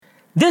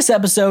This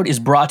episode is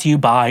brought to you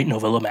by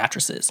Novilla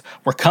Mattresses,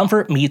 where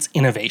comfort meets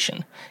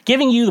innovation,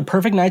 giving you the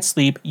perfect night's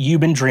sleep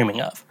you've been dreaming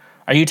of.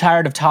 Are you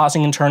tired of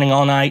tossing and turning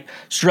all night,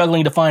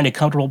 struggling to find a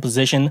comfortable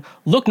position?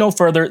 Look no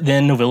further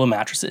than Novilla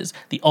Mattresses,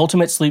 the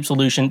ultimate sleep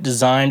solution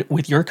designed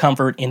with your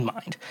comfort in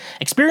mind.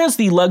 Experience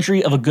the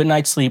luxury of a good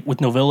night's sleep with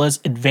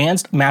Novilla's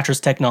advanced mattress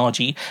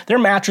technology. Their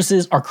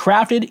mattresses are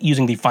crafted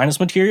using the finest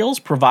materials,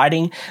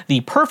 providing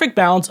the perfect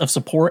balance of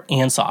support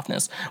and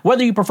softness.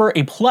 Whether you prefer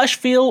a plush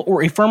feel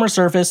or a firmer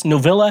surface,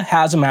 Novilla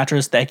has a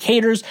mattress that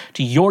caters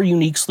to your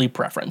unique sleep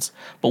preference.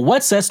 But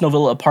what sets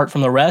Novilla apart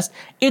from the rest?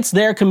 It's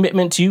their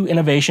commitment to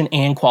innovation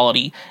and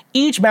quality.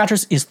 Each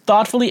mattress is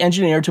thoughtfully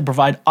engineered to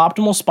provide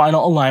optimal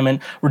spinal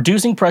alignment,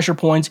 reducing pressure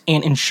points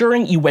and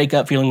ensuring you wake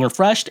up feeling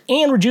refreshed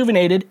and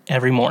rejuvenated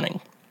every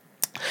morning.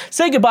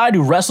 Say goodbye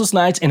to restless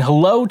nights and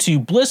hello to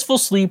blissful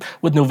sleep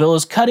with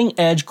Novilla's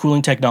cutting-edge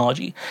cooling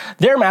technology.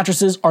 Their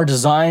mattresses are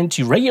designed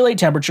to regulate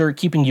temperature,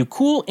 keeping you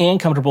cool and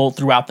comfortable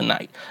throughout the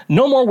night.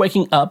 No more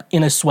waking up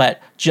in a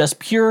sweat, just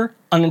pure,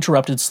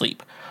 uninterrupted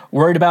sleep.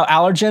 Worried about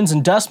allergens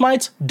and dust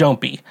mites? Don't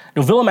be.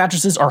 Novilla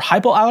mattresses are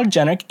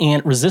hypoallergenic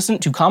and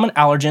resistant to common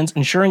allergens,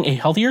 ensuring a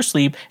healthier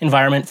sleep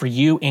environment for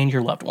you and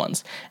your loved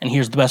ones. And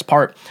here's the best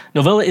part.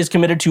 Novilla is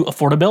committed to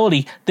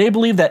affordability. They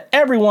believe that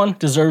everyone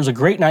deserves a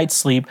great night's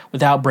sleep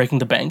without breaking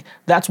the bank.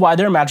 That's why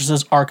their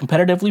mattresses are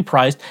competitively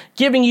priced,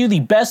 giving you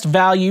the best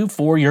value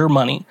for your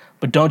money.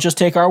 But don't just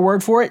take our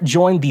word for it.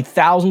 Join the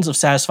thousands of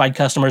satisfied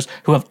customers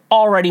who have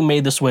already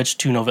made the switch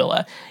to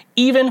Novilla.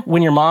 Even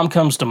when your mom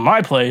comes to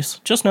my place,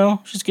 just know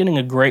she's getting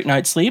a great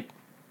night's sleep,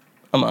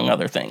 among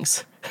other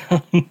things.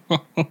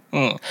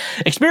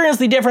 Experience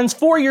the difference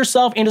for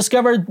yourself and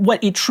discover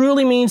what it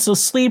truly means to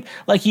sleep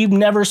like you've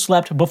never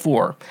slept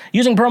before.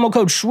 Using promo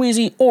code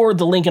Schweezy or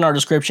the link in our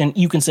description,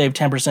 you can save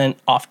 10%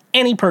 off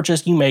any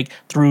purchase you make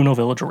through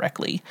Novilla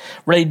directly.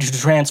 Ready to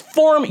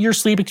transform your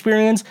sleep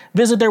experience?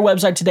 Visit their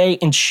website today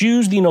and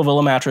choose the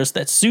Novilla mattress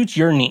that suits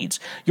your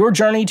needs. Your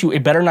journey to a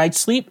better night's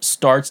sleep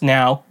starts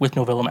now with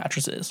Novilla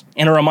mattresses.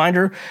 And a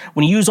reminder,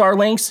 when you use our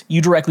links,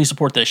 you directly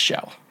support this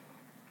show.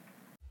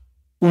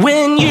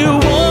 When you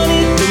want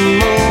it the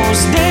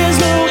most, there's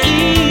no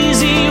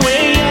easy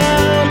way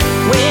out.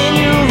 When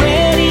you're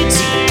ready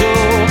to go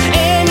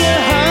and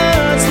your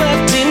heart's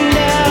left in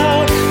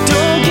doubt,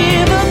 don't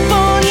give up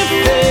on your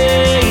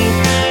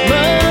faith.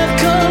 Love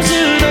comes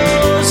to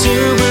those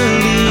who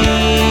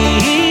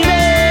believe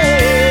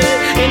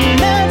it, and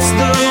that's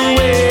the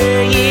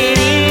way it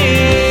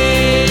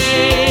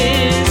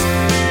is.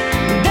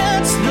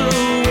 That's the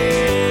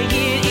way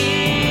it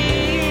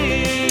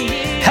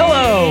is.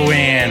 Hello,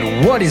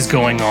 and what is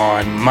going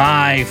on,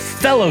 my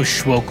fellow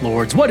Schwoke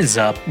Lords? What is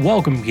up?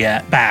 Welcome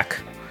back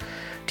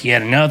to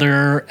yet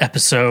another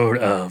episode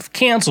of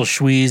Cancel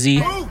Schweezy.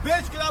 Move,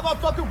 bitch, get out my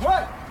fucking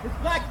way. It's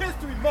Black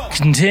History Month.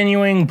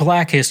 Continuing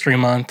Black History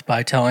Month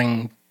by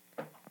telling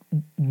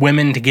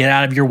women to get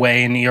out of your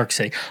way in New York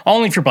City.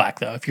 Only if you're black,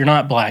 though. If you're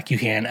not black, you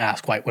can't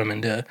ask white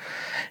women to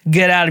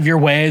get out of your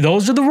way.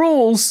 Those are the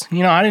rules.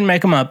 You know, I didn't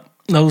make them up.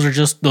 Those are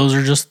just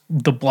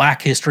the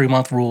Black History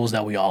Month rules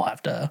that we all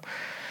have to,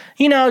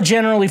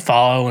 generally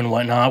follow and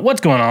whatnot.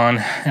 What's going on,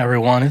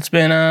 everyone? It's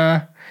been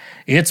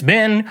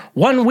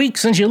 1 week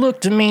since you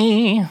looked at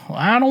me.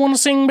 I don't want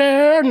to sing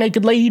bare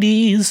naked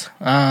ladies.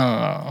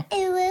 But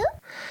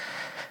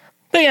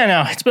yeah,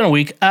 no, it's been a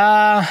week.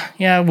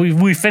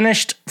 We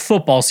finished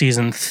football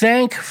season.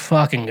 Thank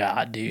fucking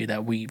God, dude,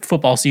 that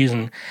football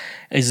season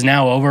is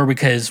now over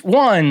because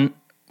one,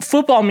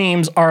 football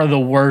memes are the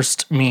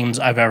worst memes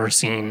I've ever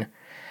seen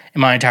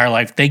in my entire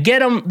life. They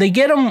get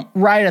them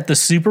right at the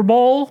Super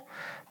Bowl.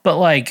 But,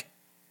 like,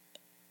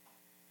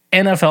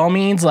 NFL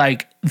means,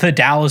 like, the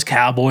Dallas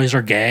Cowboys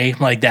are gay.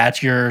 Like, that's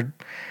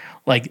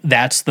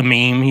the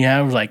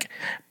meme, like,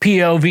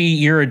 POV,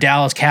 you're a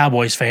Dallas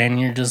Cowboys fan,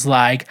 and you're just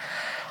like,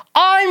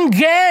 I'm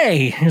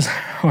gay!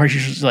 Or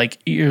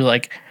you're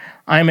like,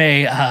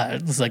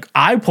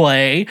 I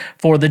play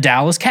for the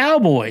Dallas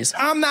Cowboys.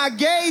 I'm not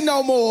gay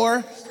no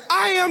more.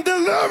 I am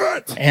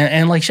delivered.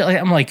 And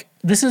I'm like,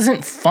 this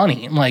isn't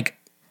funny. I'm like,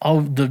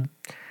 a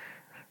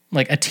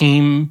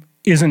team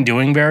isn't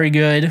doing very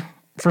good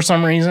for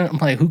some reason. I'm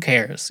like, who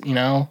cares?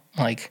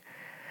 Like,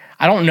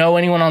 I don't know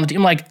anyone on the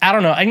team. Like, I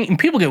don't know. I mean,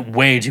 people get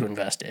way too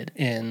invested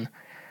in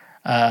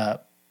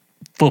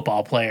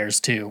football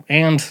players too,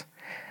 and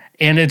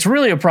it's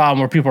really a problem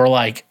where people are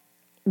like,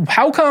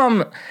 how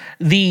come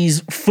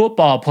these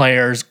football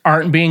players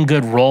aren't being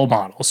good role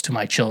models to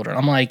my children?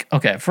 I'm like,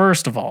 okay,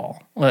 first of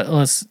all,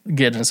 let's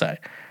get inside.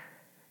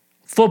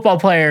 Football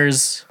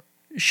players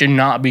should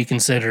not be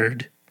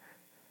considered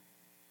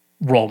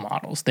role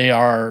models. They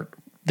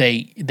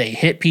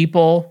hit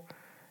people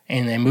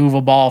and they move a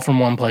ball from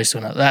one place to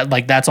another.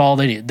 That's all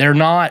they do. They're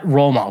not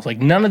role models. Like,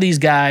 none of these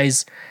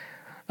guys,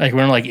 like,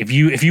 we're like, if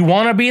you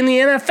want to be in the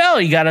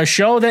NFL, you got to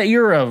show that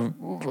you're a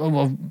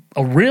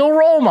real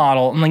role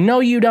model. I'm like, no,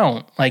 you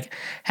don't. Like,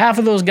 half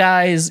of those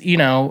guys,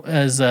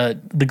 as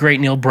the great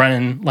Neil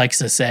Brennan likes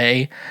to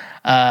say,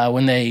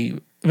 when they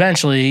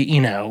eventually,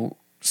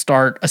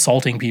 start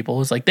assaulting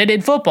people, it's like they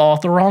did football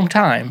at the wrong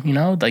time.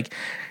 Like,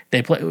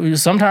 they play.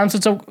 Sometimes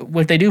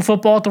if they do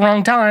football at the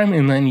wrong time,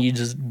 and then you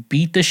just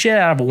beat the shit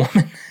out of a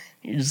woman.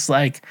 You're just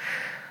like,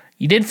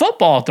 you did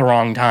football at the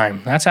wrong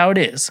time. That's how it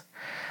is.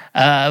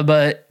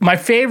 But my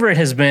favorite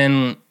has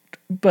been,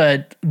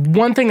 but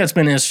one thing that's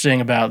been interesting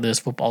about this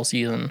football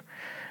season,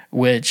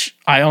 which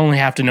I only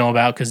have to know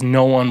about because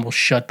no one will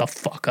shut the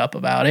fuck up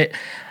about it,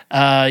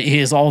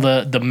 is all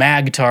the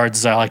magtards,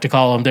 as I like to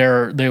call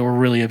them. They were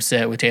really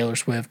upset with Taylor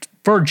Swift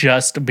for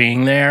just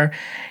being there,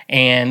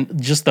 and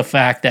just the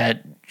fact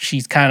that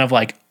she's kind of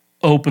like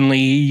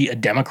openly a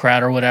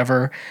Democrat or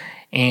whatever,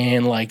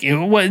 and like it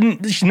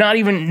wasn't, she's not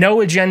even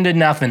no agenda,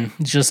 nothing.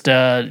 Just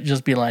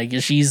be like,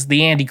 she's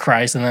the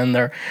Antichrist, and then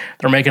they're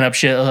making up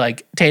shit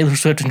like Taylor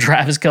Swift and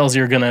Travis Kelce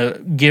are gonna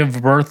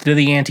give birth to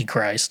the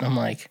Antichrist. I'm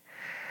like,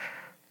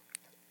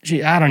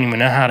 gee, I don't even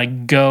know how to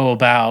go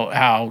about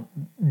how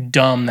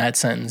dumb that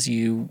sentence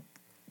you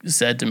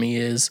said to me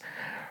is,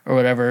 or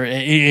whatever.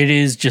 It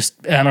is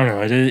just, I don't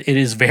know. It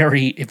is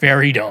very,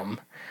 very dumb.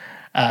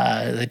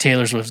 That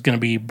Taylor Swift's going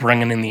to be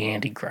bringing in the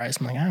Antichrist.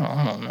 I'm like,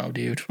 I don't know,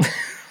 dude.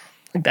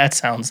 That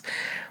sounds,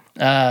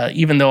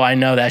 even though I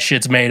know that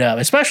shit's made up,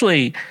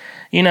 especially,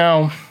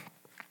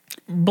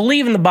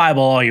 believe in the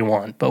Bible all you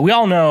want, but we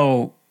all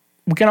know,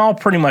 we can all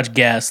pretty much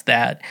guess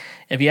that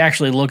if you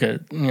actually look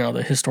at,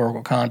 the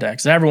historical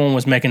context, everyone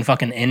was making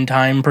fucking end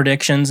time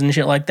predictions and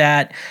shit like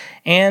that.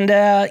 And,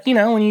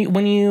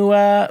 when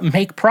you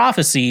make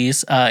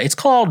prophecies, it's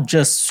called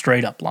just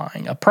straight up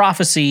lying. A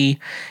prophecy,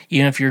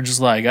 even if you're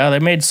just like, oh, they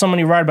made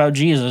somebody write about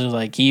Jesus,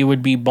 like he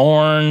would be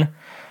born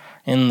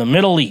in the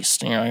Middle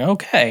East. And you're like,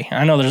 okay,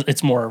 I know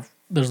there's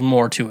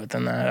more to it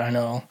than that. I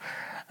know.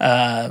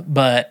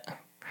 But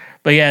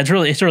yeah,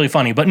 it's really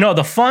funny. But no,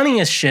 the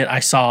funniest shit I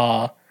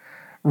saw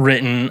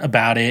written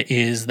about it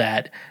is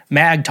that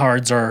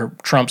magtards are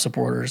Trump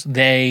supporters.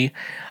 They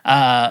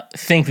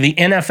think the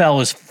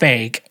NFL is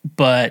fake,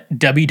 but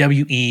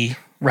WWE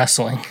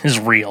wrestling is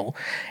real.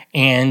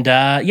 And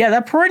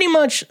that pretty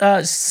much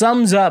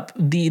sums up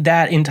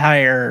that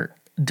entire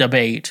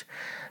debate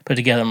put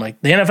together. I'm like,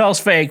 the NFL is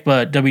fake,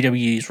 but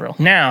WWE is real.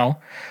 Now,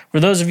 for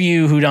those of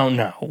you who don't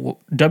know,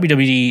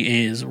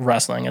 WWE is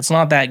wrestling. It's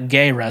not that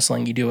gay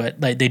wrestling. You do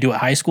it like they do at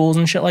high schools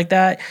and shit like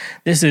that.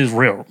 This is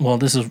real. Well,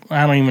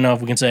 I don't even know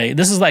if we can say,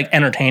 this is like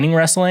entertaining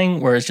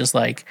wrestling, where it's just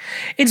like,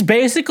 it's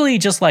basically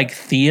just like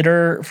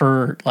theater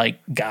for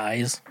like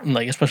guys,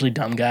 like especially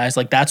dumb guys.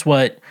 Like that's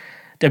what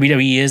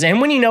WWE is.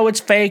 And when you know it's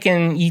fake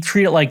and you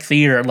treat it like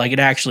theater, like it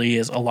actually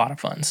is a lot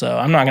of fun. So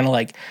I'm not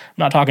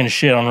talking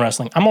shit on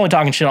wrestling. I'm only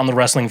talking shit on the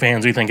wrestling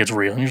fans who think it's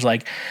real. And you're just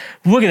like,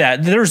 look at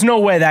that. There's no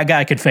way that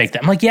guy could fake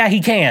that. I'm like, yeah,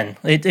 he can.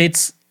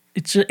 It's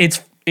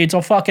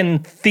a fucking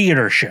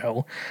theater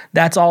show.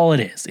 That's all it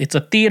is. It's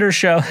a theater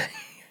show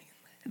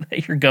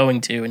that you're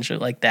going to and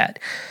shit like that.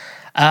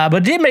 But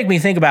it did make me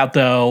think about,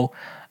 though,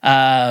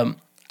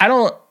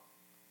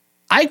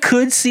 I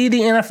could see the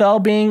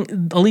NFL being,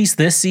 at least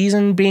this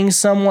season, being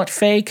somewhat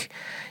fake,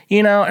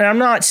 and I'm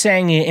not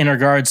saying it in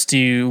regards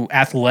to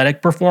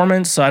athletic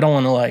performance, so I don't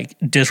want to like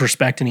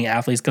disrespect any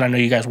athletes, because I know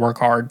you guys work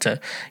hard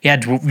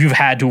you've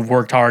had to have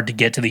worked hard to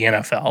get to the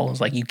NFL. It's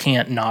like, you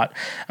can't not,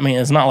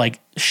 it's not like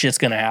shit's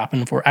going to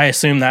happen I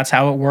assume that's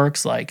how it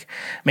works. Like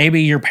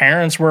maybe your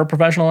parents were a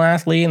professional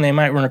athlete and they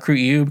might recruit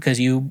you because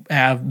you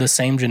have the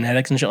same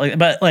genetics and shit like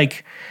that.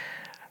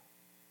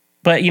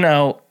 But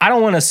I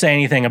don't want to say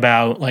anything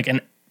about like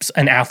an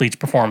athlete's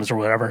performance or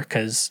whatever,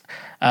 because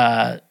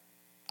I'm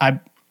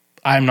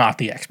not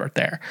the expert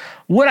there.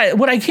 What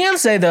I can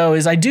say though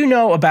is I do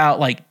know about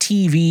like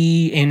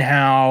TV and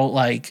how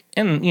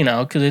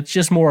because it's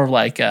just more of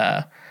like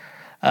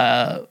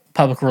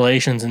public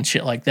relations and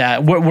shit like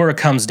that, where it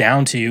comes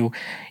down to,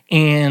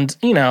 and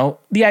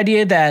the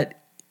idea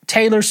that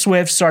Taylor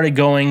Swift started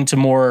going to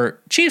more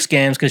Chiefs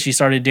games because she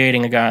started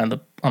dating a guy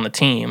on the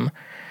team.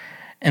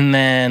 And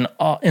then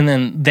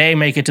they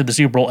make it to the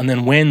Super Bowl and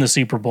then win the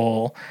Super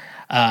Bowl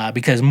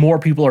because more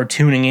people are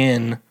tuning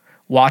in,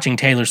 watching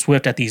Taylor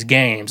Swift at these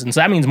games. And so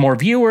that means more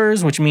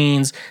viewers, which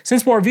means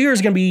since more viewers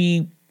are going to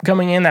be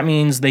coming in, that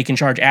means they can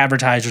charge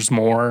advertisers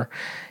more.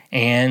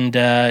 And,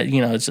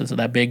 it's just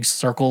that big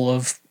circle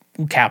of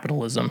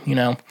capitalism,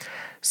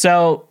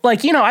 So,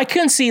 I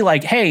couldn't see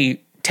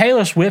hey,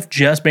 Taylor Swift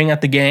just being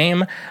at the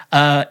game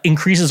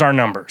increases our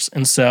numbers.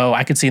 And so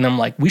I could see them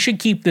we should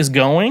keep this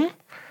going.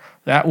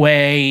 That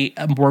way,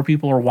 more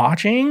people are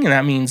watching, and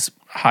that means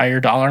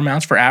higher dollar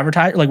amounts for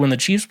advertisers. Like when the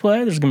Chiefs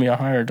play, there's going to be a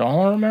higher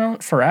dollar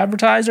amount for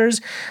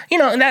advertisers.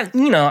 And that,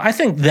 I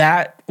think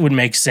that would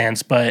make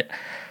sense. But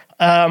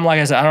like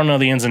I said, I don't know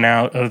the ins and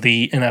outs of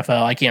the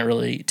NFL. I can't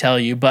really tell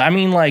you. But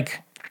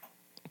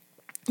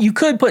you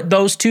could put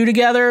those two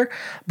together.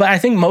 But I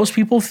think most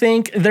people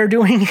think they're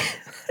doing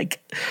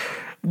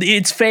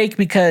it's fake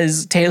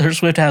because Taylor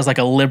Swift has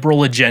a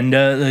liberal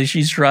agenda that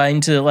she's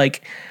trying to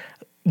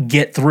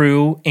get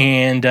through,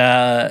 and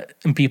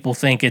people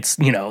think it's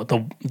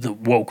the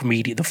woke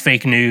media, the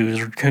fake news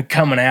are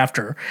coming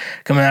after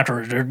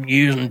her. They're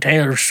using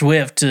Taylor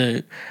Swift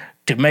to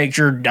to make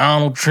sure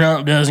Donald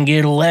Trump doesn't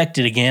get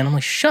elected again. I'm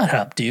like, shut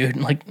up, dude.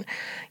 Like,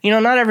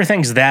 not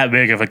everything's that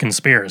big of a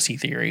conspiracy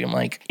theory. I'm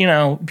like,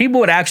 people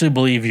would actually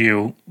believe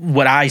you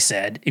what I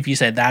said if you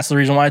said that's the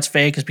reason why it's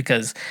fake is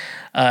because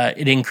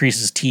it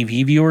increases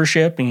TV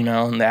viewership,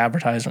 and the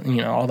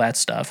advertisement, all that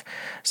stuff.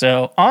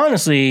 So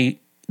honestly,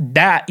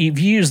 that if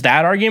you use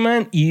that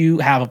argument, you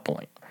have a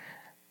point.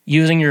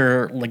 Using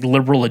your like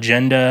liberal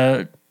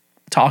agenda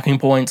talking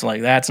points,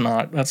 like that's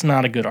not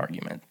a good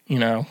argument,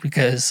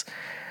 because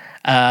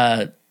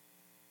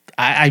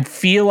I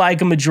feel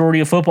like a majority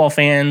of football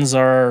fans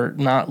are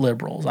not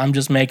liberals. I'm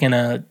just making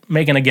a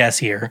guess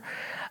here.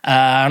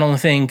 I don't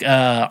think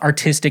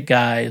artistic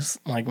guys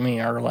like me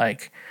are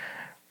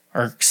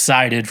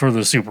excited for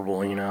the Super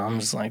Bowl. I'm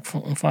just like,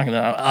 fuck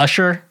that.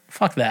 Usher,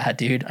 fuck that,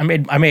 dude. I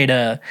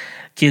made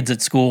kids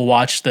at school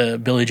watch the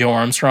Billy Joe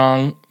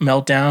Armstrong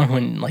meltdown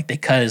when they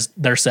cut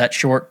their set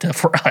short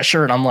for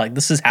Usher, and I'm like,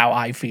 this is how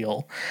I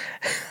feel.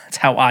 That's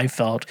how I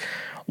felt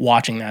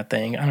watching that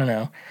thing. I don't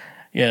know.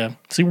 Yeah,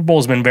 Super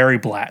Bowl's been very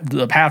black.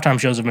 The halftime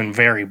shows have been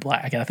very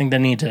black. I think they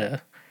need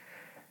to.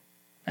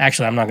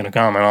 Actually, I'm not going to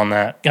comment on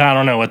that. I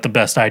don't know what the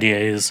best idea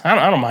is.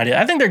 I don't mind it.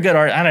 I think they're good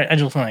art. I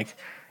just I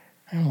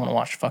don't want to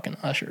watch fucking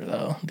Usher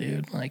though,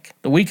 dude. Like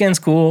The Weeknd's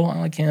cool. I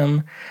like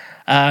him.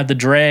 The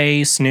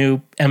Dre,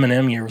 Snoop,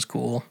 Eminem year was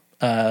cool.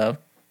 Yeah,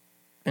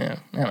 I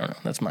don't know.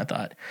 That's my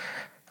thought.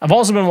 I've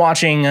also been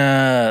watching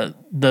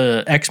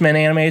the X-Men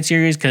animated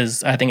series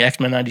because I think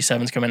X-Men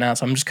 97 is coming out.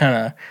 So I'm just kind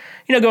of,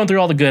 going through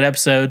all the good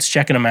episodes,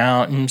 checking them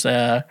out. And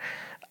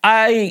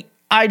I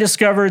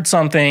discovered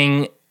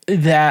something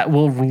that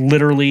will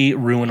literally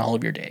ruin all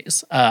of your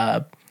days.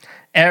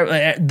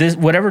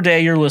 Whatever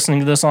day you're listening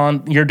to this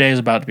on, your day is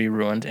about to be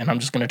ruined. And I'm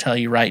just going to tell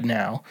you right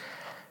now.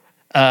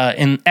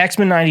 In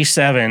X-Men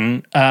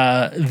 97,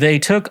 they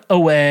took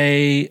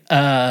away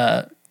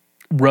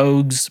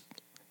Rogue's,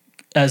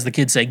 as the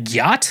kids say,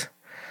 yacht.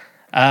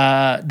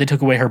 They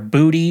took away her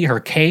booty, her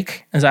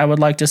cake, as I would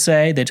like to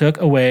say. They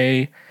took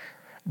away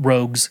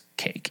Rogue's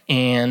cake.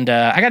 And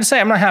I got to say,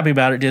 I'm not happy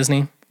about it,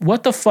 Disney.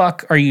 What the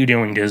fuck are you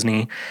doing,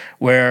 Disney,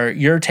 where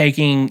you're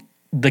taking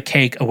the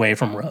cake away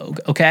from Rogue,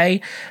 okay?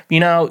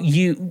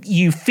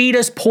 You feed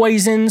us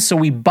poison, so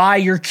we buy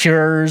your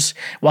cures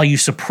while you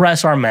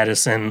suppress our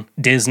medicine,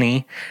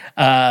 Disney.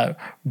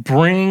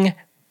 Bring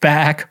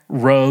back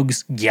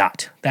Rogue's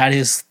yacht. That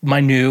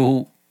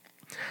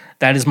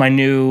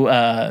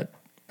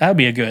would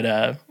be a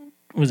good,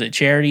 was it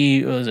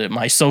charity? Was it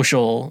my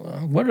social,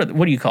 what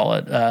do you call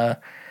it?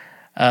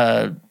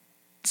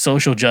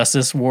 Social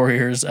justice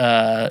warriors,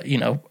 activist.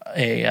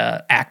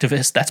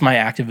 That's my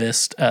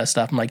activist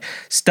stuff. I'm like,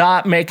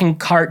 stop making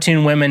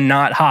cartoon women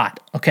not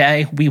hot,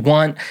 okay?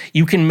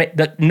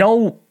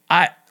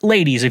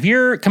 Ladies, if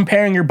you're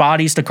comparing your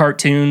bodies to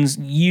cartoons,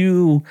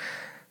 you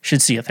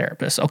should see a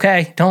therapist,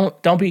 okay?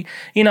 Don't be,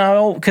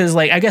 because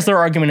I guess their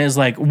argument is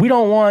we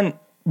don't want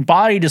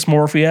body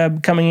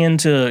dysmorphia coming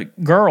into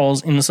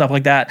girls and stuff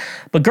like that.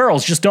 But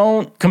girls, just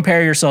don't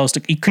compare yourselves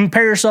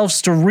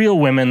to real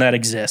women that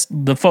exist,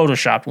 the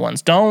photoshopped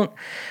ones. Don't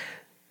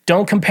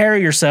compare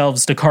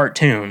yourselves to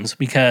cartoons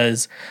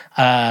because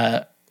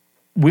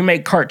we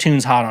make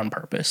cartoons hot on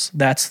purpose.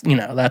 That's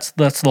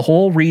the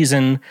whole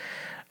reason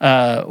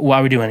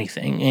why we do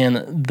anything.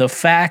 And the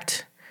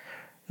fact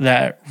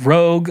that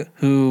Rogue,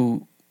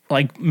 who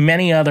like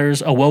many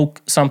others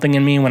awoke something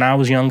in me when I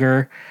was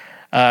younger,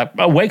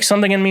 awake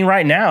something in me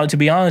right now, to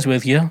be honest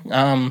with you.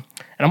 And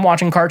I'm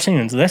watching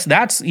cartoons.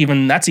 That's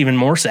even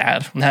more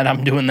sad that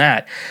I'm doing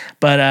that.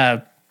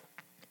 But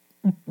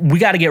we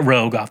got to get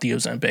Rogue off the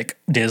Ozempic,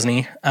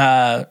 Disney.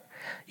 You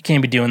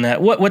can't be doing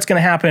that. What's going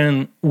to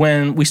happen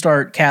when we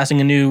start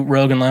casting a new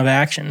Rogue in live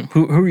action?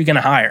 Who are you going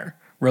to hire?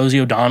 Rosie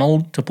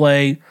O'Donnell to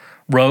play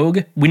Rogue?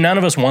 None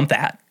of us want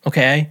that,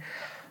 okay?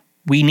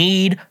 We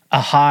need a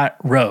hot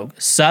Rogue.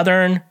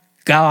 Southern,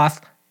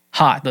 goth,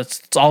 hot.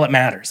 That's all that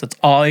matters. That's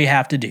all you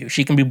have to do.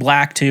 She can be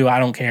black too. I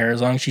don't care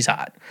as long as she's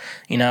hot,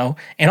 And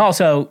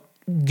also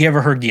give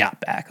her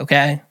yacht back,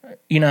 okay?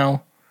 I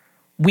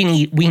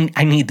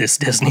need this,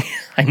 Disney.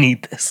 I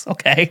need this,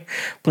 okay?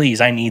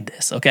 Please, I need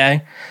this,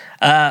 okay?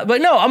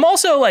 But no, I'm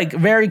also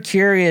very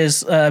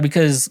curious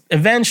because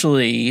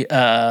eventually,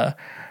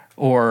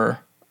 or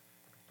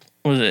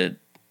was it?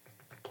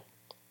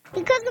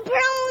 Because apparently,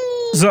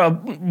 so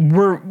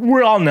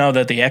we all know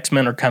that the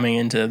X-Men are coming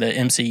into the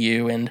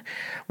MCU, and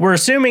we're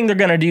assuming they're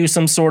going to do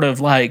some sort of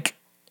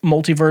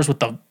multiverse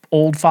with the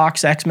old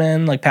Fox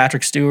X-Men, like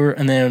Patrick Stewart,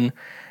 and then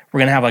we're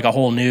going to have a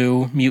whole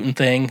new mutant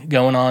thing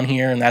going on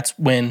here, and that's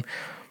when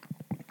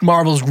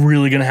Marvel's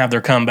really going to have their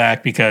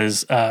comeback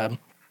because I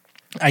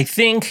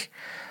think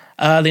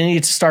they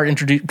need to start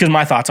introducing, because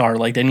my thoughts are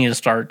they need to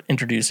start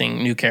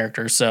introducing new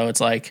characters. So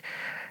it's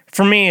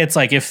for me, it's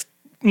if,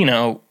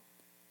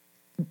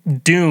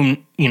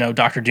 Doom,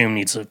 Doctor Doom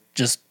needs to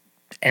just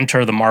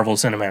enter the Marvel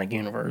Cinematic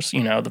Universe.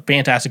 The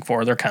Fantastic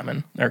Four, they're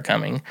coming.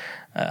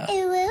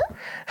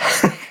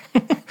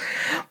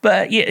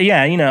 But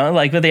yeah,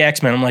 with the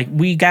X-Men, I'm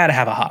we got to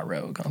have a hot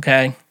Rogue,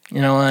 okay?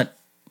 You know what?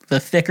 The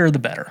thicker, the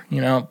better.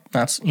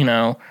 That's,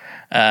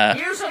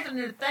 Here's something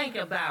to think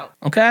about.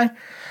 Okay?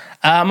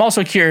 I'm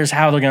also curious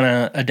how they're going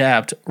to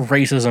adapt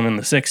racism in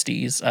the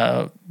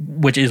 60s,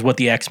 which is what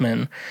the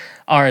X-Men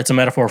are. It's a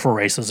metaphor for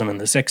racism in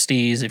the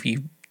 60s. If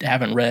you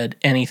haven't read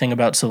anything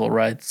about civil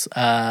rights,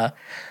 at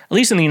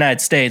least in the United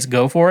States,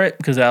 go for it,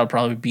 because that'll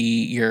probably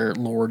be your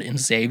Lord and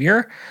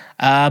Savior.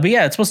 But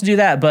yeah, it's supposed to do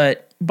that,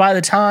 but by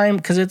the time,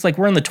 because it's like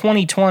we're in the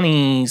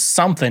 2020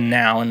 something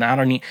now, and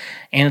and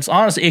it's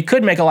honestly, it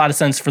could make a lot of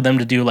sense for them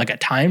to do like a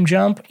time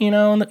jump,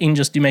 and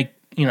just to make,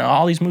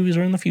 all these movies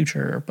are in the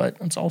future, but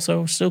it's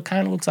also still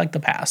kind of looks like the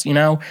past,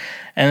 and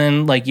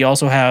then like you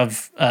also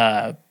have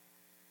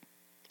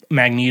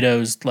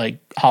Magneto's like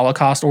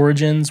Holocaust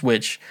origins,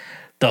 which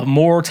the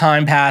more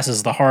time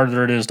passes, the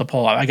harder it is to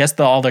pull off. I guess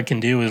all they can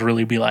do is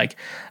really be like,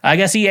 I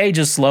guess he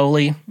ages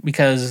slowly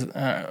because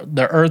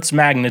the Earth's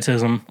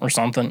magnetism or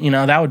something.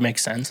 That would make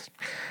sense.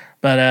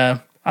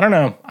 But I don't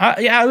know.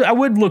 I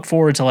would look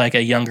forward to like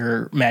a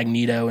younger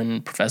Magneto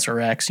and Professor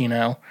X.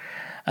 I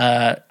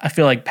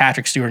feel like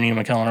Patrick Stewart and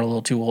Ian McKellen are a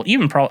little too old.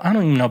 I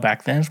don't even know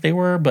back then if they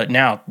were, but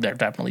now they're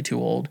definitely too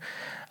old.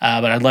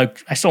 But I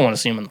still want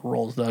to see them in the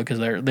roles though, because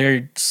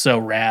they're so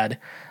rad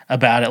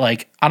about it.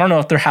 Like, I don't know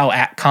if they're how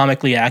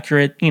comically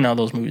accurate.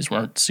 Those movies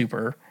weren't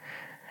super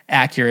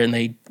accurate, and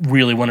they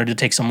really wanted to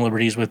take some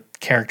liberties with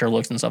character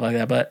looks and stuff like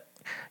that. But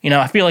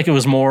I feel like it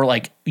was more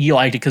like you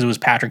liked it because it was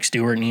Patrick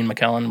Stewart and Ian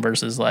McKellen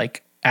versus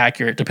like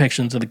accurate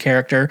depictions of the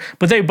character.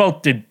 But they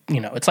both did.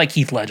 It's like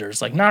Heath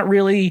Ledger's like not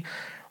really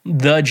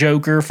the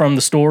Joker from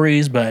the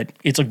stories, but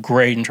it's a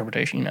great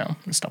interpretation,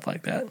 and stuff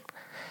like that.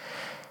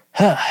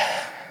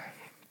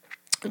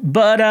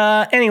 But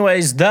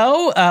anyways,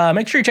 though,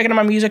 make sure you're checking out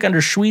my music under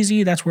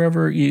Schweezy. That's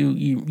wherever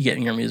you get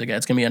your music at.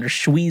 It's going to be under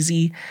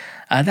Schweezy.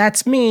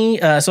 That's me.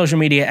 Social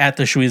media at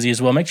the Schweezy as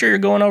well. Make sure you're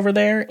going over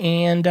there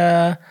and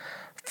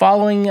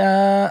following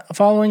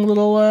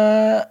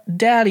little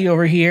Daddy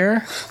over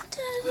here.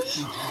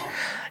 Daddy.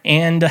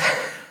 And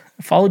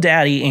follow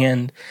Daddy,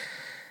 and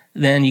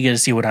then you get to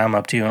see what I'm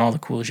up to and all the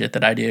cool shit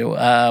that I do.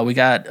 We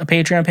got a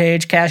Patreon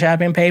page, Cash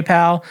App, and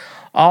PayPal.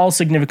 All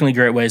significantly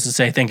great ways to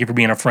say thank you for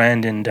being a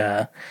friend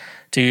and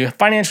to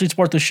financially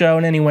support the show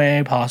in any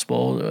way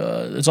possible.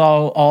 It's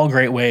all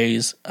great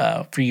ways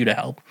for you to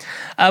help.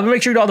 But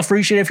make sure you do all the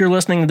free shit if you're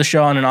listening to the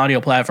show on an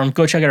audio platform.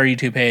 Go check out our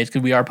YouTube page,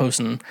 because we are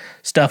posting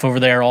stuff over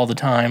there all the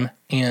time.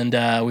 And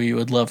we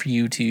would love for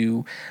you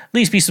to at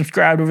least be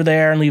subscribed over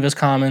there and leave us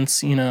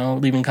comments.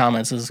 Leaving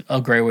comments is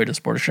a great way to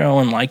support a show,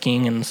 and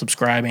liking and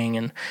subscribing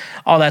and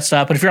all that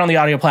stuff. But if you're on the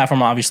audio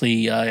platform,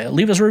 obviously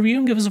leave us a review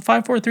and give us a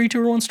 5, 4, 3,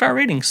 2, or 1 star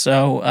rating.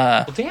 So,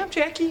 well, damn,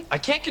 Jackie, I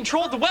can't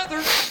control the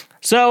weather.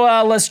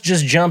 So let's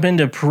just jump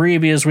into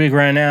previous week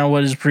right now.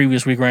 What is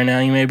previous week right now,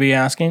 you may be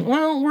asking?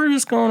 Well, we're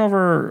just going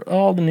over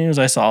all the news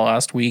I saw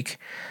last week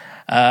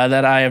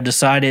that I have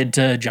decided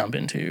to jump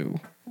into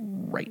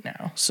right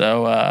now.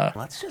 So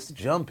let's just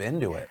jump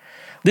into it.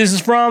 This is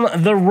from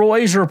the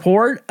Roy's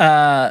Report.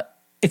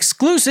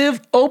 Exclusive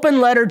open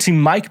letter to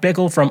Mike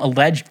Bickle from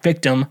alleged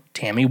victim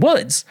Tammy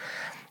Woods.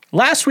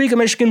 Last week, a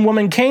Michigan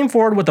woman came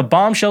forward with a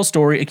bombshell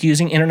story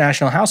accusing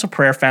International House of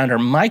Prayer founder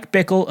Mike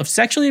Bickle of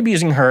sexually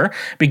abusing her,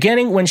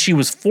 beginning when she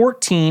was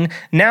 14.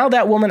 Now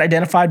that woman,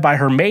 identified by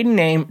her maiden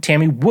name,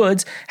 Tammy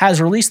Woods,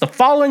 has released the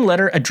following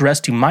letter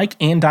addressed to Mike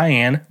and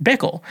Diane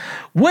Bickle.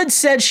 Woods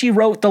said she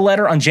wrote the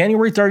letter on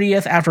January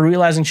 30th after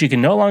realizing she could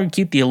no longer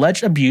keep the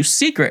alleged abuse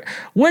secret.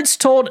 Woods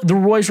told the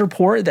Roy's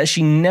Report that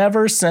she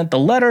never sent the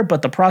letter,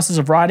 but the process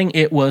of writing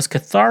it was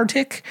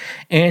cathartic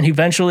and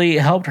eventually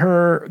helped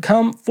her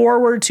come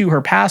forward to her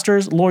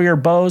pastors, lawyer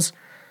Bose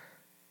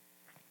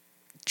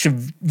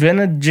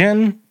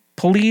Chivinajan,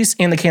 police,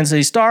 and the Kansas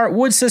City Star.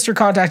 Wood's sister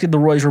contacted the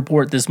Roy's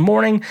Report this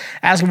morning,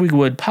 asking if we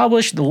would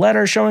publish the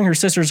letter showing her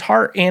sister's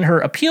heart and her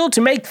appeal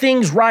to make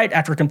things right.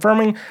 After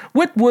confirming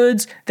with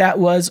Woods that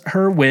was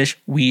her wish,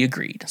 we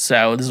agreed.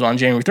 So this is on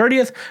January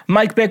 30th.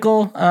 Mike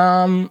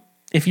Bickle,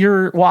 if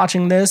you're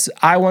watching this,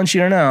 I want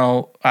you to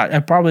know,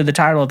 probably the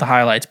title of the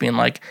highlights being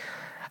like,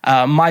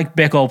 Mike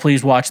Bickle,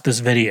 please watch this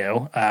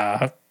video.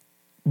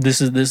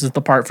 This is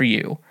the part for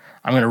you.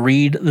 I'm going to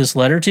read this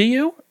letter to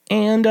you,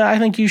 and I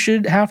think you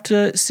should have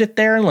to sit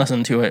there and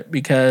listen to it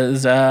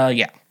because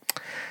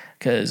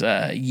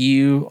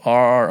you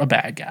are a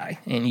bad guy,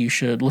 and you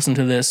should listen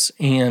to this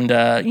and,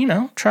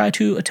 try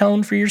to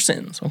atone for your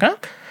sins, okay?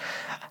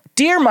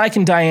 Dear Mike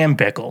and Diane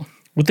Bickle,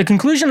 with the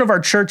conclusion of our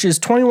church's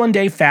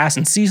 21-day fast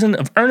and season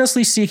of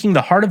earnestly seeking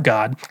the heart of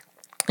God,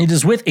 it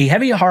is with a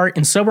heavy heart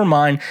and sober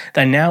mind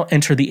that I now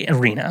enter the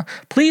arena.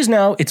 Please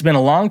know it's been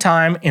a long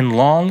time and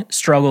long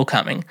struggle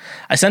coming.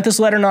 I sent this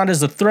letter not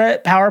as a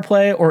threat, power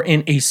play, or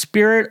in a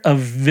spirit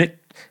of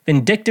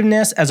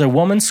vindictiveness as a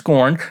woman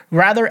scorned,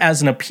 rather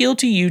as an appeal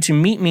to you to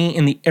meet me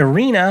in the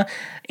arena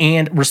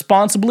and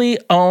responsibly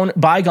own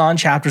bygone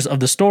chapters of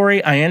the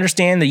story. I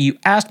understand that you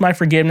asked my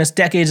forgiveness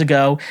decades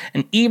ago,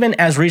 and even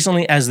as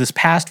recently as this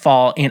past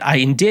fall, and I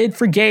indeed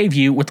forgave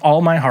you with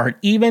all my heart,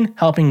 even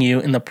helping you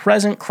in the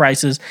present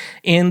crisis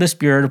in the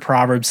spirit of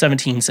Proverbs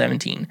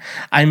 17:17.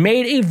 I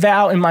made a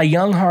vow in my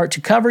young heart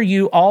to cover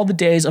you all the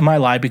days of my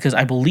life because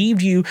I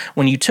believed you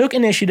when you took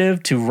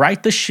initiative to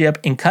right the ship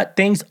and cut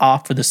things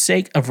off for the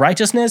sake of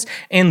righteousness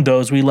and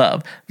those we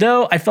love.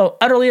 Though I felt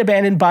utterly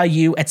abandoned by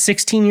you at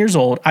 16 years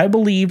old, I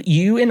believe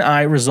you and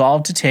I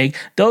resolved to take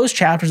those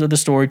chapters of the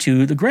story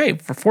to the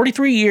grave. For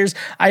 43 years,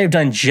 I have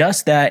done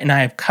just that, and I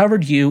have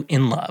covered you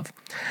in love.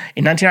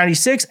 In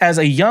 1996, as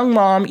a young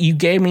mom, you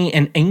gave me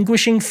an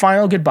anguishing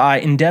final goodbye,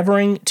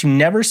 endeavoring to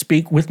never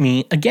speak with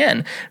me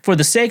again. For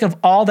the sake of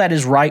all that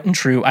is right and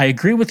true, I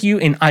agree with you,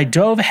 and I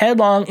dove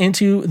headlong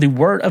into the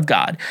Word of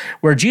God,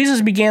 where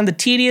Jesus began the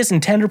tedious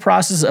and tender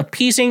process of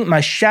piecing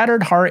my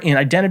shattered heart and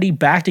identity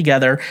back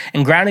together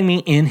and grounding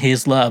me in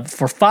His love.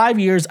 For 5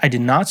 years, I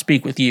did not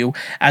speak with you,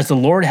 as the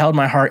Lord held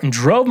my heart and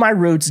drove my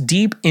roots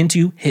deep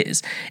into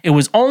His. It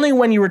was only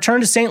when you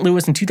returned to St.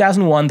 Louis in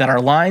 2001 that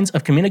our lines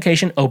of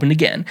communication opened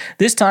again,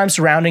 this time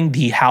surrounding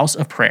the house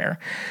of prayer.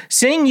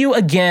 Seeing you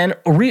again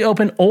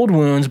reopened old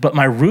wounds, but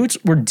my roots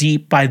were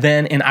deep by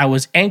then, and I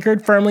was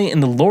anchored firmly in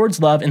the Lord's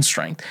love and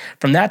strength.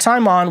 From that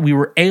time on, we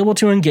were able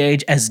to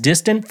engage as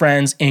distant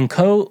friends and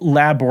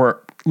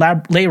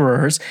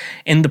laborers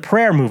in the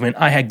prayer movement.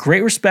 I had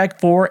great respect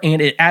for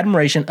and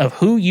admiration of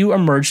who you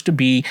emerged to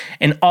be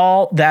and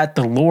all that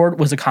the Lord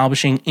was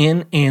accomplishing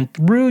in and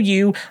through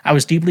you. I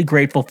was deeply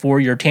grateful for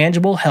your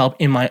tangible help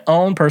in my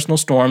own personal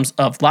storms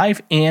of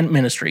life and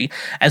ministry,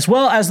 as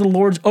well as the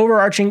Lord's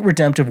overarching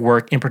redemptive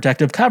work and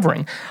protective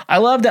covering. I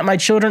love that my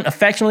children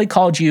affectionately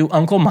called you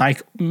Uncle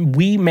Mike.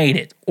 We made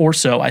it, or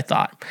so I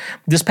thought.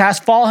 This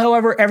past fall,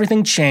 however,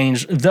 everything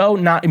changed, though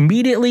not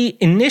immediately.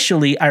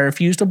 Initially, I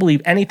refused to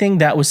believe anything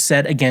that was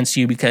said against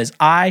you because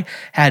I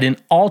had an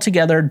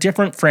altogether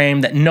different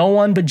frame that no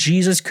one but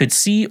Jesus could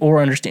see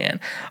or understand.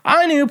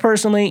 I knew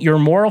personally your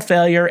moral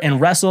failure and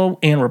wrestle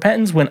and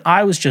repentance when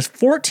I was just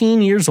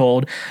 14 years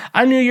old.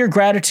 I knew your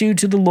gratitude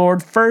to the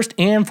Lord first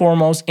and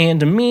foremost, and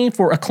to me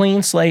for a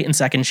clean slate and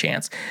second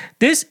chance.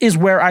 This is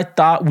where I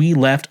thought we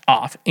left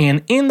off,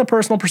 and in the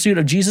personal pursuit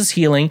of Jesus'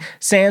 healing,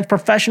 sans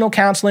professional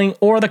counseling,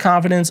 or the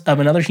confidence of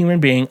another human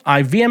being,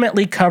 I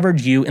vehemently covered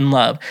you in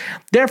love.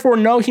 Therefore,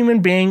 no human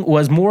being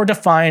was more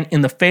defiant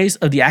in the face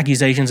of the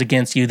accusations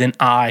against you than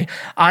I.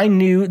 I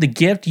knew the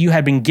gift you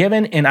had been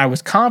given, and I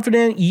was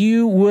confident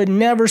you would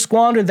never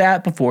squander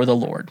that before the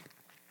Lord.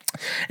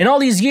 In all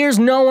these years,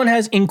 no one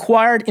has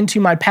inquired into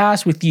my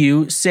past with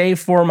you, save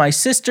for my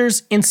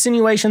sister's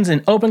insinuations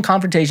and open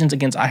confrontations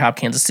against IHOP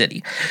Kansas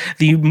City.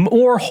 The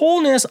more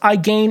wholeness I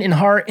gained in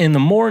heart and the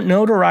more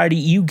notoriety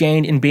you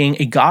gained in being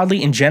a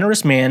godly and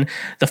generous man,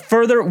 the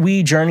further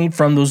we journeyed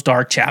from those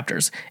dark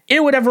chapters.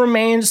 It would have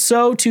remained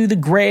so to the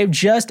grave,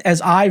 just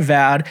as I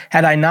vowed,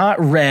 had I not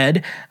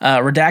read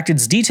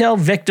Redacted's detailed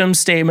victim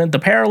statement. The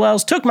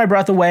parallels took my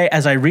breath away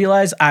as I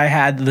realized I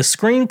had the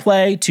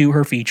screenplay to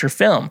her feature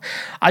film.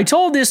 I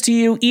told this to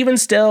you, even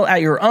still, at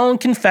your own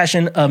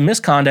confession of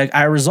misconduct.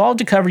 I resolved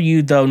to cover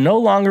you, though no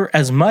longer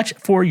as much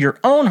for your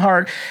own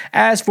heart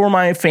as for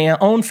my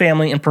own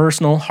family and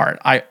personal heart.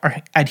 I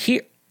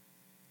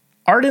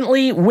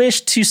ardently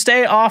wished to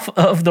stay off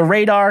of the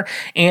radar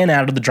and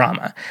out of the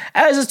drama.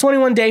 As this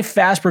 21-day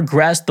fast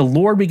progressed, the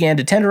Lord began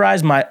to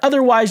tenderize my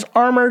otherwise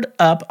armored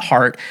up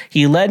heart.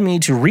 He led me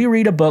to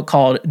reread a book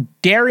called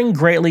Daring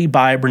Greatly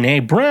by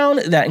Brene Brown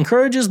that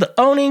encourages the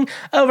owning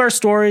of our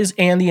stories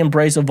and the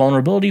embrace of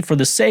vulnerability for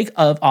the sake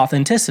of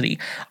authenticity.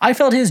 I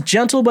felt his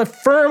gentle but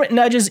firm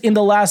nudges in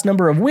the last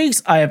number of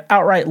weeks. I have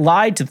outright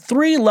lied to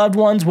 3 loved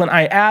ones when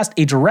I asked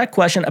a direct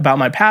question about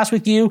my past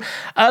with you.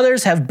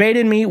 Others have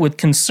baited me with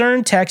concerned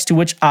text, to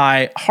which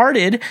I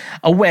hearted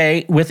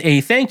away with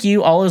a thank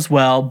you, all is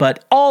well,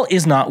 but all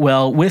is not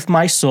well with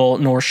my soul,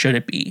 nor should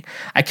it be.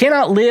 I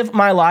cannot live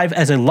my life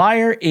as a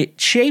liar. It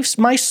chafes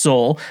my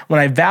soul.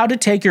 When I vowed to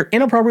take your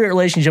inappropriate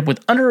relationship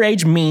with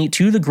underage me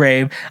to the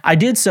grave, I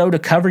did so to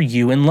cover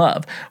you in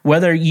love.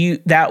 Whether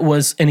that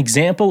was an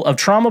example of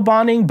trauma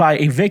bonding by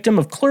a victim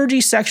of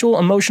clergy sexual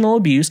emotional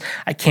abuse,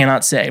 I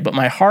cannot say, but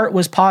my heart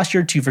was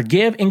postured to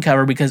forgive and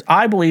cover because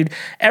I believed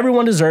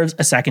everyone deserves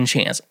a second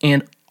chance.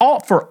 And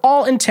for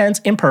all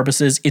intents and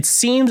purposes, it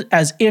seems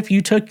as if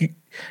you took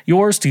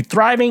yours to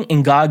thriving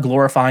and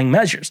God-glorifying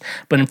measures.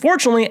 But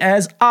unfortunately,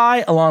 as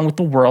I, along with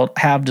the world,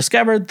 have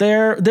discovered,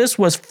 this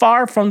was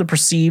far from the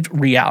perceived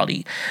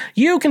reality.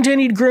 You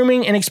continued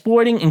grooming and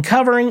exploiting and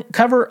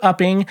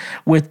cover-upping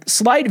with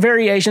slight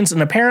variations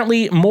and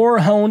apparently more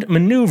honed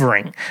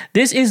maneuvering.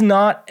 This is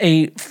not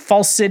a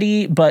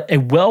falsity, but a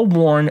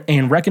well-worn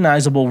and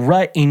recognizable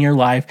rut in your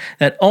life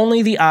that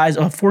only the eyes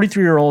of a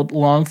 43-year-old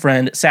long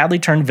friend, sadly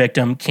turned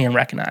victim, can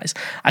recognize.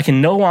 I can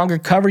no longer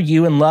cover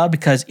you in love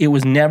because it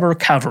was never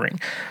covering,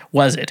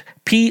 was it?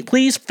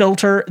 Please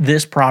filter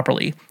this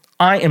properly.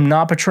 I am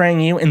not betraying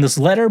you in this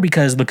letter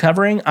because the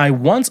covering I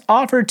once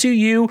offered to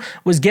you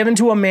was given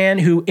to a man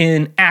who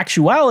in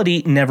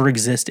actuality never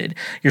existed.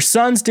 Your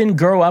sons didn't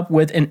grow up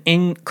with an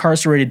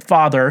incarcerated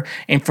father,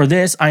 and for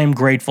this I am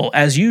grateful,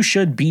 as you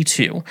should be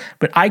too.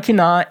 But I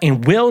cannot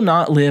and will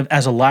not live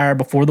as a liar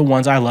before the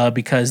ones I love,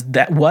 because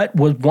that what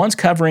was once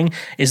covering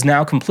is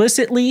now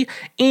complicitly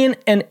in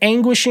an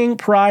anguishing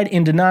pride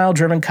and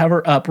denial-driven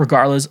cover-up,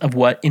 regardless of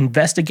what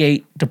investigative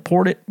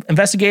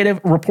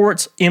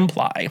reports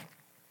imply.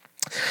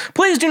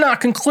 Please do not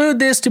conclude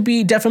this to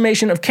be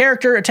defamation of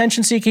character,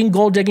 attention-seeking,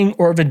 gold-digging,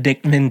 or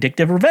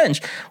vindictive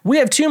revenge. We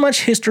have too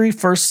much history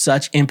for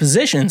such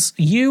impositions.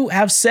 You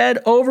have said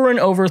over and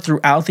over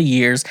throughout the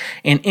years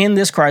and in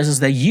this crisis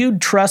that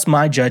you'd trust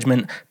my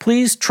judgment.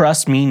 Please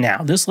trust me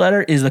now. This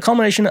letter is the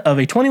culmination of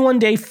a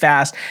 21-day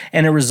fast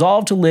and a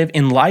resolve to live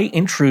in light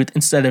and truth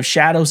instead of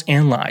shadows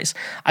and lies.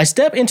 I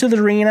step into the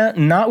arena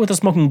not with a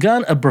smoking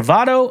gun of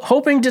bravado,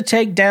 hoping to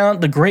take down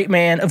the great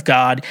man of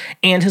God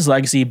and his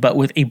legacy, but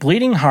with a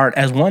bleeding heart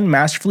as one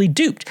masterfully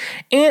duped,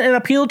 and an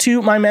appeal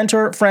to my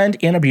mentor, friend,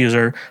 and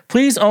abuser.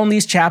 Please own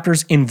these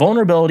chapters in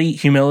vulnerability,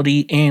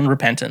 humility, and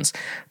repentance.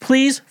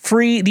 Please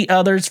free the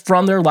others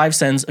from their life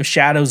sentence of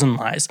shadows and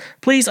lies.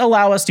 Please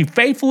allow us to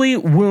faithfully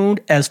wound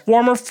as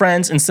former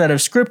friends instead of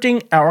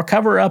scripting our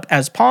cover-up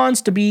as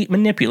pawns to be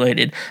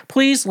manipulated.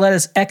 Please let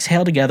us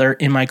exhale together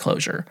in my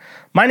closure.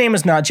 My name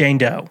is not Jane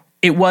Doe.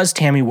 It was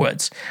Tammy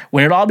Woods.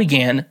 When it all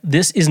began,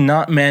 this is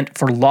not meant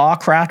for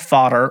lawcraft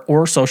fodder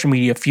or social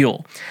media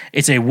fuel.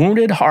 It's a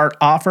wounded heart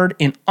offered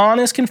in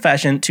honest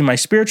confession to my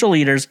spiritual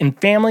leaders and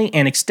family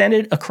and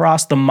extended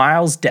across the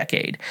Miles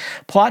decade.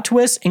 Plot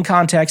twists in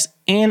context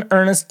and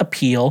earnest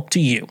appeal to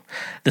you.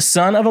 The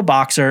son of a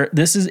boxer,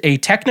 this is a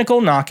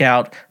technical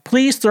knockout.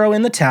 Please throw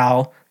in the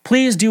towel.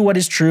 Please do what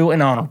is true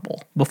and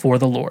honorable before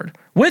the Lord.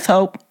 With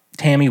hope,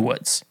 Tammy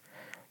Woods.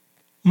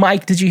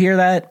 Mike, did you hear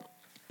that?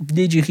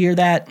 Did you hear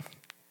that?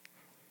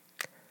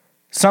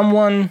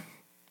 Someone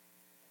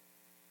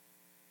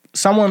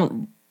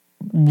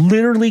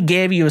literally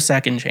gave you a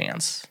second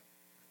chance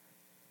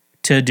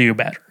to do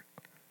better,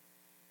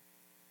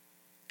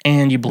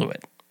 and you blew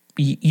it.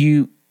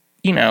 You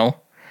know,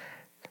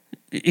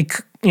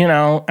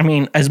 I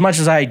mean, as much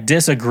as I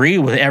disagree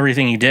with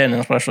everything you did,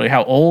 and especially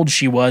how old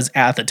she was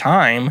at the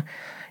time,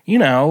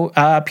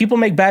 people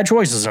make bad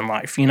choices in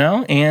life,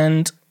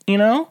 and,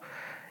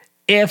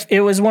 if it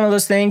was one of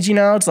those things,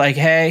 it's like,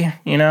 hey,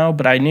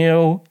 but I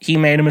knew he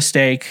made a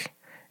mistake,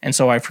 and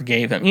so I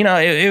forgave him.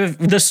 If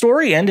the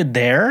story ended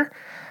there,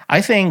 I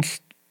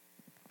think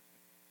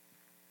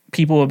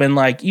people have been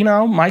like,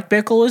 Mike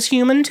Bickle is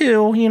human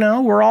too.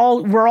 We're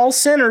all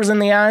sinners in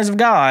the eyes of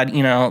God.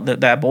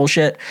 That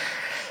bullshit.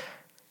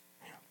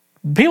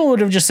 People would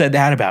have just said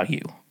that about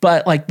you.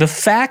 But like the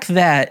fact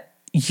that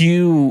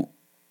you've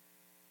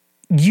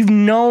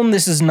known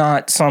this is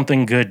not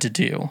something good to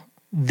do.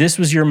 This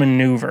was your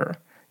maneuver.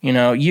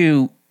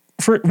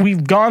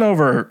 We've gone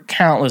over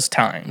countless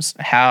times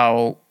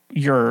how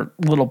your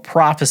little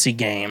prophecy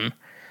game,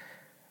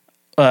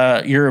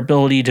 your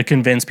ability to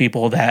convince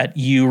people that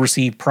you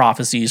receive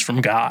prophecies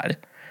from God.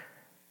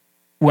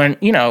 When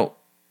I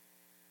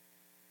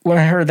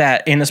heard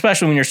that, and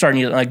especially when you're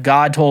starting to, like,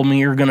 God told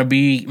me you're going to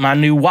be my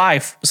new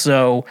wife,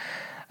 so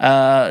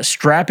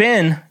strap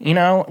in,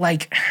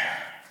 like,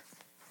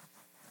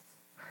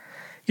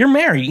 you're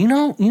married, you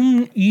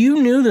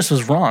knew this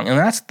was wrong, and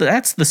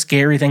that's the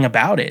scary thing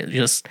about it.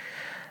 Just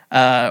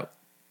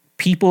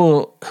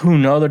people who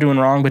know they're doing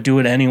wrong but do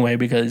it anyway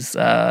because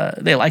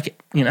they like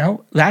it,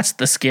 That's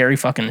the scary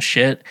fucking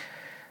shit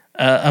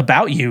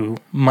about you,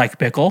 Mike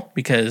Bickle,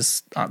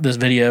 because this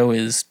video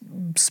is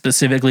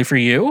specifically for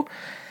you.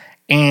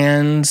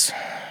 And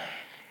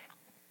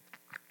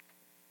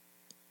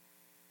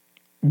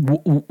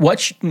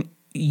what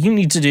you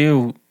need to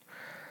do,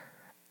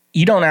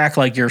 you don't act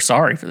like you're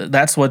sorry for that.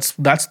 That's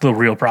the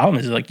real problem,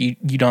 is like you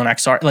don't act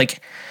sorry. Like,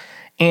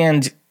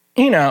 and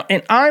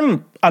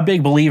I'm a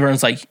big believer in,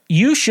 it's like,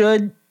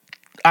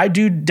 I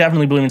do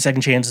definitely believe in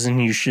second chances,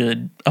 and you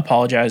should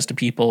apologize to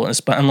people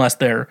unless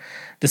they're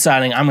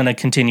deciding I'm going to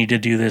continue to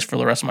do this for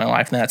the rest of my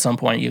life. And at some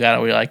point you got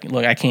to be like,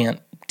 look, I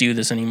can't do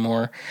this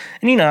anymore.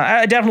 And,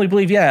 I definitely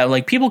believe,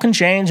 like, people can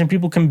change and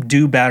people can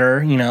do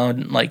better,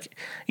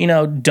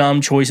 dumb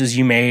choices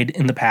you made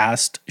in the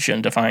past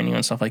shouldn't define you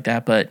and stuff like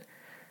that. But,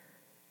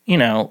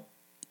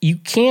 you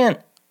can't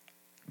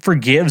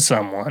forgive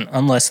someone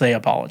unless they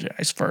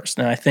apologize first.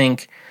 And I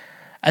think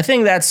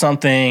that's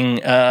something,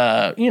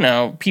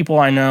 people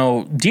I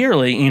know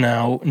dearly,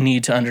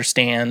 need to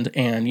understand.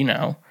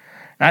 And,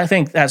 I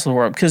think that's the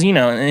world, because,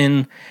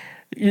 in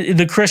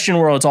the Christian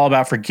world, it's all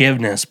about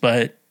forgiveness.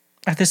 But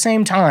at the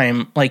same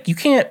time, like, you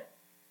can't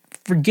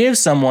forgive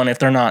someone if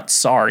they're not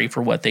sorry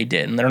for what they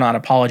did and they're not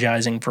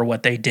apologizing for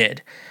what they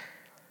did.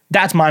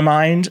 That's my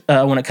mind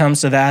when it comes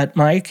to that,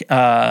 Mike.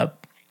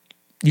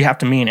 You have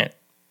to mean it.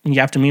 You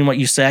have to mean what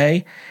you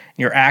say.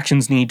 Your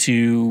actions need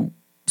to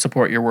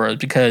support your words,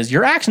 because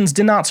your actions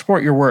did not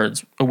support your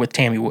words with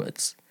Tammy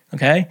Woods.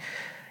 Okay?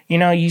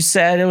 you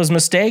said it was a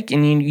mistake,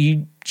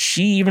 and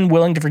she even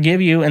willing to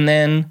forgive you, and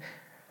then,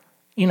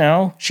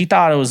 she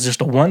thought it was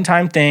just a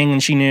one-time thing,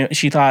 and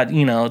she thought,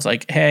 it's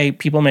like, hey,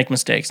 people make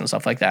mistakes and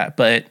stuff like that,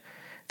 but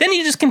then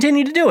you just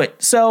continue to do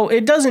it. So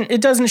it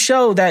doesn't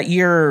show that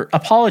you're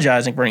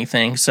apologizing for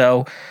anything.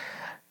 So,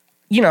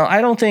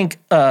 I don't think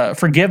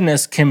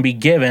forgiveness can be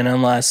given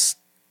unless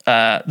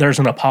there's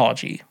an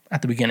apology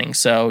at the beginning.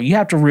 So you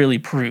have to really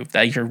prove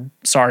that you're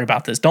sorry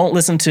about this. Don't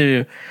listen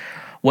to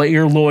what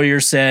your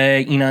lawyers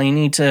say. You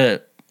need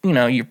to,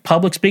 your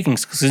public speaking,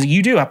 because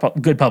you do have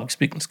good public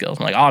speaking skills.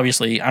 Like,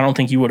 obviously, I don't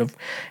think you would have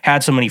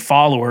had so many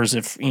followers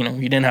if, you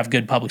didn't have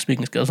good public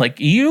speaking skills. Like,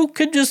 you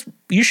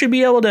should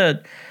be able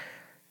to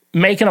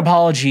make an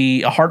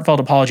apology, a heartfelt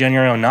apology on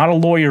your own, not a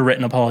lawyer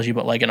written apology,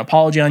 but like an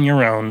apology on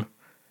your own,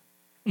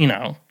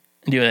 and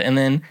do it. And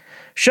then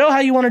show how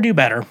you want to do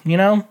better,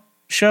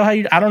 show how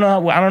you, I don't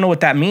know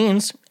what that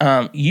means.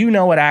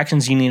 What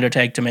actions you need to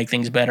take to make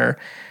things better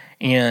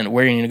and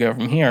where you need to go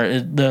from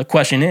here. The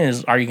question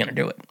is, are you going to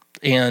do it?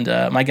 And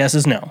my guess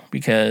is no,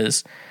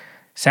 because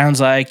sounds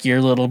like you're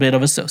a little bit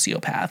of a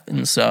sociopath.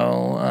 And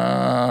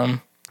so,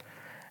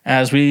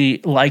 as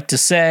we like to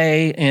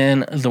say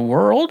in the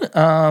world,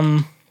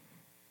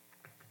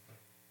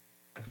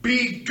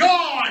 Be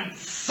gone,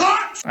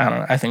 fuck! I don't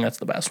know. I think that's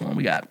the best one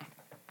we got.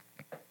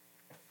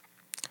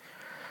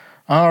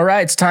 All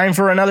right, it's time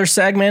for another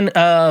segment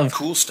of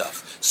Cool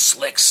stuff,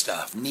 slick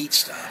stuff, neat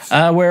stuff.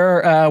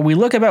 where we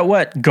look about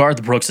what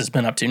Garth Brooks has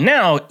been up to.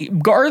 Now,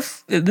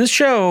 Garth, this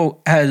show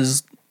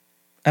has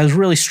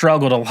really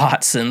struggled a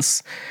lot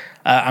since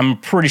I'm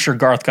pretty sure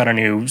Garth got a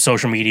new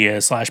social media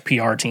 /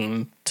 PR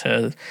team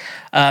to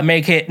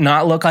make it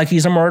not look like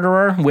he's a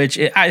murderer, which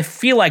I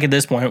feel like at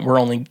this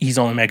point he's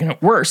only making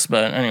it worse.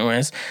 But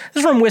anyways,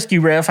 this is from Whiskey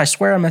Riff. I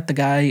swear I met the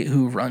guy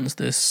who runs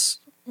this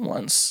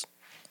once,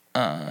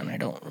 and I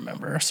don't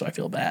remember, so I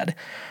feel bad.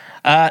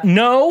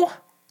 No,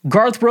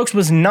 Garth Brooks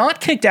was not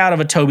kicked out of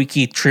a Toby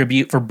Keith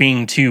tribute for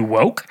being too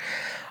woke.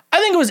 I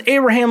think it was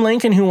Abraham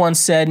Lincoln who once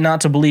said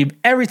not to believe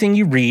everything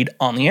you read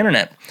on the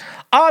internet.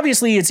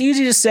 Obviously, it's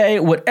easy to say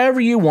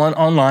whatever you want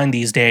online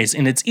these days,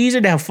 and it's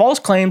easy to have false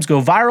claims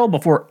go viral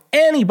before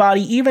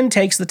anybody even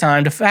takes the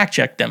time to fact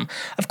check them.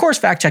 Of course,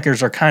 fact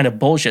checkers are kind of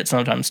bullshit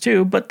sometimes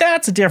too, but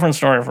that's a different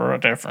story for a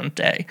different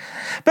day.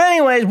 But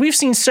anyways, we've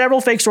seen several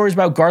fake stories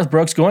about Garth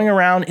Brooks going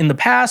around in the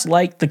past,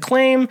 like the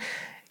claim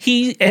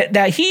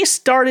that he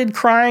started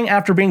crying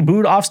after being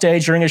booed off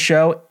stage during a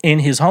show in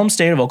his home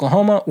state of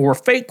Oklahoma, or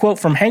fake quote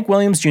from Hank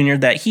Williams Jr.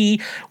 that he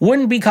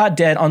wouldn't be caught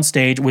dead on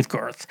stage with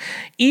Garth.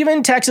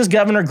 Even Texas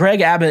Governor Greg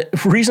Abbott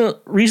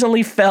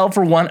recently fell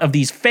for one of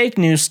these fake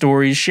news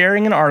stories,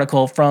 sharing an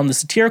article from the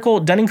satirical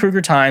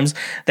Dunning-Kruger Times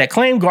that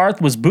claimed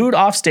Garth was booed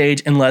off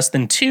stage in less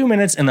than 2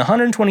 minutes in the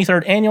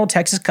 123rd Annual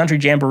Texas Country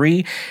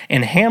Jamboree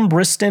in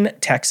Hambriston,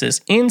 Texas,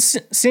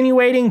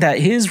 insinuating that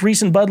his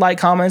recent Bud Light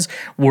comments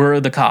were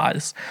the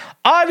cause.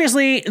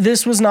 Obviously,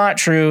 this was not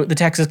true. The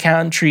Texas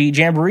Country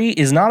Jamboree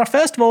is not a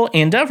festival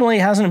and definitely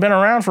hasn't been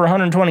around for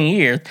 120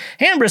 years.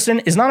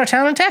 Hambriston is not a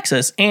town in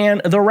Texas,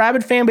 and the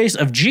rabid fan base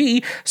of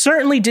G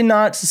certainly did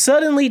not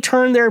suddenly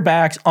turn their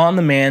backs on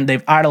the man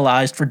they've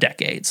idolized for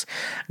decades.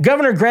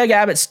 Governor Greg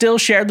Abbott still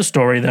shared the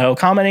story, though,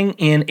 commenting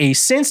in a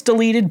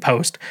since-deleted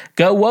post,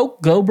 "Go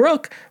woke, go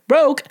broke.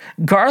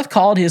 Garth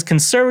called his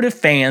conservative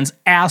fans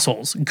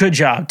assholes. Good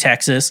job,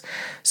 Texas."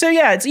 So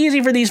yeah, it's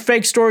easy for these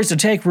fake stories to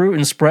take root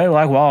and spread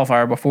like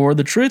wildfire before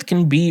the truth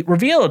can be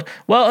revealed.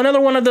 Well, another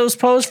one of those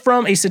posts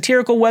from a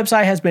satirical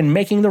website has been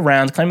making the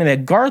rounds, claiming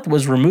that Garth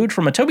was removed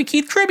from a Toby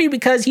Keith tribute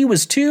because he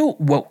was too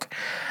woke.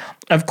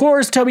 Of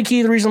course, Toby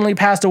Keith recently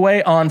passed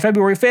away on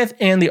February 5th,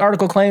 and the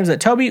article claims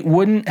that Toby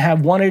wouldn't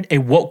have wanted a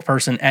woke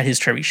person at his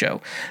tribute show.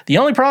 The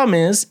only problem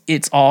is,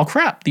 it's all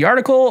crap. The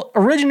article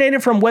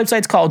originated from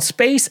websites called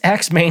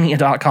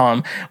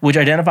SpaceXmania.com, which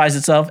identifies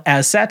itself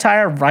as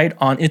satire right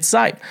on its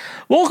site.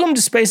 Welcome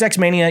to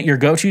SpaceXmania, your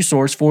go-to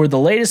source for the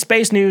latest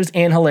space news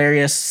and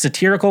hilarious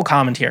satirical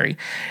commentary.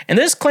 And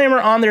this disclaimer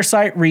on their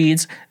site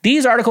reads,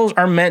 "These articles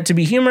are meant to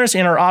be humorous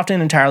and are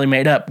often entirely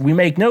made up. We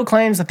make no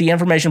claims that the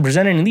information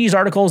presented in these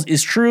articles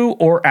is true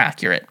or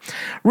accurate.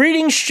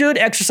 Reading should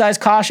exercise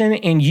caution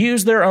and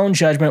use their own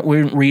judgment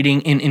when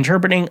reading and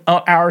interpreting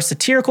our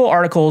satirical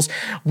articles.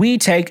 We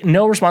take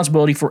no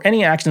responsibility for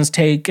any actions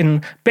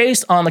taken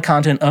based on the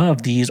content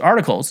of these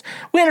articles.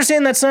 We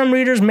understand that some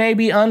readers may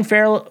be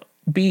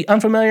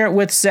unfamiliar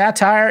with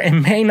satire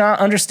and may not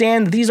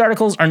understand that these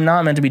articles are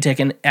not meant to be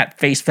taken at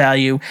face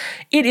value.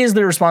 It is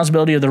the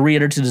responsibility of the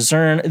reader to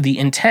discern the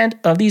intent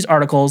of these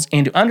articles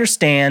and to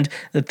understand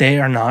that they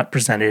are not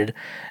presented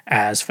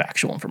as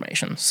factual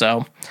information."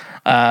 So,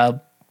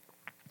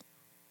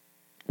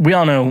 we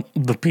all know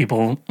the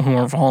people who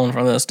are falling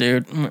for this,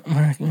 dude.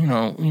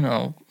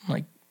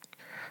 Like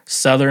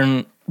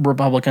Southern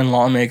Republican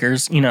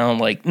lawmakers,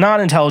 like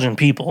not intelligent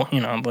people,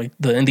 like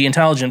the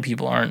intelligent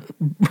people aren't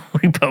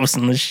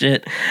reposting this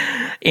shit.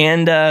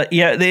 And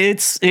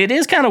it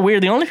is kind of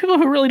weird. The only people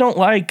who really don't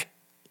like,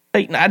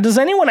 does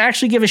anyone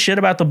actually give a shit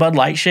about the Bud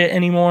Light shit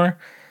anymore?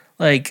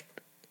 Like,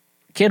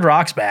 Kid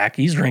Rock's back.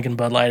 He's drinking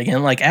Bud Light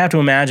again. Like, I have to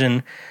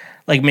imagine,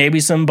 like, maybe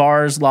some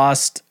bars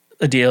lost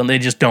a deal and they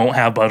just don't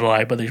have Bud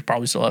Light, but they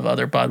probably still have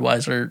other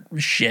Budweiser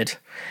shit,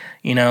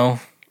 you know,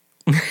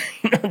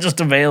 just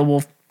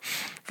available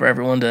for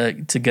everyone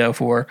to go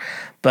for.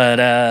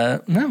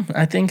 But no,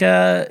 I think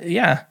but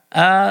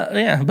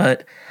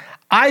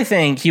I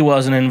think he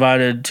wasn't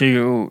invited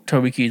to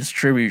Toby Keith's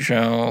tribute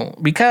show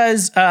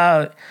because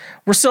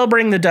we're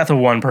celebrating the death of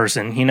one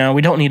person. You know,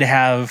 we don't need to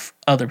have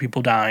other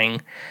people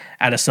dying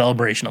at a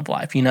celebration of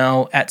life. You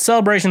know, at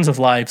celebrations of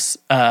lives,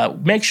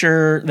 make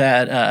sure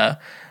that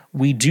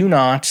we do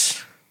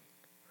not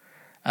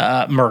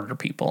murder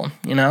people.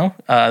 You know,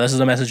 this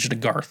is a message to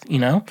Garth. You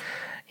know.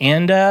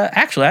 And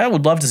actually, I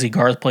would love to see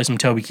Garth play some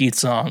Toby Keith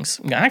songs.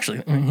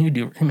 Actually,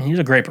 he's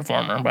a great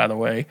performer, by the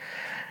way.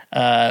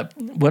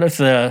 What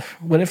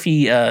if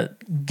he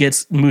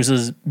moves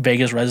his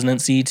Vegas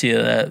residency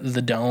to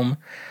the Dome,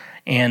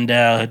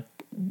 and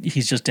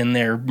he's just in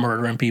there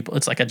murdering people?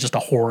 It's like just a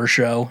horror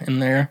show in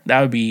there.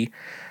 That'd be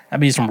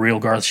some real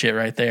Garth shit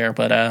right there.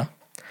 But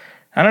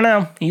I don't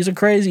know. He's a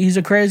crazy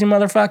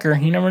motherfucker.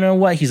 You never know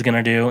what he's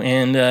gonna do.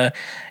 And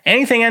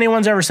anything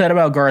anyone's ever said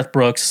about Garth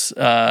Brooks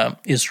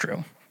is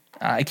true.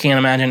 I can't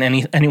imagine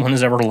anyone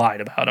has ever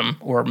lied about him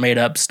or made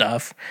up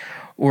stuff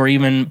or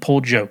even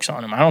pulled jokes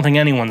on him. I don't think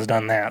anyone's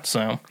done that.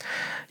 So,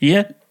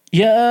 you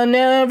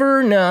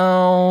never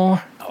know.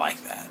 I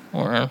like that.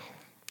 Or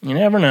you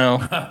never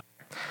know.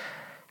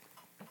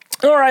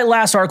 All right,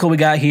 last article we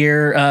got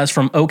here is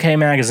from OK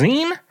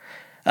Magazine.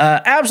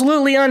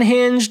 Absolutely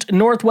unhinged,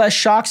 Northwest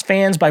shocks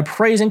fans by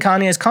praising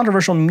Kanye's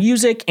controversial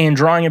music and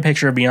drawing a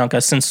picture of Bianca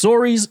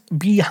Censori's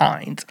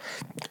behind.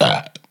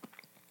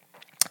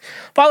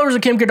 Followers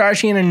of Kim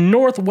Kardashian and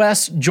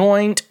Northwest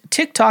joint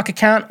TikTok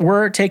account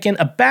were taken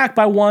aback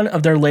by one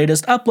of their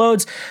latest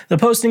uploads. The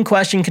post in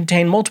question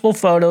contained multiple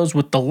photos,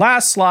 with the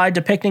last slide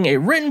depicting a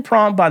written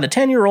prompt by the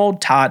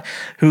 10-year-old Tot,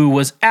 who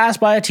was asked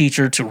by a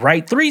teacher to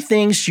write 3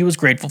 things she was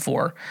grateful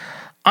for.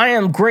 I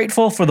am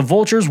grateful for the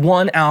Vultures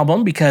 1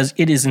 album because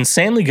it is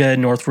insanely good,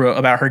 North wrote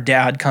about her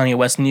dad, Kanye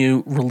West's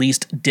new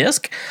released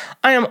disc.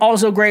 I am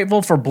also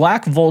grateful for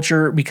Black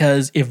Vulture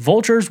because if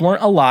Vultures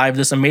weren't alive,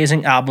 this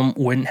amazing album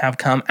wouldn't have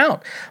come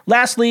out.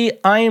 Lastly,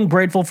 I am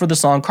grateful for the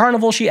song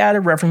Carnival, she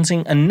added,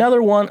 referencing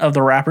another one of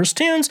the rapper's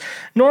tunes.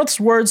 North's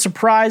words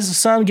surprised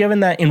some given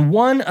that in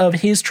one of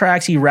his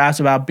tracks he raps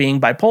about being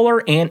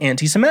bipolar and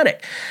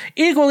anti-Semitic.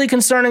 Equally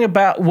concerning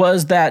about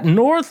was that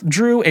North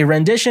drew a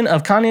rendition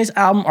of Kanye's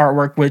album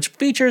artwork which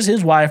features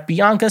his wife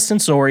Bianca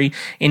Censori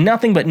in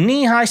nothing but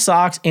knee-high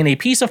socks and a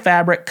piece of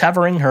fabric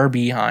covering her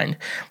behind.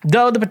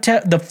 Though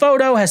the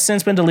photo has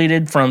since been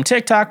deleted from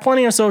TikTok,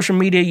 plenty of social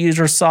media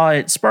users saw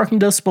it, sparking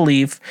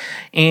disbelief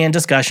and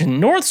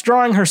discussion. North's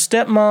drawing her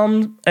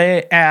stepmom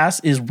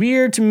ass is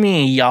weird to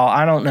me, y'all.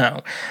 I don't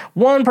know.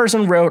 One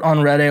person wrote on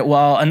Reddit,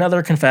 while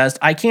another confessed,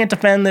 I can't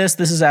defend this.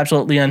 This is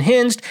absolutely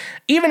unhinged.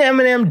 Even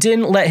Eminem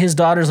didn't let his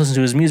daughters listen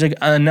to his music.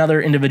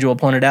 Another individual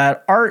pointed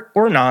out, art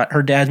or not,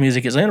 her dad's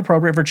music is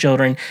inappropriate for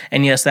children,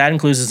 and yes, that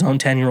includes his own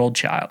 10-year-old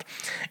child.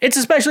 It's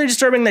especially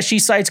disturbing that she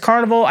cites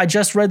Carnival. I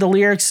just read the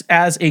lyrics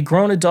as a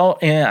grown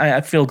adult, and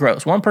I feel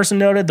gross. One person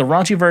noted the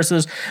raunchy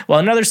verses, while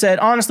another said,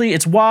 honestly,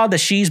 it's wild that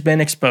she's been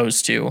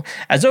exposed to.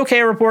 As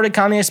OK reported,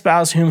 Kanye's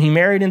spouse, whom he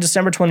married in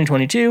December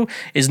 2022,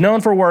 is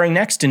known for wearing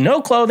next to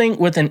no clothing,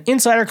 with an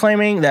insider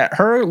claiming that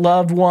her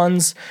loved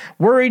ones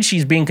worried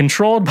she's being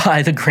controlled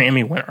by the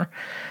Grammy winner.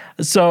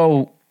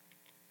 So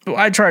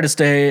I try to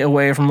stay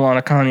away from a lot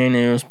of Kanye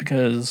news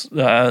because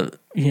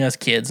he has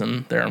kids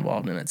and they're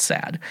involved and it's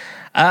sad.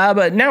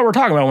 But now we're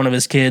talking about one of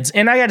his kids.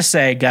 And I got to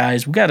say,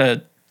 guys,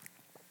 I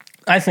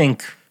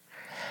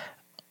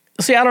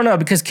don't know,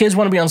 because kids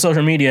want to be on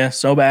social media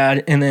so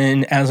bad. And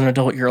then as an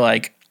adult, you're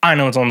like, I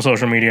know it's on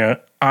social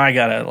media. I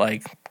got to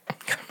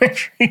make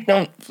sure you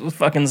don't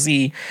fucking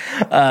see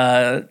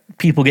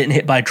people getting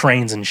hit by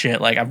trains and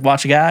shit. Like, I've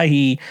watched a guy,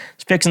 he's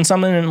fixing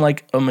something in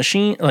a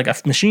machine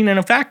in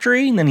a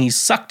factory, and then he's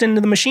sucked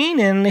into the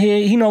machine and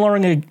he no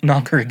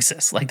longer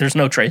exists. Like, there's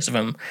no trace of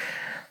him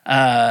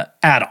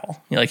at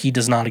all. He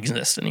does not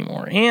exist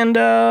anymore. And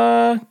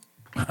I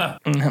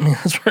mean,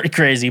 that's pretty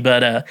crazy,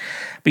 but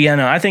yeah,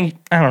 no, I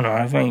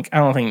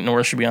don't think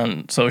North should be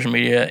on social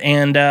media,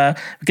 and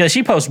because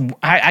she posts,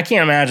 I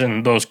can't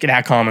imagine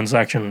that comment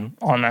section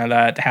on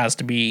that has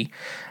to be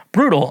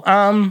brutal.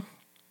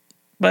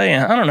 But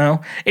yeah, I don't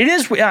know. It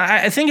is.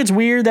 I think it's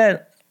weird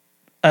that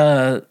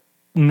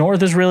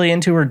North is really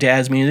into her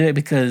dad's music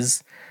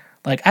because,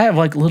 I have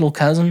little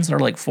cousins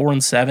that are 4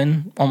 and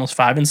 7, almost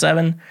 5 and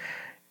 7,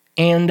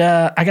 and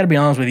I got to be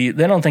honest with you,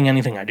 they don't think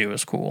anything I do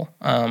is cool.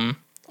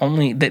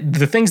 Only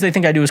the things they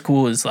think I do is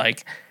cool is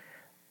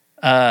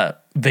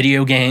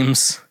video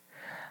games.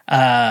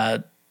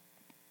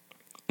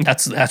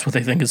 That's what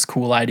they think is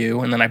cool I do,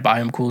 and then I buy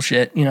them cool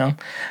shit, And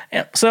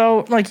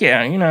so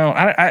yeah,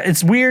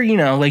 it's weird,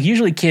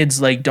 usually kids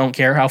don't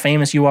care how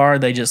famous you are.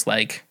 They just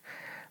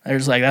they're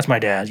just that's my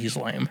dad, he's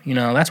lame.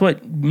 That's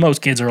what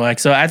most kids are like.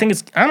 So I think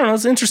it's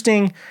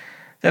interesting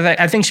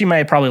I think she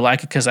might probably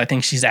like it because I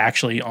think she's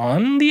actually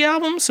on the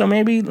album. So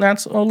maybe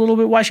that's a little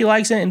bit why she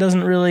likes it and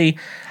doesn't really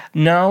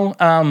know.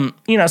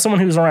 You know,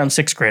 someone who's around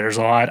sixth graders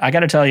a lot. I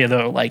got to tell you,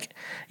 though, like,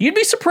 you'd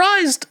be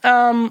surprised.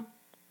 You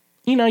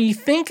know, you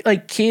think,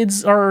 like,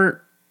 kids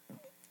are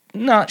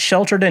not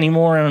sheltered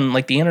anymore and,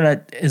 like, the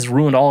internet has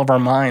ruined all of our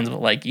minds.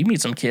 But, like, you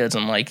meet some kids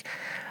and, like,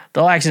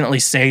 they'll accidentally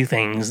say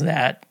things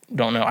that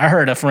don't know. I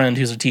heard a friend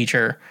who's a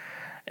teacher,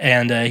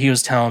 and he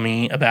was telling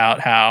me about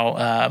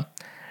how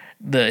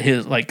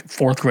his like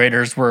fourth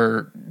graders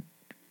were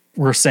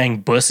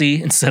saying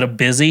bussy instead of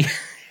busy.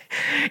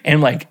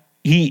 And like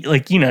he,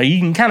 like, you know, you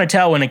can kind of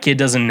tell when a kid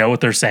doesn't know what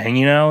they're saying,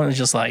 you know. It's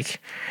just like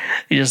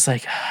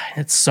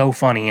it's so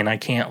funny and I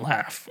can't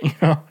laugh, you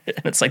know.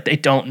 And it's like they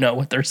don't know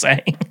what they're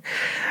saying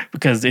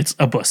because it's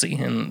a bussy.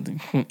 And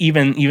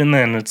even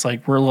then it's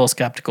like we're a little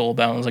skeptical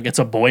about it. It's like it's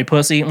a boy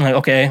pussy. I'm like,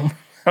 okay,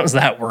 how does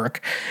that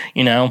work,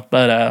 you know?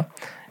 But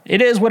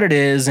it is what it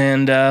is,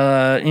 and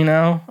you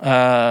know,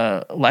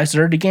 life's a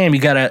dirty game.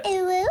 You gotta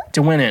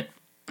to win it.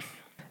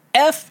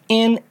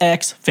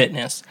 FNX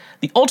Fitness,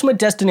 the ultimate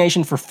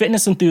destination for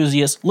fitness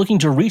enthusiasts looking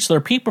to reach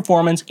their peak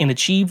performance and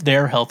achieve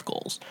their health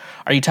goals.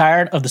 Are you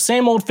tired of the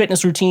same old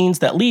fitness routines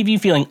that leave you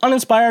feeling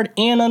uninspired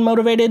and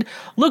unmotivated?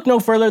 Look no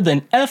further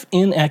than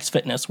FNX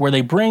Fitness, where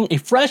they bring a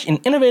fresh and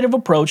innovative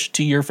approach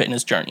to your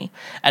fitness journey.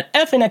 At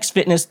FNX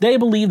Fitness, they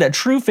believe that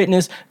true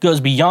fitness goes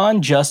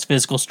beyond just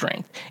physical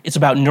strength. It's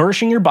about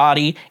nourishing your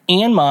body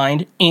and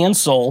mind and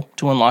soul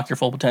to unlock your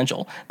full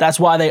potential. That's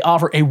why they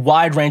offer a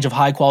wide range of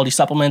high-quality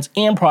supplements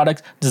and products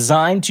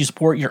designed to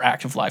support your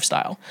active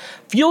lifestyle.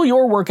 Fuel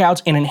your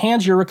workouts and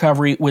enhance your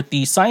recovery with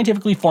these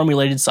scientifically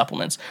formulated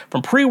supplements.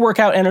 From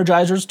pre-workout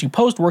energizers to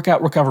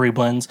post-workout recovery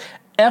blends,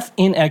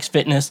 FNX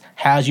Fitness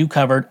has you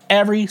covered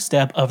every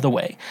step of the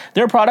way.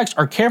 Their products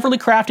are carefully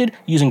crafted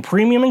using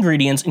premium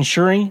ingredients,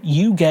 ensuring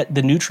you get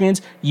the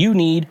nutrients you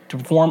need to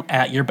perform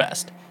at your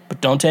best.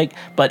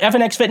 But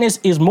FNX Fitness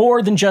is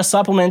more than just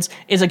supplements.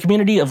 It's a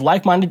community of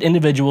like-minded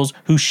individuals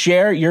who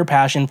share your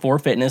passion for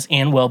fitness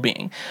and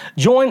well-being.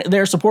 Join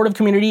their supportive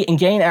community and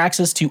gain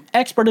access to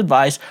expert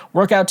advice,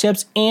 workout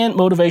tips, and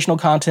motivational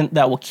content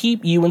that will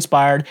keep you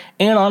inspired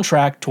and on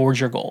track towards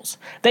your goals.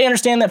 They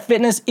understand that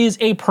fitness is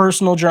a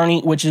personal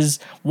journey, which is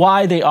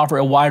why they offer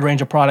a wide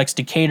range of products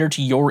to cater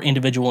to your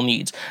individual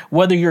needs.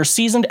 Whether you're a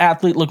seasoned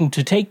athlete looking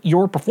to take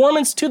your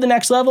performance to the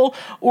next level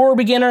or a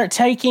beginner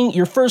taking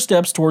your first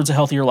steps towards a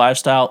healthier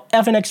lifestyle,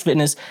 FNX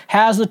Fitness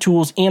has the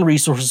tools and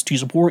resources to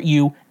support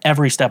you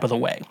every step of the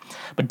way.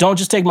 But don't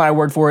just take my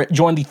word for it.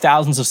 Join the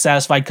thousands of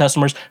satisfied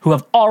customers who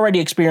have already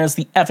experienced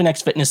the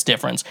FNX Fitness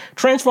difference.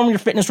 Transform your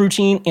fitness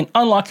routine and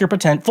unlock your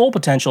full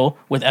potential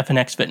with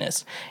FNX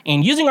Fitness.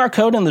 And using our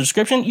code in the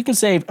description, you can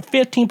save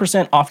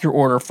 15% off your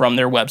order from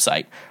their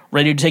website.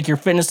 Ready to take your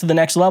fitness to the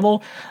next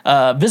level?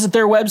 Visit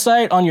their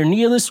website on your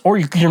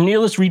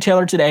nearest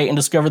retailer today and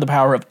discover the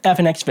power of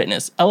FNX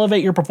Fitness.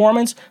 Elevate your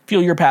performance,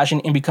 fuel your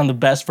passion, and become the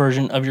best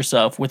version of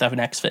yourself with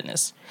FNX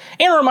Fitness.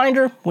 And a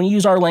reminder, when you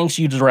use our links,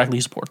 you directly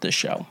support this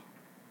show.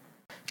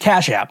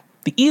 Cash App,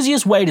 the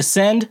easiest way to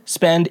send,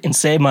 spend, and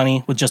save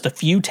money with just a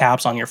few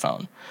taps on your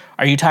phone.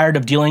 Are you tired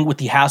of dealing with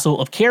the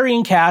hassle of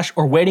carrying cash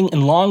or waiting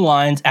in long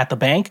lines at the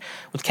bank?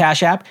 With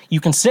Cash App,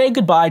 you can say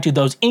goodbye to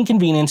those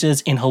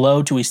inconveniences and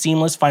hello to a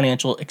seamless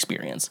financial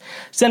experience.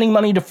 Sending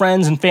money to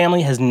friends and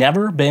family has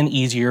never been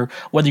easier,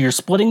 whether you're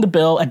splitting the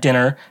bill at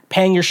dinner,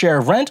 paying your share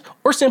of rent,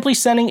 or simply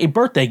sending a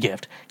birthday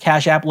gift.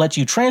 Cash App lets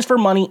you transfer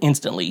money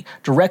instantly,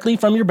 directly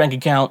from your bank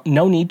account.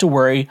 No need to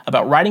worry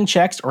about writing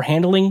checks or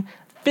handling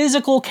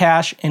physical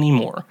cash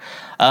anymore.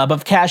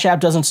 But Cash App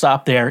doesn't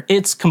stop there.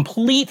 It's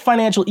complete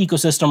financial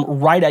ecosystem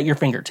right at your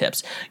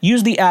fingertips.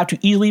 Use the app to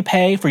easily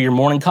pay for your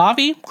morning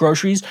coffee,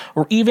 groceries,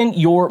 or even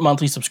your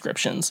monthly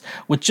subscriptions.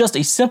 With just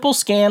a simple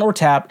scan or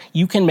tap,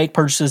 you can make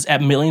purchases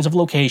at millions of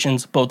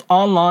locations, both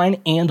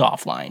online and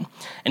offline.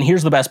 And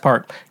here's the best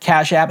part.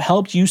 Cash App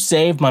helps you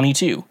save money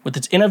too. With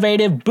its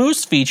innovative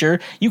Boost feature,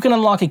 you can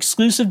unlock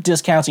exclusive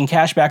discounts and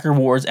cashback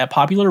rewards at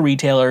popular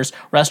retailers,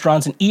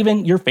 restaurants, and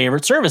even your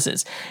favorite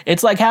services.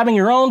 It's like having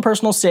your own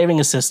personal saving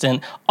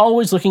assistant,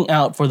 always looking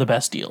out for the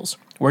best deals.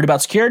 Worried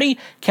about security?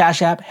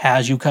 Cash App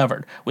has you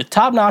covered. With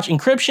top-notch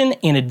encryption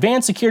and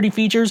advanced security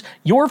features,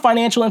 your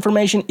financial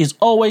information is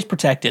always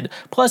protected.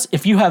 Plus,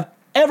 if you have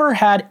ever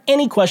had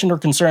any question or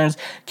concerns,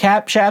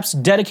 Cash App's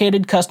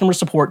dedicated customer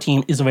support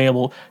team is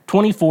available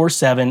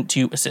 24/7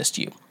 to assist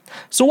you.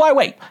 So why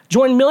wait?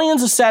 Join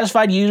millions of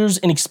satisfied users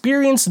and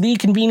experience the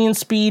convenience,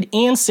 speed,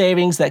 and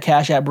savings that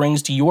Cash App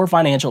brings to your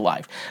financial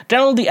life.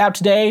 Download the app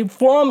today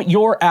from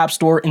your app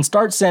store and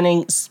start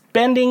spending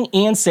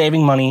and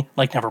saving money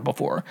like never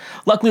before.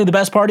 Luckily, the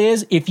best part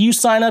is, if you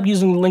sign up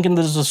using the link in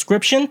the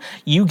description,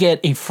 you get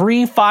a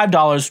free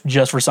 $5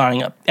 just for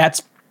signing up.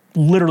 That's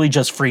literally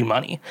just free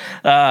money.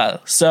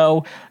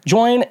 So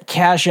join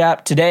Cash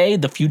App today.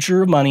 The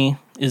future of money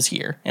is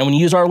here. And when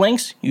you use our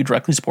links, you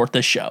directly support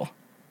this show.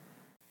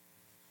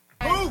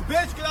 Move,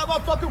 bitch, get out of my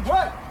fucking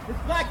way. It's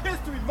Black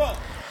History Month.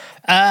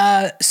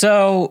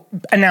 So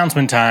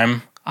announcement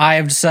time. I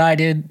have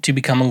decided to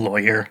become a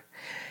lawyer.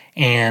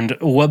 And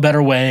what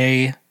better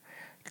way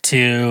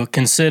to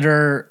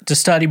consider to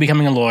study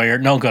becoming a lawyer.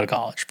 Don't go to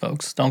college,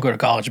 folks. Don't go to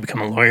college to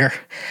become a lawyer.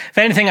 If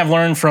anything I've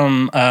learned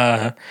from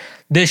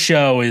this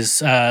show is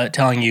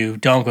telling you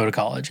don't go to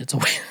college. It's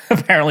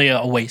apparently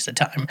a waste of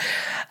time.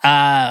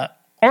 I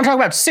want to talk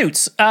about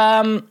Suits.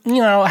 You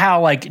know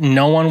how like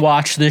no one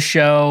watched this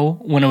show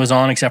when it was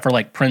on except for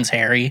like Prince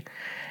Harry,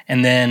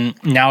 and then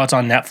now it's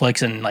on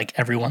Netflix and like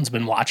everyone's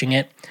been watching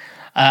it.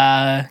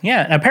 Yeah,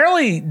 and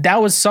apparently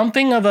that was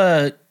something of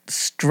a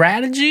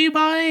strategy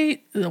by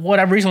what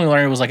I've recently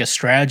learned. It was like a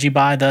strategy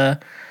by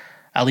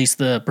at least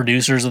the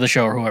producers of the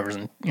show or whoever's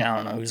in, I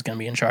don't know who's going to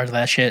be in charge of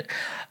that shit,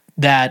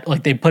 that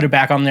like they put it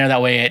back on there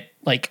that way it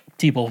like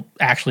people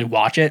actually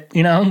watch it,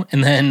 you know,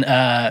 and then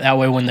that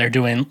way when they're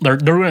doing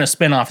a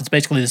spin-off, it's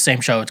basically the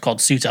same show. It's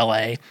called Suits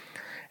LA,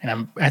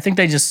 and I think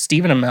they just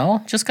Stephen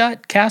Amell just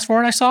got cast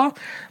for it, I saw.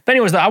 But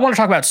anyways, I want to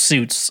talk about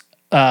Suits,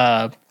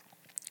 the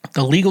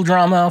legal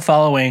drama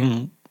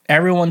following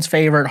everyone's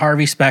favorite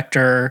Harvey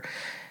Specter,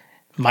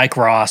 Mike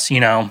Ross, you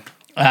know.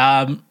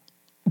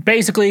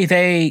 Basically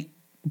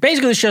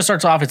the show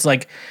starts off, it's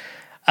like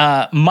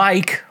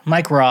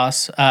Mike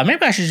Ross.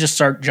 Maybe I should just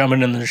start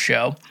jumping into the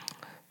show.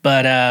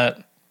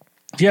 But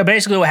yeah,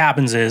 basically what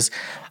happens is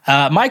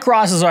Mike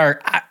Ross is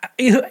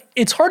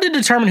it's hard to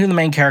determine who the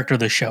main character of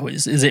the show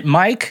is. Is it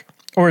Mike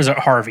or is it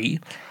Harvey?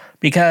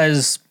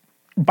 Because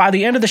by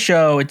the end of the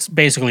show, it's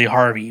basically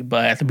Harvey.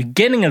 But at the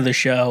beginning of the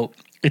show,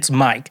 it's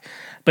Mike.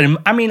 But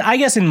I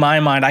guess in my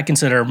mind, I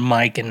consider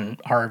Mike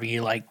and Harvey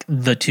like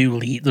the two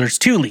leads. There's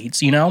two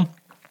leads, you know?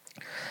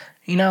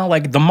 You know,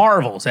 like the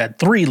Marvels had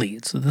 3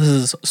 leads. This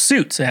is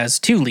Suits, it has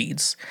 2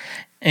 leads.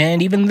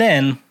 And even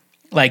then,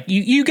 like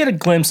you get a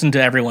glimpse into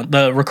everyone,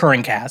 the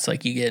recurring cast,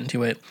 like you get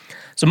into it.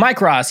 So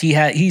Mike Ross,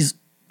 he's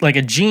like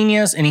a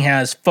genius and he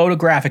has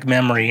photographic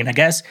memory. And I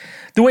guess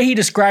the way he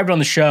described it on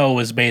the show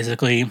was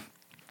basically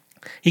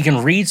he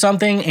can read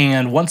something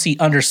and once he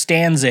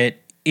understands it,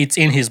 it's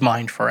in his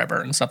mind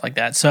forever and stuff like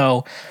that.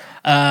 So,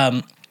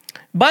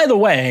 by the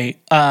way,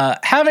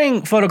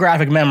 having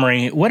photographic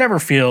memory, whatever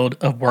field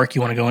of work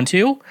you want to go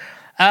into,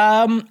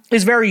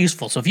 is very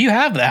useful. So if you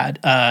have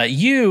that,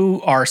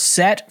 you are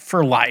set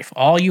for life.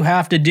 All you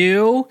have to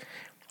do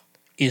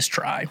is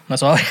try.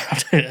 That's all you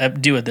have to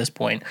do at this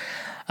point.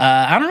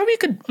 I don't know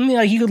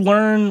if you could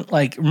learn,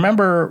 like,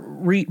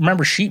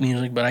 remember sheet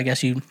music, but I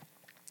guess you'd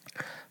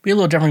be a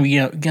little different.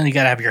 You got to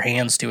have your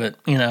hands to it.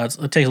 You know,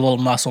 it takes a little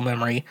muscle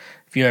memory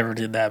if you ever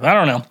did that. But I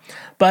don't know.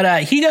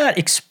 But he got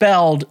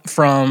expelled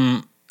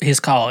from his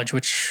college,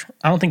 which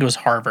I don't think it was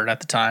Harvard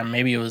at the time.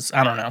 Maybe it was,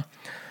 I don't know.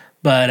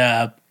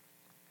 But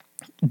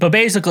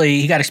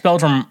basically, he got expelled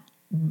from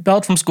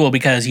school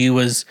because he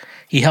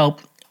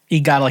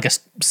got like a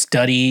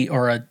study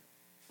or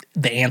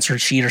the answer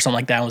sheet or something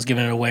like that and was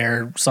giving it away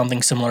or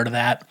something similar to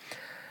that.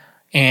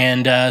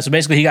 And so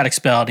basically he got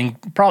expelled and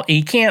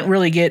he can't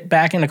really get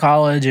back into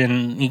college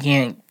and he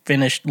can't go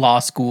to law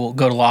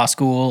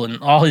school,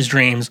 and all his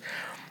dreams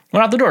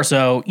went out the door.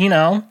 So, you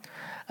know,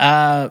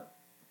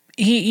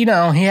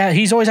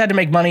 he's always had to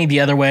make money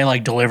the other way,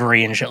 like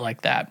delivery and shit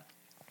like that.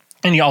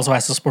 And he also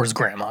has to support his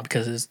grandma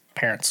because his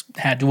parents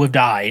had to have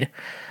died.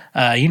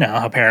 You know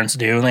how parents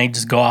do, and they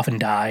just go off and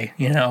die,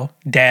 you know.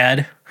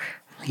 Dad,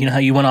 you know how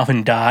you went off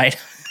and died?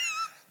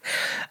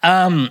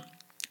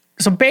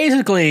 So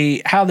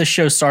basically, how this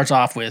show starts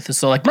off with is,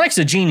 so like Mike's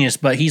a genius,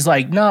 but he's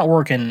like not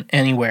working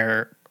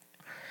anywhere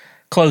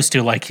close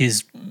to like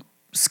his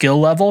skill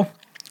level.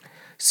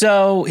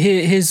 So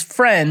his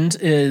friend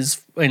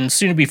is, and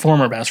soon to be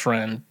former best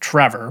friend,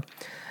 Trevor.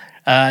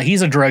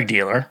 He's a drug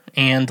dealer,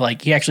 and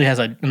like he actually has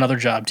another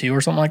job too, or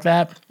something like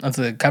that. That's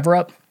a cover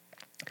up.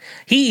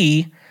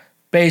 He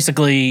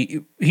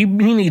basically he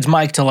needs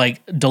Mike to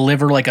like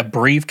deliver like a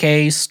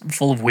briefcase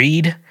full of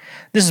weed.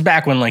 This is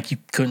back when like you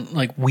couldn't,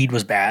 like, weed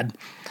was bad.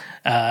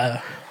 You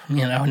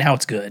know, now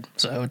it's good,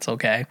 so it's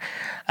okay.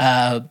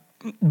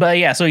 But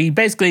yeah, so he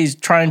basically is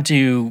trying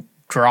to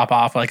drop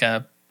off like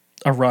a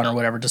run or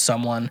whatever to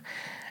someone.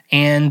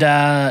 And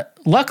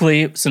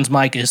luckily, since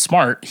Mike is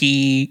smart,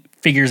 he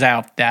figures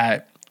out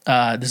that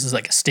this is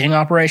like a sting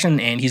operation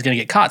and he's going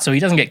to get caught. So he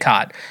doesn't get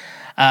caught.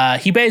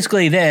 He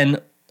basically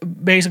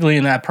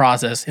in that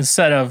process,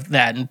 instead of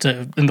that,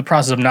 in the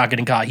process of not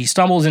getting caught, he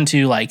stumbles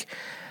into like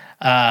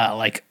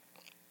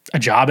a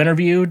job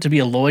interview to be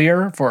a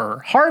lawyer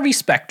for Harvey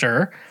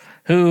Specter,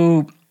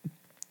 who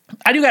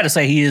I do got to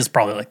say he is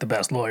probably like the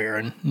best lawyer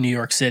in New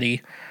York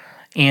City.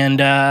 And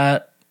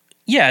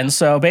yeah, and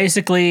so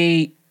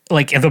basically,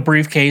 like, if the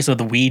briefcase of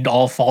the weed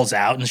all falls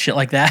out and shit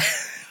like that,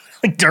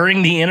 like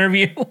during the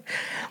interview,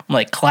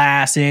 like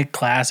classic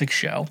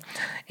show.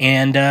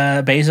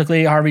 And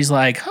basically Harvey's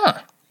like,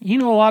 you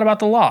know a lot about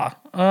the law.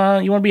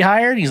 You want to be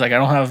hired? He's like,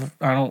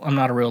 I'm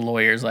not a real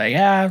lawyer. He's like,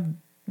 yeah,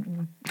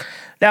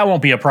 that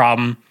won't be a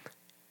problem.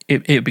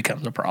 It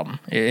becomes a problem.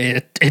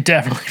 It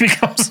definitely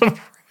becomes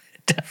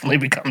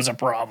a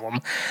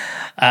problem.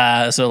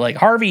 So like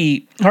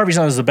Harvey's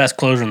known as the best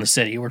closer in the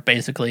city. Where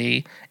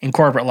basically in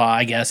corporate law,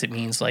 I guess it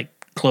means like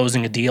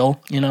closing a deal,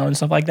 you know, and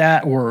stuff like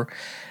that, or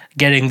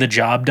getting the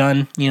job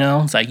done. You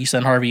know, it's like you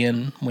send Harvey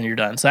in when you're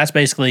done. So that's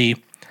basically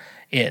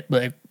it.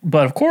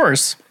 But of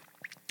course,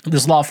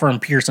 this law firm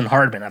Pearson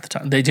Hardman at the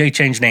time, they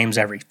change names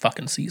every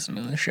fucking season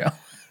in the show.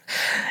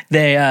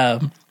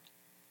 They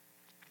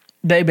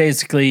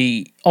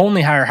basically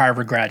only hire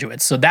Harvard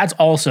graduates, so that's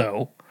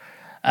also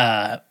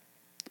a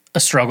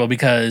struggle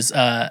because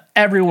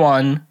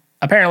everyone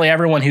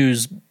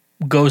who's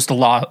goes to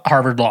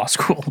Harvard Law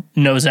School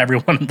knows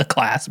everyone in the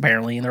class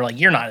apparently, and they're like,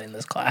 "You're not in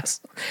this class."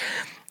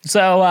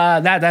 So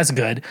that's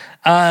good.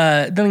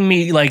 Then we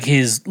meet like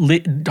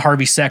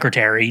Harvey's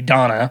secretary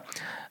Donna,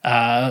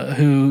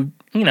 who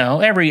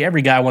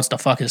every guy wants to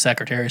fuck his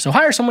secretary. So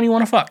hire someone you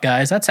want to fuck,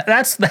 guys. That's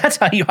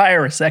how you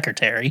hire a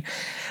secretary.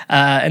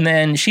 And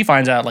then she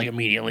finds out like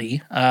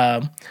immediately.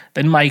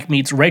 Then Mike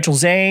meets Rachel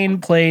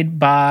Zane, played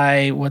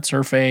by what's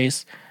her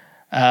face.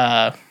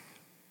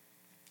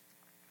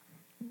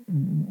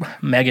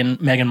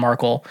 Meghan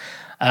Markle,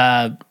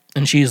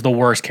 and she's the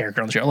worst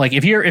character on the show. Like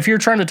if you're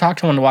trying to talk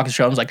to someone to watch the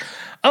show, I was like,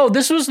 oh,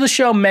 this was the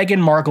show Meghan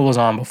Markle was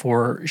on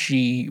before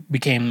she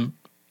became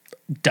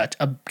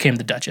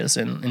the Duchess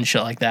and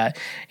shit like that.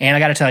 And I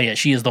got to tell you,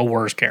 she is the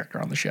worst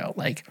character on the show.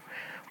 Like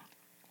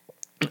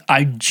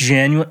I'm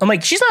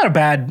like, she's not a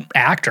bad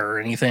actor or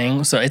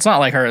anything, so it's not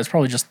like her. It's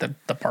probably just the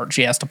part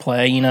she has to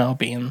play,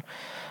 being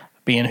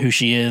who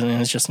she is, and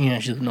it's just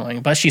she's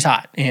annoying, but she's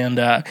hot, and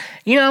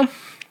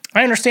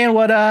I understand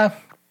what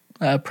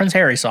Prince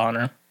Harry saw in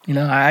her.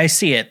 I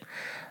see it.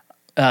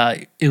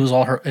 It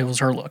was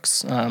her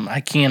looks.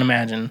 I can't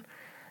imagine.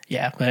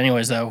 Yeah, but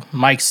anyways, though,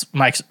 Mike's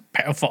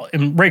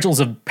and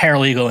Rachel's a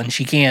paralegal, and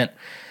she can't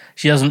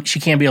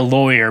be a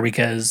lawyer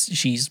because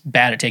she's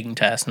bad at taking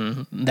tests,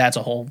 and that's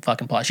a whole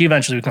fucking plot. She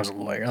eventually becomes a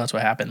lawyer. That's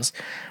what happens.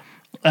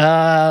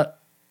 And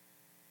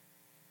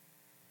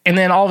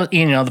then all of it,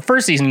 the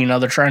first season,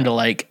 they're trying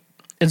to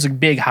it's a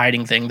big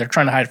hiding thing. They're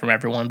trying to hide from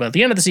everyone, but at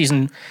the end of the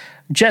season,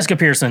 Jessica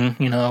Pearson,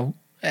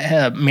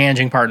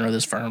 managing partner of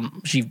this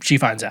firm, she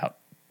finds out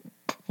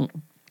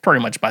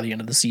pretty much by the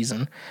end of the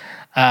season.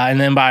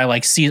 And then by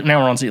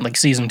now we're on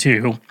season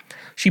 2,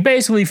 she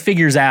basically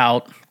figures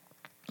out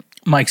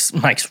Mike's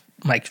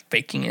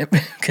faking it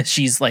because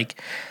she's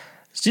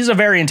a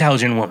very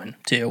intelligent woman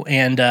too.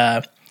 And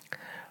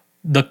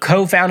the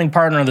co-founding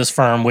partner of this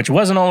firm, which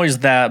wasn't always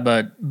that,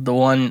 but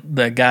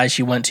the guy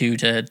she went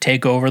to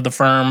take over the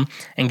firm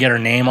and get her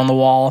name on the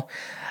wall,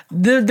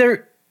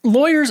 they're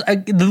lawyers.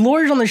 The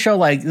lawyers on the show,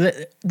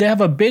 they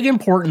have a big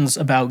importance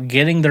about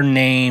getting their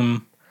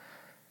name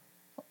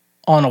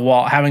on a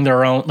wall, having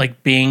their own,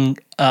 being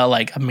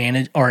a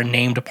managed or a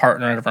named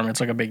partner at a firm. It's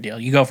a big deal.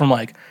 You go from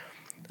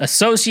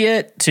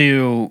associate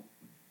to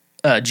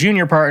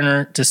junior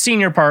partner to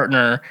senior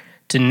partner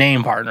to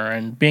name partner,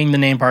 and being the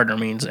name partner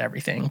means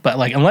everything. But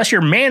unless you're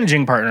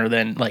managing partner,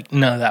 then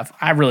none of that.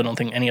 I really don't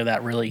think any of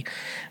that really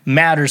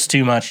matters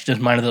too much.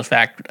 Just mind of the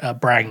fact,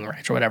 bragging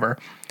rights or whatever.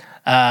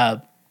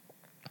 And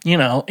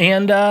Daniel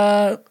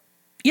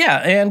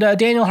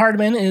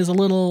Hardman is a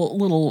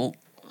little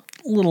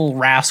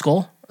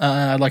rascal.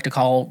 I'd like to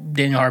call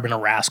Daniel Hardman a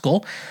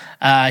rascal.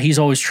 He's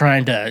always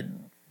trying to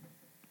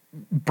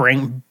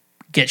bring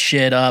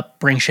shit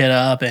up,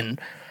 and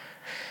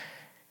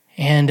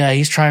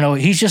he's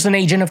just an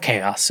agent of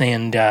chaos,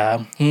 and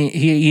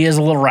he is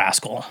a little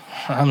rascal.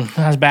 Not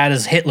as bad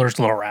as Hitler's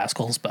little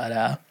rascals, but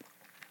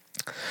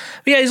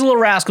yeah, he's a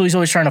little rascal. He's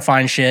always trying to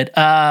find shit.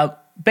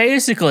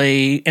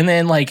 Basically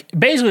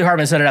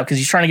Hardman set it up because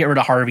he's trying to get rid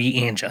of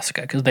Harvey and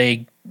Jessica because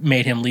they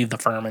made him leave the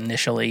firm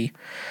initially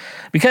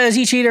because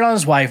he cheated on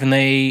his wife,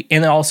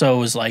 and also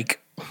was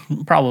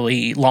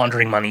probably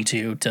laundering money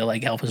to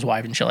help his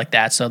wife and shit like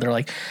that. So they're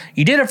like,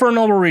 you did it for a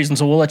noble reason,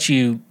 so we'll let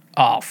you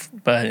off,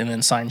 and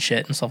then sign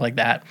shit and stuff like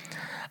that.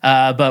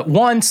 But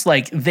once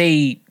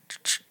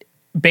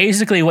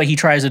basically what he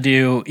tries to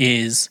do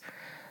is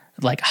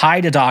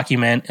hide a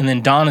document, and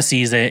then Donna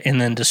sees it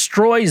and then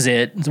destroys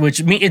it,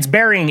 which it's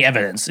burying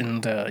evidence,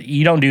 and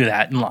you don't do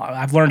that in law.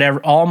 I've learned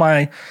all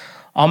my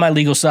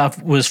legal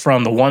stuff was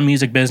from the one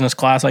music business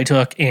class I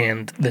took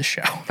and this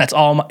show. That's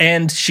all.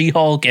 And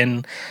She-Hulk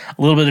and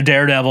a little bit of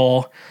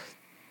Daredevil.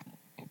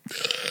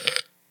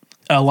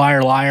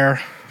 Liar, liar.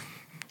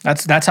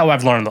 That's how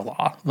I've learned the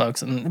law,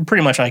 folks, and I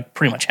pretty much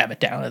have it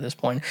down at this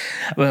point.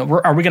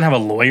 Are we gonna have a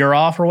lawyer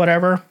off or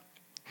whatever?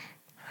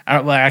 I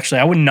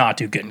would not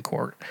do good in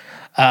court.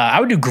 I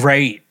would do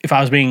great if I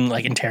was being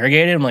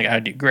interrogated. I'm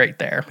I'd do great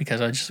there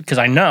because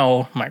I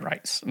know my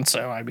rights, and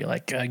so I'd be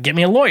get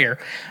me a lawyer.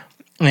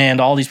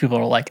 And all these people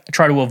are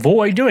try to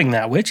avoid doing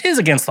that, which is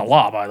against the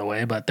law, by the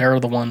way. But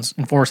they're the ones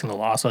enforcing the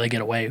law, so they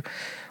get away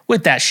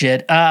with that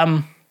shit.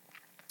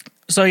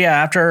 So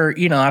yeah, after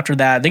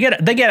that, they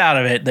get out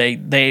of it.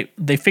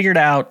 They figured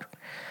out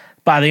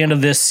by the end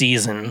of this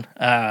season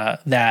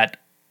that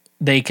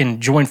they can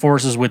join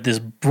forces with this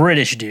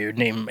British dude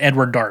named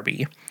Edward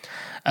Darby,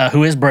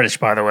 who is British,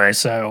 by the way.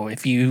 So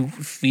if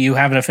you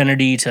have an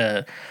affinity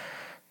to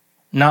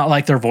not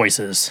like their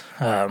voices,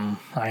 I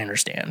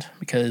understand,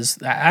 because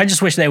I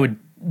just wish they would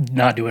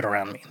not do it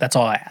around me. That's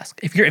all I ask.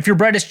 If you're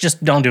British,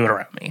 just don't do it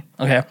around me.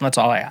 Okay, that's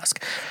all I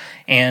ask.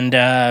 And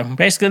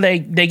basically,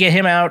 they get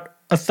him out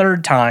a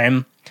third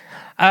time.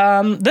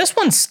 This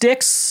one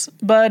sticks,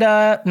 but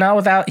not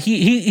without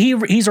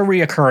he's a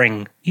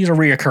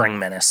reoccurring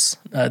menace.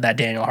 That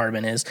Daniel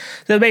Hardman is.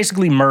 So they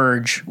basically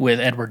merge with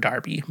Edward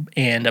Darby,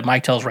 and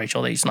Mike tells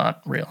Rachel that he's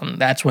not real, and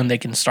that's when they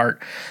can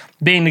start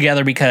being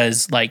together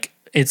because like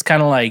it's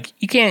kind of like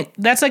you can't.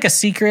 That's like a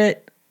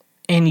secret,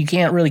 and you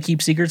can't really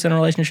keep secrets in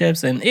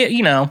relationships, and it,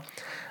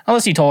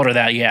 unless you told her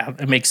that, yeah,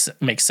 it makes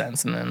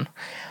sense, and then.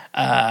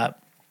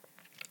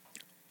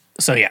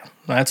 So yeah,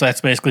 that's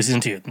basically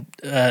season 2.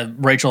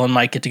 Rachel and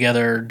Mike get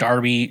together.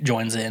 Darby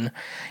joins in,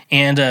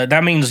 and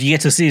that means you get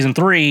to season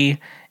 3,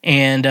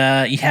 and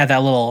you have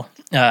that little.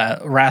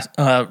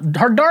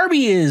 Darby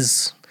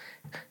he's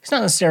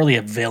not necessarily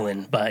a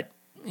villain, but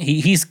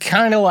he's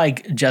kind of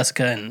like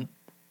Jessica and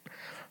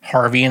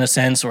Harvey in a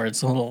sense, where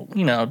it's a little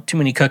too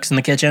many cooks in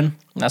the kitchen.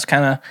 That's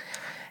kind of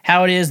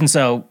how it is, and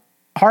so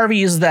Harvey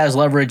uses that as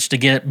leverage to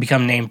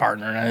become name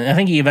partner, and I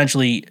think he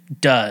eventually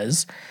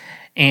does.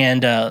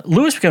 And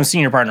Lewis becomes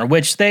senior partner,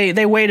 which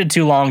they waited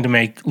too long to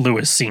make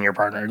Lewis senior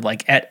partner.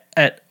 Like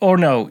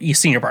he's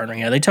senior partner.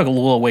 Yeah, they took a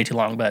little way too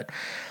long, but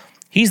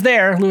he's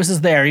there. Lewis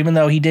is there, even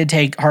though he did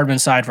take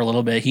Hardman's side for a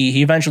little bit.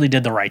 He eventually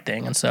did the right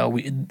thing, and so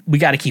we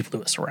got to keep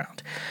Lewis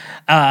around.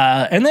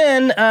 And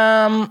then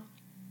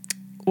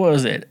what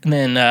was it? And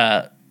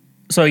then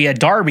so yeah,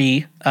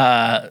 Darby.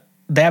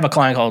 They have a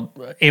client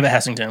called Ava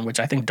Hessington, which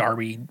I think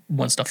Darby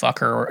wants to fuck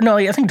her. No,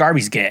 I think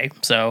Darby's gay,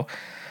 so.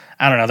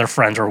 I don't know, they're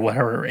friends or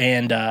whatever,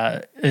 and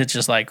it's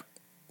just like,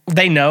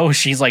 they know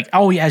she's like,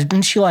 oh yeah,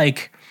 didn't she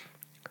like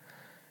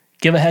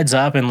give a heads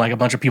up and like a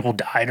bunch of people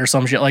died or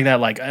some shit like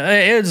that? Like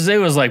it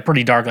was like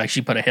pretty dark, like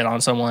she put a hit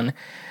on someone.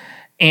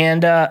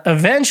 And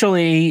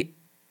eventually,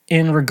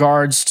 in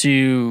regards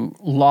to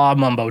Law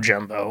Mumbo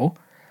Jumbo,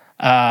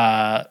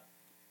 after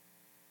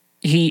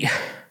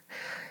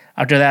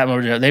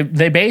that,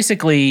 they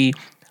basically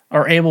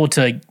are able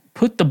to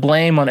put the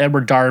blame on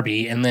Edward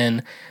Darby, and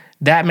then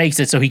that makes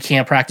it so he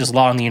can't practice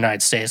law in the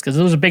United States because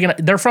it was a big enough.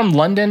 They're from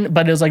London,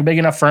 but it was like a big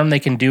enough firm they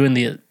can do in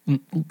the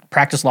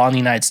practice law in the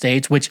United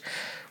States. Which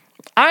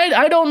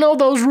I don't know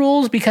those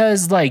rules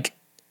because like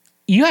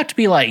you have to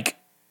be like,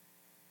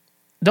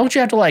 don't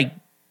you have to like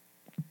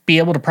be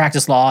able to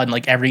practice law in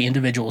like every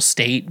individual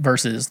state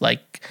versus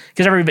like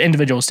because every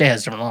individual state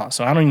has different laws.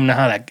 So I don't even know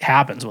how that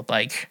happens with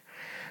like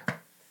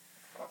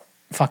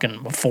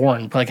fucking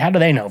foreign. Like how do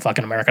they know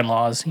fucking American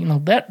laws?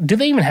 That do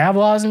they even have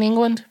laws in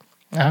England?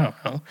 I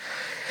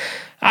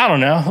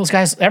don't know. Those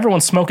guys,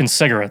 everyone's smoking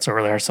cigarettes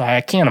over there, so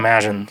I can't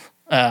imagine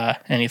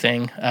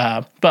anything.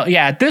 But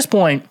yeah, at this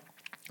point,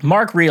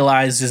 Mark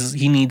realizes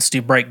he needs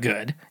to break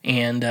good,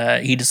 and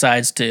he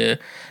decides to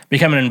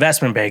become an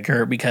investment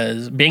banker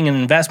because being an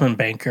investment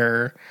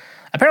banker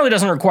apparently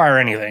doesn't require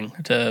anything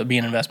to be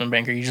an investment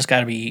banker. You just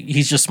got to be.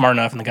 He's just smart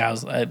enough, and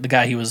the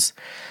guy he was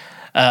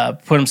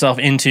put himself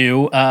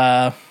into.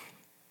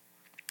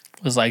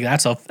 Was like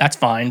that's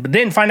fine, but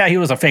didn't find out he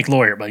was a fake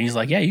lawyer. But he's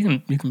like, yeah,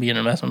 you can be an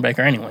investment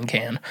banker. Anyone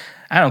can.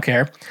 I don't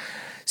care.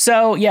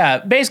 So yeah,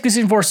 basically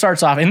season 4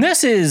 starts off, and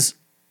this is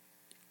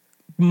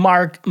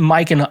Mike,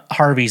 and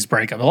Harvey's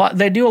breakup.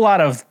 There's a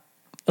lot of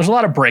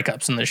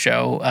breakups in this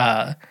show,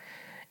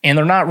 and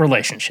they're not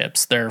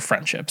relationships; they're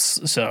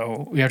friendships.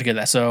 So we have to get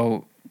that.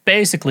 So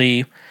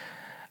basically,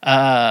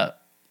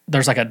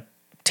 there's like a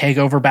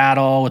takeover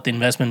battle with the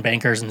investment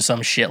bankers and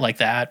some shit like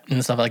that,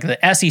 and stuff like the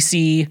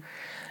SEC.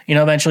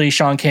 Eventually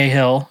Sean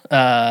Cahill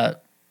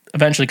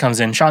eventually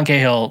comes in. Sean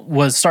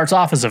Cahill starts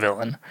off as a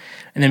villain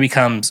and then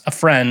becomes a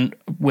friend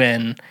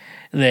when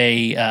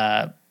they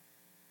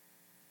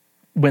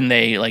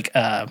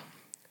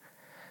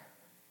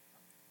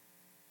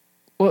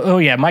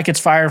Mike gets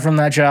fired from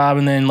that job,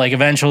 and then like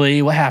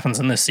eventually what happens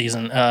in this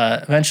season?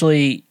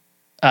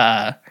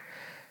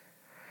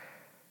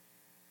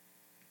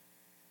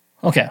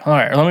 Okay, all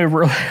right, let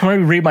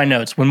me read my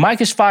notes. When Mike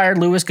is fired,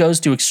 Lewis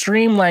goes to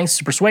extreme lengths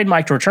to persuade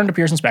Mike to return to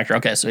Pearson Spector.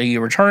 Okay, so he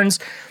returns,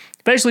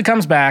 basically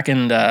comes back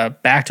and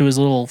back to his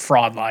little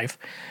fraud life.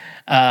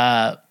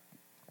 And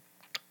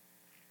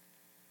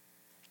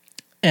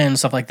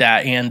stuff like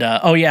that. And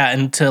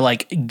and to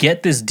like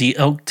get this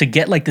deal,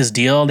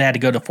 they had to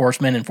go to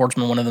Forsman and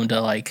Forsman wanted them to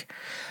like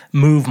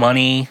move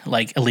money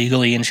like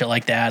illegally and shit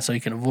like that so he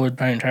could avoid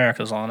paying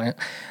taxes on it.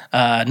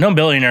 No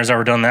billionaire's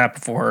ever done that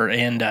before.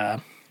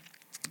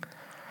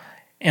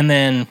 And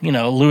then,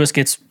 Lewis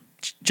gets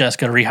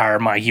Jessica to rehire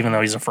Mike, even though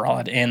he's a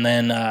fraud. And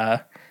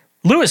then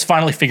Lewis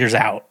finally figures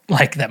out,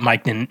 like, that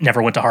Mike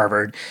never went to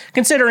Harvard,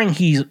 considering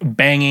he's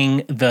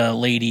banging the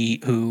lady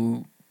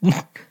who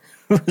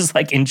was,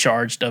 like, in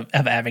charge of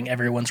having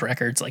everyone's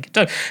records. Like, it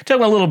took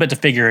him a little bit to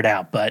figure it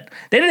out, but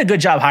they did a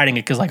good job hiding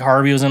it because, like,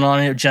 Harvey was in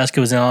on it,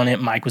 Jessica was in on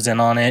it, Mike was in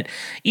on it.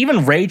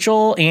 Even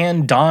Rachel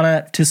and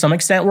Donna, to some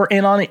extent, were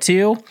in on it,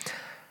 too.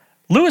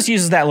 Lewis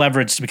uses that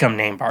leverage to become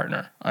name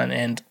partner.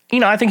 And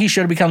I think he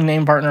should have become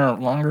name partner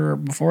longer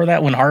before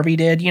that when Harvey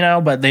did,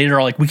 but they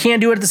were like, we can't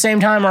do it at the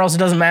same time or else it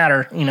doesn't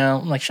matter.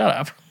 I'm like, shut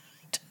up.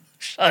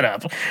 Shut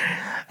up.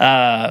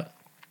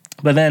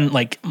 But then,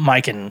 like,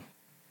 Mike and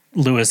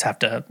Lewis have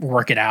to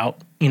work it out.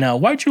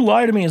 Why'd you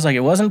lie to me? It's like, it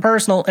wasn't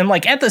personal. And,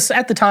 like, at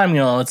the time,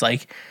 it's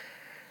like,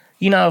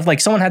 if like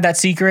someone had that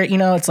secret,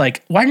 it's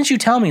like, why didn't you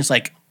tell me? It's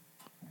like,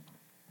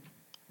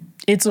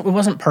 it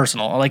wasn't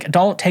personal. Like,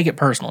 don't take it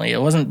personally.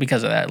 It wasn't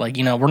because of that. Like,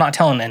 we're not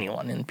telling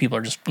anyone, and people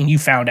are just, you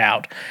found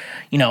out,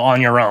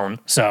 on your own.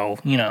 So,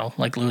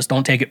 like, Lewis,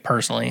 don't take it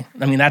personally.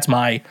 I mean, that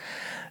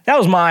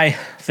was my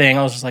thing.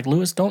 I was just like,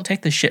 Lewis, don't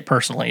take this shit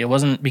personally. It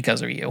wasn't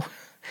because of you.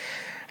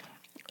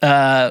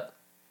 And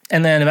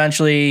then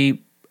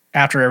eventually,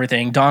 after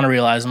everything, Donna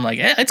realized, I'm like,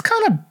 it's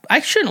kind of, I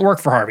shouldn't work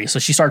for Harvey. So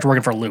she starts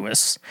working for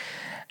Lewis.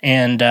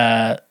 And,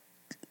 and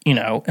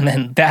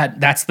then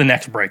that's the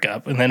next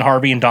breakup. And then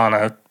Harvey and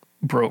Donna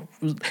broke.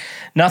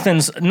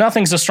 Nothing's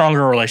a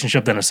stronger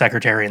relationship than a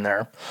secretary and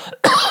their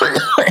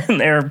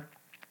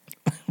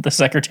the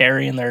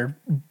secretary and their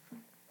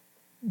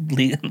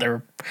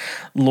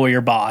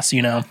lawyer boss,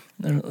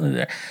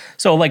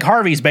 So like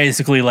Harvey's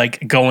basically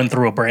like going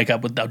through a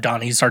breakup with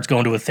Donna. He starts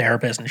going to a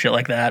therapist and shit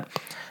like that,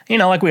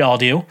 like we all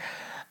do.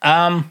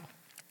 And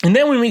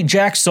then we meet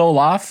Jack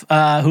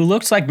Soloff, who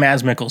looks like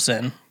Mads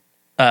Mikkelsen.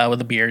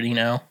 With a beard,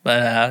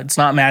 but it's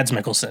not Mads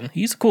Mikkelsen.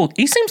 He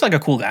seems like a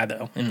cool guy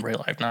though in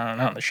real life, not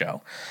on the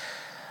show.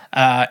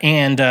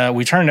 And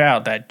we turned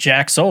out that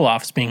Jack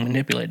Soloff is being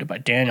manipulated by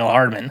Daniel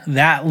Hardman.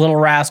 That little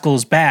rascal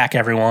is back,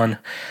 everyone.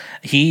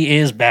 He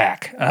is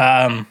back.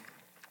 And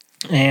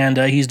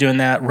he's doing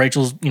that.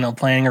 Rachel's,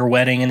 planning her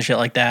wedding and shit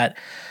like that.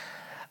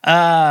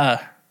 But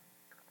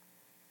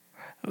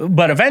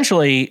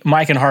eventually,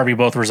 Mike and Harvey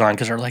both resign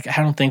because they're like,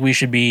 I don't think we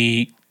should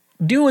be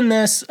doing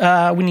this.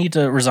 We need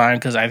to resign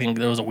because I think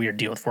there was a weird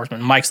deal with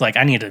Forsman. Mike's like,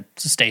 I need to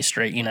stay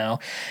straight,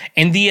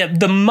 And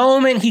the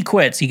moment he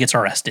quits, he gets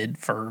arrested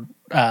for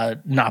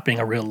not being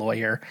a real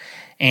lawyer.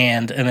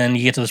 And then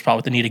you get to this problem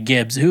with Anita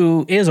Gibbs,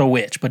 who is a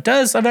witch, but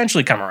does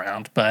eventually come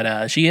around.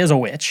 But she is a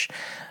witch.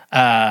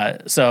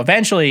 So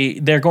eventually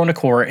they're going to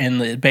court,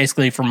 and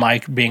basically for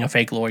Mike being a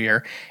fake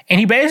lawyer, and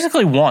he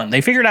basically won.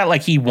 They figured out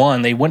like he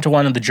won. They went to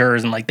one of the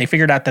jurors and like they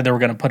figured out that they were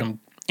going to put him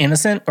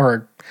innocent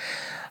or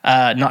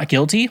not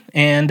guilty.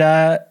 And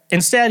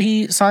instead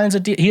he signs a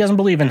deal. He doesn't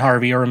believe in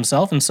Harvey or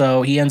himself, and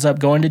so he ends up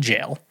going to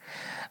jail.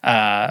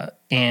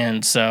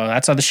 And so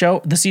that's how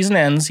the season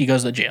ends. He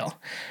goes to jail.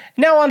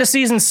 Now on to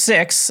season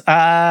 6.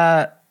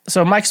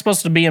 So Mike's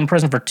supposed to be in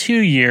prison for 2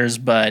 years,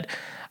 but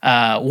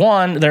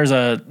there's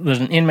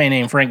an inmate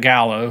named Frank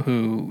Gallo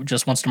who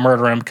just wants to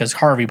murder him because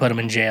Harvey put him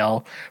in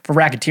jail for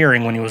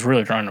racketeering when he was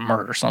really trying to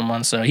murder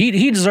someone. So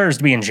he deserves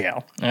to be in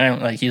jail.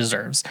 Like he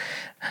deserves.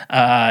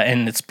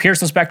 And it's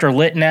Pearson Spector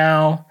lit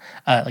now.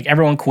 Like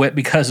everyone quit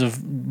because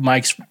of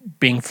Mike's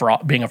being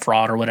a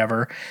fraud or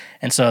whatever.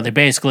 And so they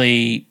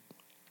basically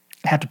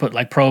have to put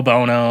like pro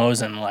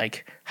bonos and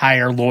like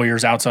hire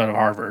lawyers outside of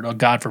Harvard. Oh,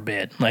 God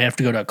forbid. They have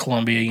to go to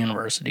Columbia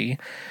University.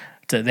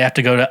 They have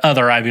to go to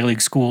other Ivy League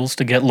schools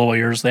to get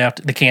lawyers. They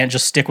can't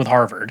just stick with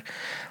Harvard.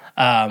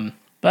 But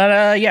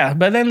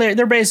then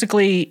they're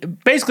basically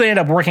end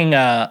up working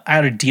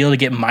out a deal to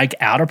get Mike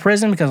out of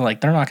prison because like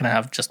they're not going to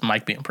have just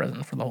Mike be in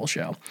prison for the whole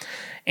show.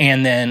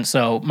 And then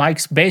so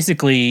Mike's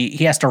basically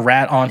he has to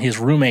rat on his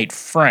roommate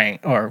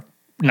Frank, or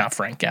not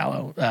Frank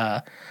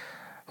Gallo,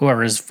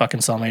 whoever his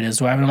fucking cellmate is.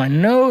 Do I have it in my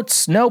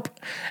notes? Nope.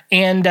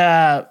 And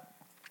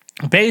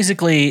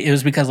basically it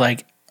was because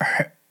like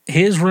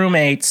his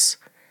roommate's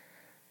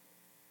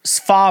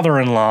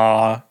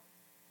father-in-law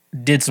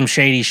did some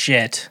shady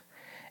shit,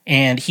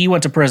 and he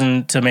went to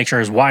prison to make sure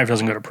his wife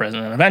doesn't go to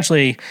prison. And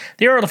eventually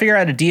they were able to figure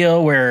out a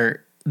deal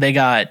where they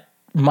got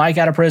Mike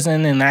out of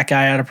prison and that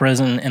guy out of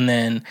prison, and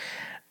then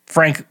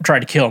Frank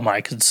tried to kill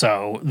Mike, and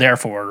so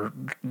therefore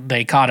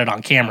they caught it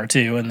on camera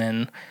too. And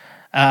then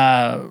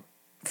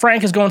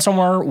Frank is going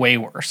somewhere way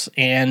worse.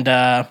 And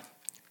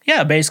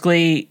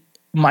basically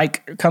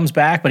Mike comes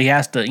back, but he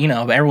has to,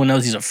 everyone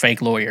knows he's a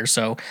fake lawyer,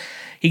 so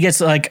he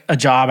gets like a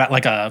job at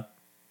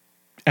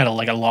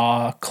a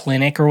law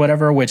clinic or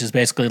whatever, which is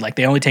basically like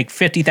they only take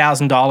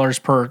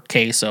 $50,000 per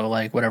case, so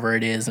like whatever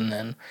it is, and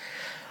then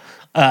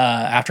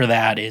after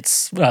that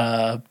it's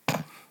or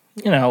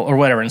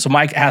whatever. And so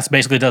Mike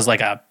basically does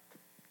like a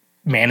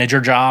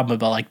manager job,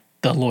 but like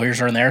the lawyers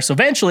are in there. So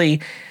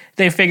eventually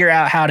they figure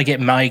out how to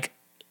get Mike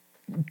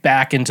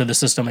back into the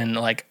system and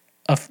like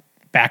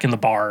back in the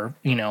bar,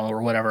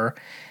 or whatever.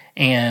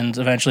 And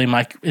eventually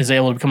Mike is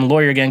able to become a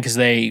lawyer again because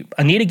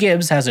Anita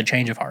Gibbs has a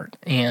change of heart,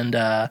 and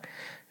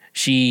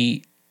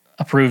she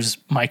approves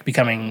Mike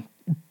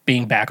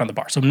being back on the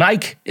bar. So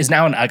Mike is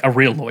now a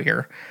real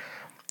lawyer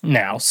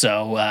now.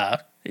 So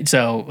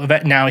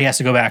now he has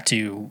to go back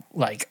to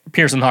like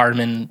Pearson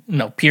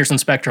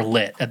Spector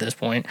lit at this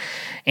point.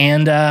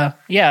 And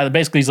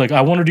basically he's like,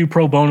 I want to do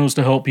pro bonos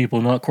to help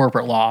people, not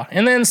corporate law.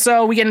 And then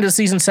so we get into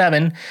season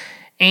 7.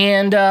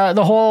 And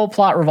the whole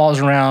plot revolves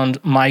around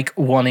Mike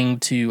wanting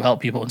to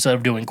help people instead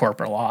of doing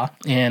corporate law.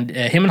 And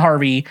him and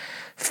Harvey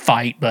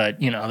fight, but,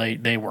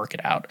 they work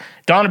it out.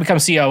 Donna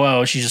becomes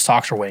COO. She just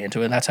talks her way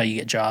into it. That's how you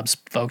get jobs,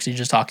 folks. You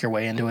just talk your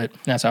way into it.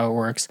 That's how it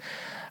works.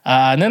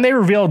 And then they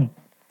revealed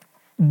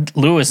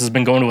Lewis has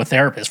been going to a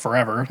therapist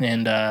forever.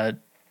 And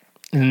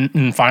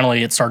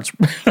finally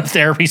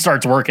therapy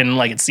starts working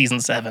like it's season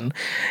 7.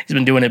 He's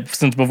been doing it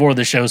since before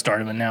the show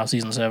started, but now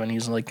season 7,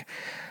 he's like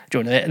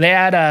join it. They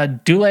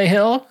had Dule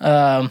Hill,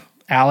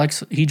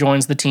 Alex. He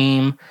joins the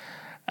team.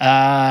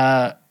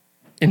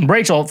 And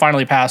Rachel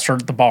finally passed her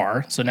the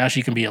bar, so now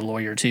she can be a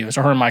lawyer too.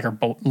 So her and Mike are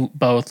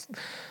both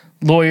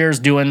lawyers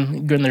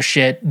doing their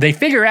shit. They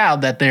figure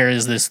out that there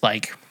is this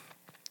like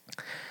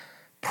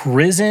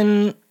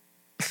prison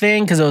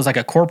thing because it was like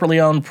a corporately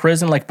owned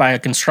prison, like by a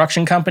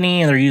construction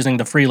company, and they're using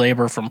the free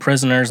labor from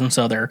prisoners, and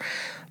so they're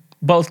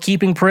both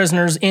keeping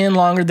prisoners in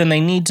longer than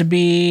they need to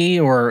be,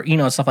 or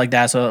stuff like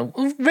that. So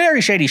very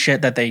shady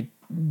shit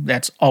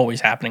that's always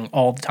happening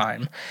all the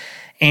time.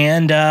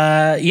 And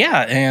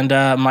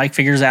Mike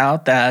figures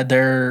out that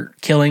they're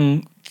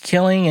killing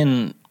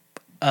and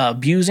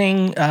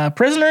abusing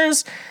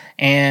prisoners,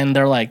 and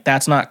they're like,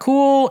 that's not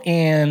cool.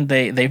 And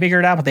they figure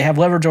it out, but they have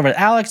leverage over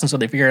Alex, and so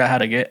they figured out how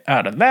to get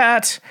out of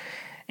that.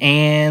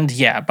 And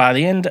by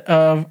the end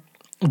of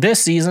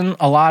this season,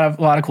 a lot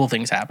of cool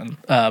things happen.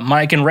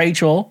 Mike and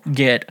Rachel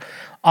get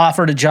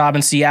offered a job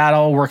in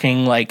Seattle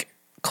working like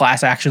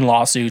class action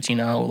lawsuits,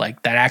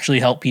 like that actually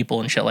help people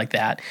and shit like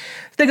that.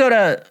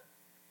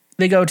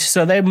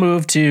 So they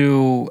moved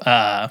to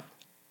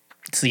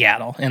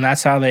Seattle, and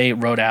that's how they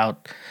wrote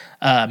out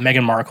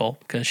Meghan Markle,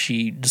 because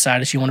she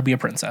decided she wanted to be a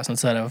princess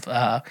instead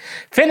of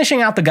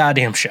finishing out the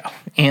goddamn show.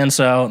 And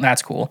so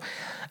that's cool.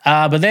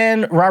 But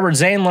then Robert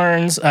Zane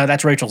learns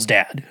that's Rachel's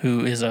dad,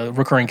 who is a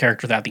recurring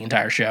character throughout the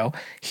entire show.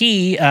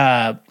 He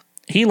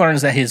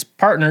learns that his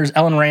partners,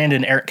 Ellen Rand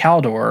and Eric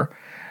Caldor,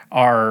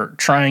 are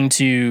trying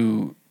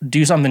to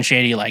do something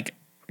shady, like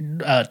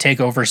take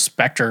over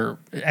Spectre.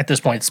 At this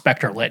point,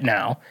 Spectre lit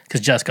now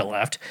because Jessica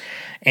left.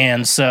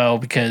 And so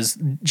because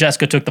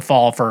Jessica took the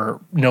fall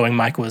for knowing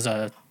Mike was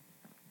a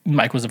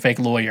fake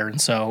lawyer, and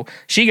so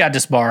she got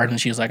disbarred, and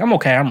she was like, I'm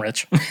okay, I'm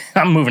rich.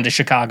 I'm moving to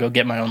Chicago,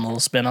 get my own little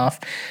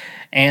spinoff.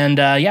 And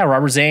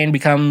Robert Zane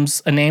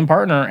becomes a named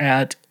partner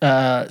at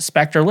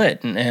Spectre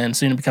Lit, and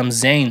soon it becomes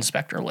Zane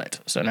Spectre Lit.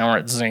 So now we're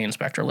at Zane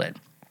Spectre Lit.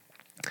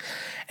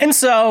 And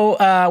so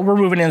we're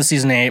moving into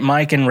season 8.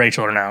 Mike and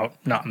Rachel are now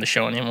not on the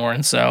show anymore.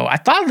 And so I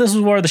thought this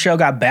was where the show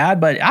got bad,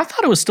 but I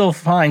thought it was still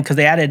fine because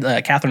they added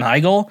Katherine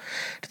Heigl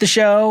to the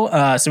show,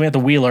 Samantha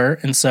Wheeler.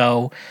 And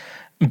so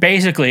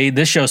basically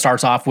this show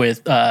starts off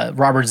with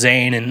Robert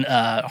Zane and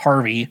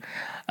Harvey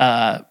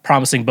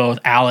promising both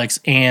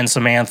Alex and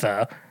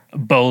Samantha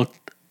both.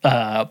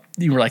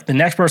 You were like, the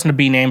next person to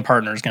be named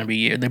partner is going to be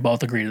you. They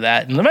both agree to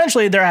that. And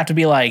eventually they have to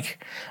be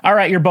like, all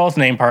right, you're both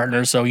named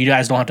partners, so you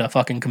guys don't have to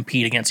fucking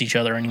compete against each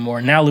other anymore.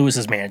 And now Lewis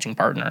is managing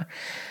partner.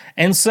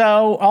 And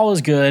so all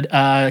is good.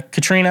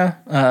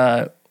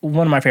 Katrina,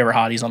 one of my favorite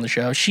hotties on the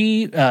show,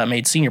 she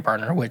made senior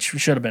partner, which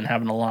should have been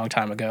happening a long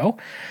time ago.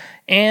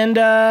 And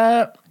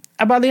by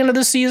the end of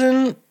this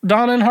season,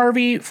 Donna and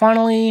Harvey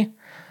finally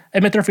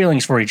admit their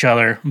feelings for each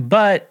other.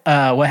 But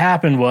what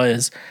happened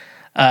was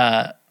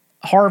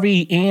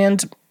Harvey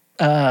and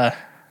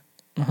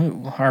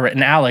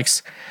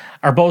Alex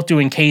are both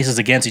doing cases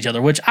against each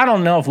other, which I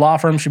don't know if law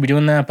firms should be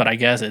doing that, but I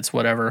guess it's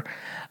whatever.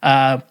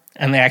 And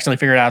they actually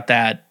figured out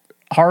that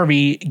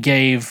Harvey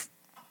gave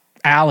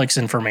Alex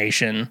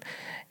information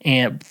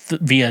and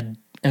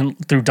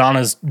through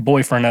Donna's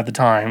boyfriend at the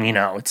time.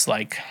 It's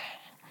like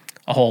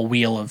a whole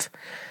wheel of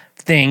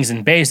things,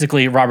 and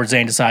basically Robert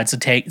Zane decides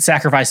to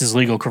sacrifice his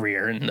legal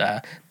career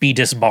and be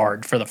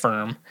disbarred for the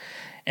firm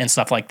and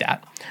stuff like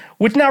that.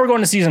 Which now we're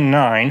going to season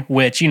 9,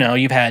 which,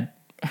 you've had,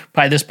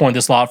 by this point,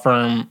 this law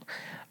firm,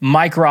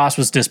 Mike Ross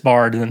was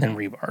disbarred and then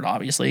rebarred,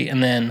 obviously.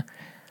 And then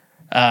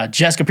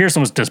Jessica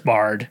Pearson was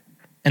disbarred,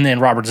 and then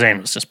Robert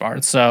Zane was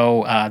disbarred.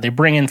 So they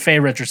bring in Faye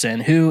Richardson,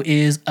 who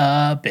is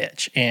a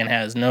bitch and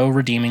has no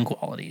redeeming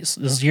qualities.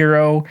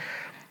 0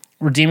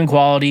 redeeming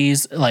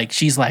qualities. Like,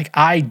 she's like,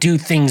 I do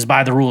things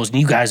by the rules,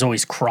 and you guys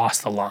always cross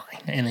the line.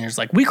 And there's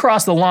like, we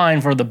cross the line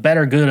for the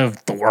better good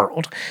of the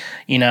world,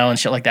 and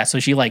shit like that.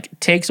 So she like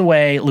takes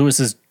away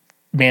Lewis's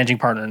managing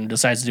partner and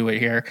decides to do it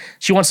here.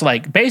 She wants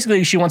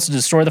to she wants to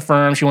destroy the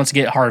firm. She wants to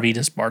get Harvey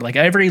disbarred. Like,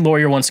 every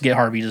lawyer wants to get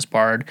Harvey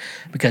disbarred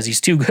because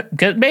he's too good.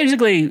 Because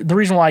basically the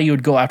reason why you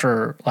would go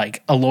after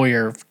like a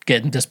lawyer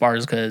getting disbarred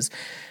is because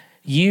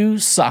you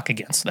suck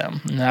against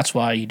them, and that's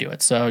why you do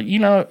it. So,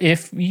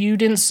 if you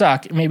didn't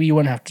suck, maybe you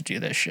wouldn't have to do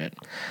this shit.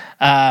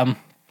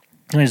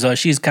 So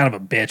she's kind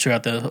of a bitch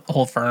throughout the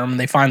whole firm.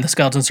 They find the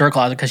skeletons in her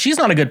closet because she's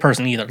not a good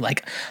person either.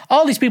 Like,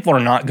 all these people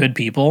are not good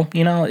people,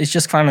 it's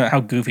just kind of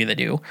how goofy they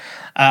do.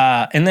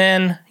 And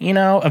then,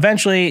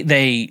 eventually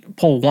they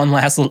pull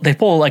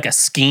like a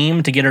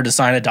scheme to get her to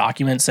sign a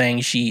document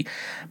saying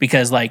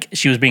because like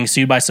she was being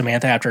sued by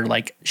Samantha after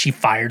like she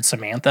fired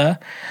Samantha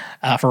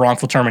for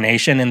wrongful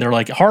termination. And they're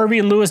like, Harvey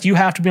and Lewis, you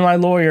have to be my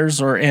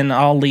lawyers and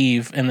I'll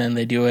leave. And then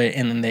they do it.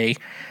 And then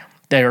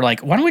they're like,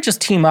 why don't we just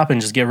team up and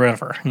just get rid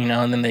of her,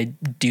 And then they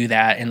do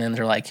that, and then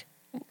they're like,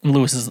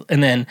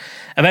 and then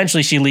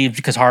eventually she leaves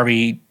because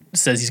Harvey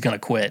says he's going to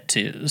quit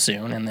too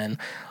soon, and then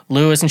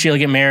Lewis and Sheila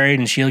get married,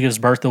 and Sheila gives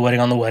birth to the wedding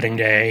on the wedding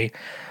day.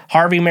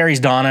 Harvey marries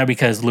Donna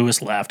because Lewis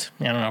left.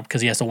 I don't know,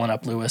 because he has to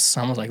one-up Lewis.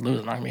 I was like, Lewis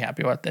is not going to be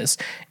happy about this.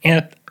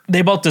 And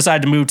they both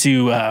decide to move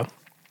to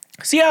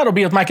Seattle,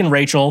 be with Mike and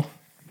Rachel.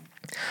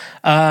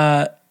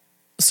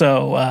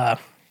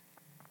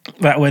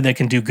 That way they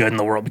can do good in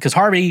the world. Because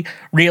Harvey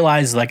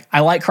realizes, like,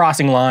 I like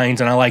crossing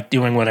lines and I like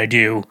doing what I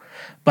do,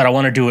 but I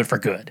want to do it for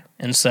good.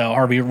 And so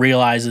Harvey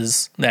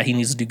realizes that he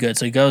needs to do good.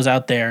 So he goes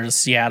out there to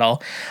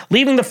Seattle,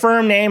 leaving the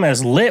firm name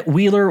as Litt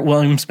Wheeler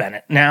Williams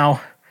Bennett.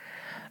 Now,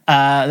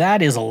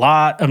 that is a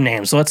lot of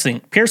names. So let's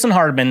think. Pearson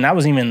Hardman, that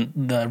was even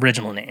the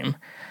original name.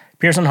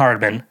 Pearson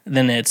Hardman.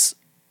 Then it's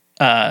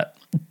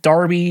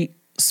Darby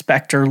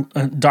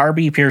Spector,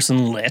 Darby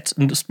Pearson Litt.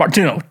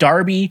 No,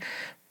 Darby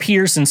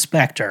Pearson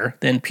Spector.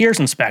 Then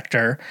Pearson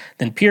Spector.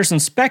 Then Pearson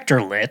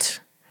Spector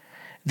Litt.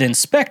 Then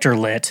Spector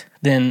Litt.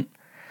 Then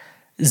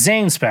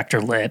Zane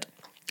Spector Litt.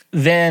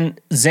 Then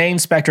Zane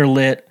Spector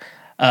Litt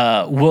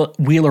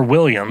Wheeler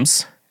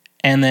Williams.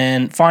 And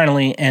then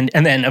finally, and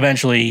then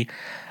eventually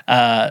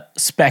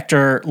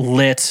Spector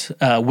Litt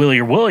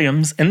Wheeler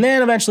Williams, and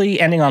then eventually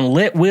ending on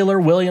Litt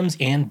Wheeler Williams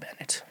and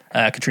Bennett.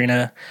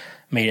 Katrina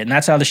made it, and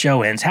that's how the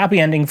show ends.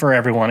 Happy ending for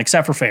everyone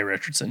except for Faye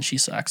Richardson. She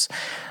sucks.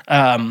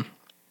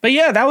 But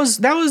yeah, that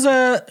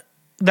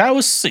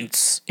was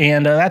Suits,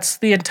 and that's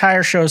the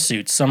entire show.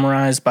 Suits,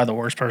 summarized by the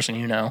worst person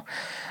you know.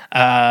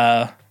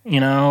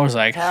 It was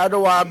like, How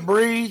do I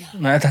breathe?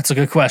 that's a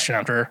good question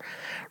after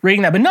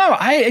reading that. But no,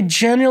 I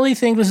genuinely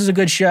think this is a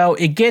good show.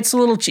 It gets a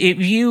little, if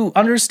you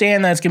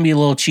understand that it's going to be a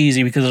little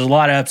cheesy because there's a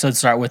lot of episodes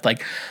start with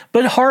like,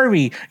 but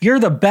Harvey, you're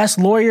the best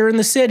lawyer in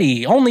the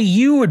city. Only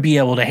you would be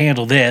able to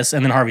handle this.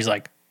 And then Harvey's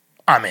like,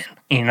 I'm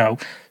in,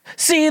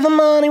 see the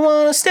money,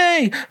 want to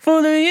stay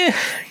for the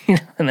year.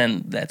 And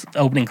then that's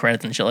opening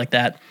credits and shit like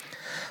that.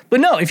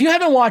 But no, if you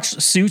haven't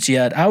watched Suits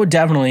yet, I would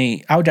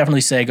definitely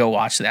say go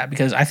watch that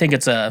because I think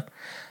it's a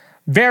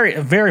very,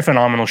 very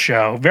phenomenal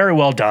show. Very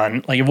well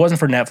done. Like, if it wasn't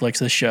for Netflix,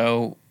 this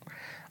show,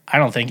 I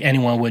don't think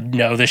anyone would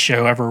know this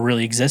show ever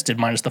really existed,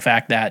 minus the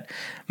fact that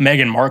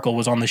Meghan Markle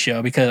was on the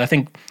show, because I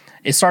think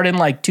it started in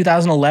like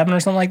 2011 or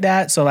something like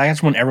that. So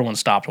that's when everyone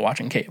stopped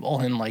watching cable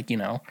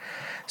and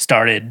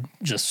started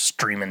just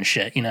streaming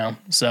shit,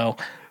 So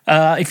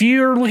if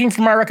you're looking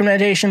for my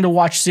recommendation to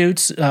watch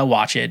Suits,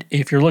 watch it.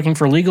 If you're looking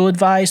for legal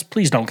advice,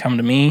 please don't come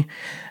to me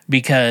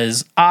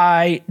because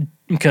I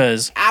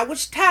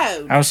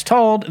was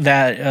told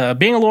that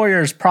being a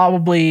lawyer is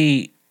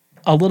probably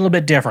a little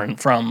bit different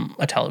from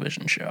a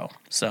television show.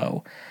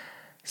 So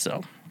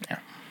yeah.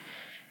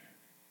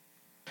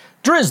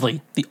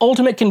 Drizzly, the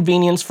ultimate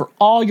convenience for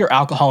all your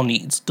alcohol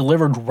needs,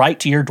 delivered right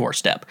to your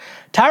doorstep.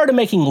 Tired of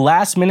making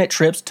last-minute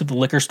trips to the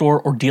liquor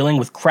store or dealing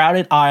with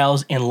crowded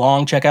aisles and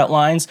long checkout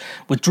lines?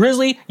 With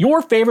Drizzly,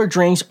 your favorite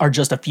drinks are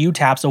just a few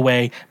taps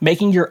away,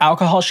 making your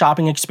alcohol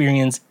shopping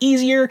experience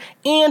easier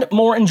and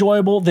more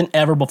enjoyable than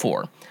ever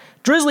before.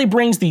 Drizzly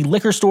brings the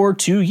liquor store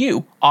to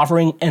you,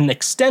 offering an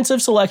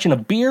extensive selection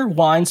of beer,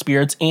 wine,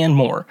 spirits, and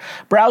more.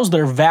 Browse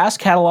their vast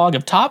catalog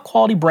of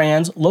top-quality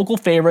brands, local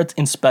favorites,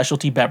 and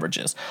specialty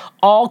beverages,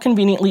 all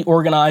conveniently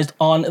organized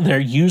on their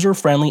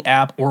user-friendly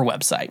app or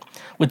website.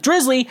 With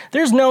Drizzly,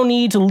 there's no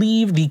need to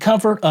leave the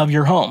comfort of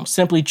your home.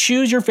 Simply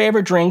choose your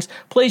favorite drinks,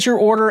 place your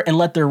order, and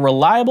let their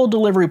reliable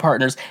delivery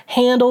partners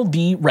handle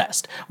the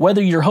rest.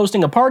 Whether you're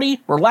hosting a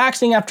party,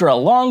 relaxing after a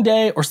long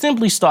day, or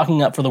simply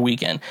stocking up for the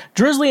weekend,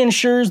 Drizzly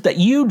ensures that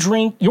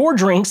your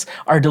drinks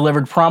are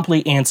delivered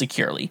promptly and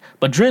securely.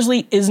 But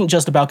Drizzly isn't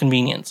just about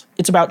convenience,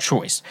 it's about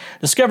choice.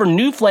 Discover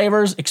new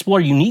flavors, explore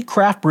unique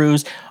craft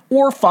brews,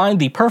 or find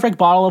the perfect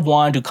bottle of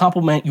wine to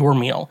complement your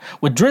meal.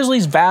 With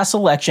Drizzly's vast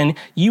selection,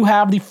 you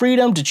have the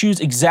freedom to choose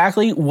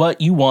exactly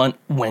what you want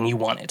when you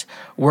want it.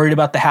 Worried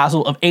about the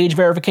hassle of age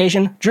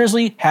verification?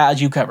 Drizzly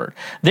has you covered.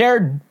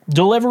 Their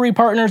delivery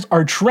partners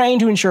are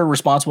trained to ensure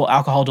responsible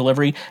alcohol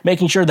delivery,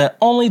 making sure that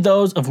only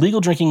those of legal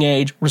drinking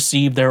age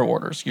receive their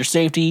orders. Your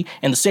safety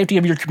and the safety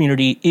of your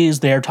community is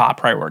their top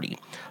priority.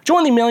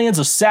 Join the millions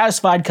of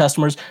satisfied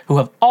customers who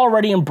have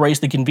already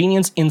embraced the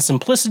convenience and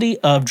simplicity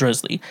of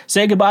Drizzly.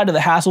 Say goodbye to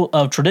the hassle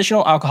of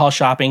traditional alcohol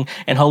shopping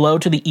and hello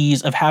to the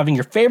ease of having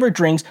your favorite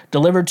drinks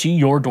delivered to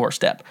your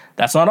doorstep.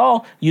 That's not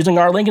all. Using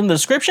our link in the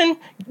description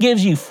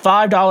gives you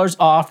 $5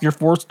 off your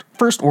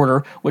first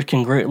order, which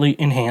can greatly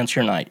enhance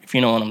your night, if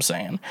you know what I'm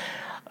saying.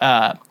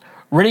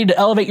 Ready to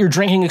elevate your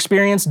drinking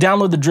experience?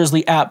 Download the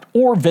Drizzly app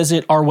or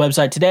visit our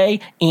website today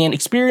and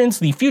experience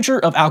the future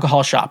of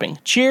alcohol shopping.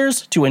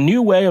 Cheers to a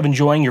new way of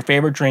enjoying your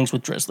favorite drinks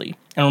with Drizzly.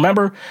 And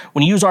remember,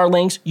 when you use our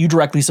links, you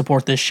directly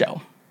support this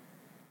show.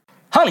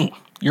 Honey,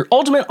 your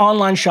ultimate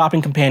online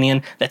shopping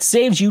companion that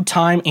saves you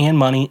time and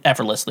money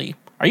effortlessly.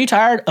 Are you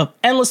tired of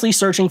endlessly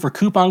searching for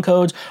coupon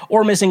codes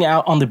or missing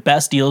out on the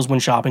best deals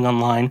when shopping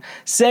online?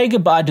 Say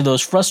goodbye to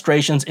those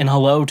frustrations and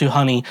hello to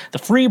Honey, the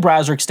free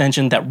browser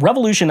extension that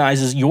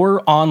revolutionizes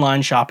your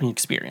online shopping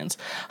experience.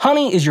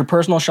 Honey is your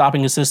personal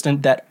shopping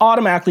assistant that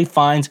automatically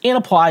finds and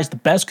applies the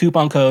best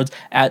coupon codes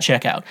at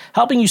checkout,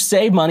 helping you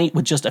save money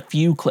with just a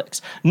few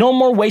clicks. No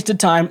more wasted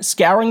time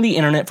scouring the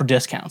internet for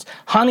discounts.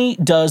 Honey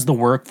does the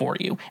work for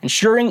you,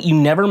 ensuring you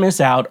never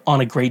miss out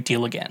on a great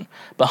deal again.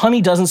 But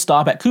Honey doesn't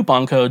stop at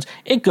coupon codes.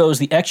 it goes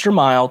the extra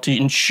mile to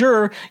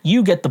ensure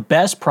you get the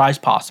best price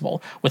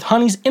possible. With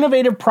Honey's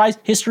innovative price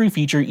history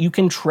feature, you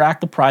can track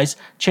the price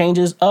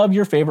changes of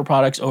your favorite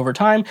products over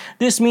time.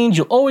 This means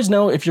you'll always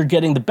know if you're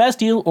getting the best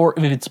deal or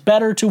if it's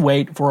better to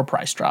wait for a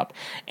price drop.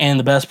 And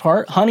the best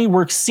part, Honey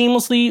works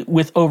seamlessly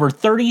with over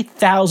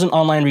 30,000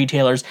 online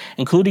retailers,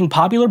 including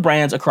popular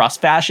brands across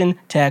fashion,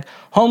 tech,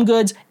 home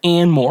goods,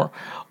 and more.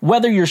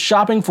 Whether you're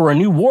shopping for a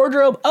new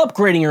wardrobe,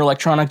 upgrading your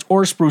electronics,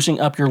 or sprucing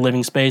up your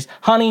living space,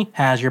 Honey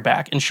has your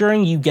back,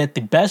 ensuring you get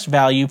the best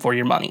value for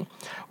your money.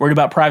 Worried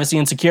about privacy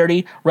and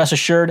security? Rest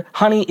assured,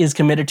 Honey is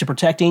committed to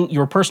protecting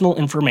your personal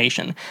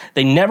information.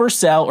 They never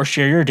sell or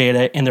share your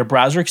data, and their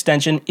browser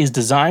extension is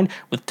designed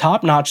with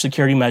top-notch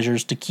security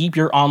measures to keep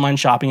your online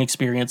shopping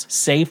experience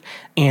safe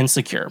and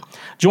secure.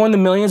 Join the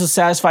millions of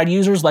satisfied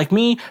users like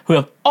me who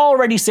have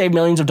already saved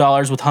millions of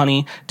dollars with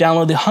Honey.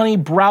 Download the Honey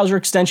browser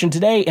extension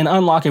today and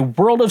unlock a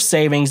world of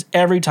savings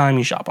every time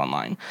you shop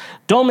online.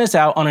 Don't miss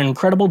out on an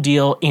incredible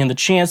deal and the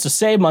chance to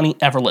save money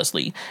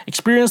effortlessly.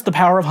 Experience the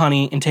power of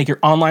Honey and take your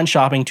online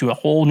shopping to a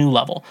whole new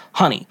level.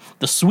 Honey,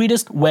 the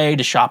sweetest way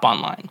to shop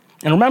online.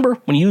 And remember,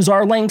 when you use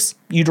our links,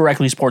 you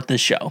directly support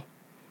this show.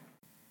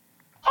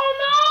 Oh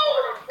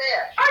no!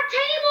 Our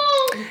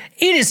table!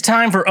 It is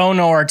time for Oh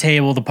No, Our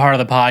Table, the part of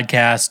the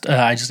podcast.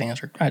 I just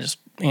answer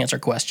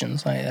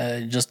questions.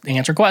 I just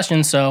answer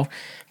questions. So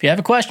if you have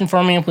a question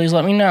for me, please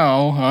let me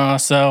know.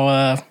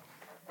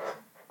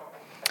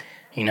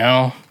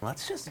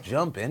 Let's just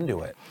jump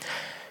into it.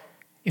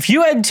 If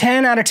you had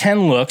 10 out of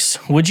 10 looks,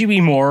 would you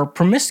be more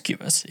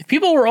promiscuous? If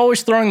people were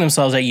always throwing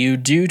themselves at you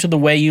due to the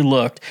way you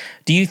looked,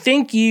 do you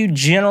think you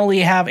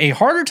generally have a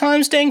harder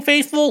time staying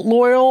faithful,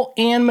 loyal,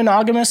 and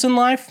monogamous in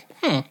life?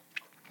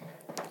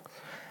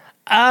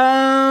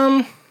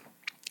 Yeah,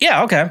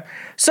 okay.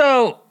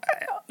 So,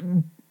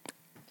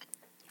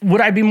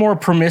 would I be more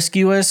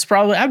promiscuous?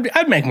 Probably.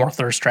 I'd make more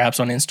thirst traps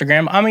on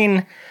Instagram. I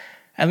mean,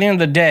 at the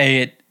end of the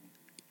day,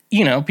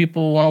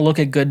 people want to look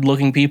at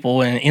good-looking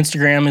people, and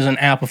Instagram is an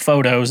app of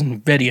photos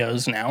and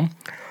videos now.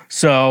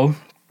 So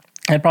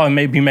I'd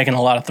probably be making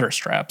a lot of thirst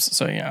traps.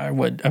 So yeah, I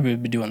would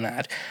be doing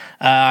that.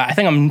 I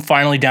think I'm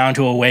finally down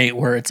to a weight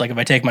where it's like if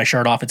I take my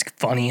shirt off, it's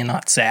funny and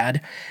not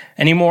sad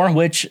anymore.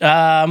 Which You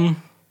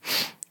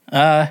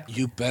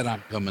bet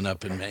I'm coming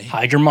up in May.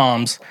 hide your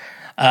moms.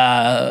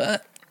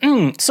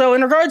 So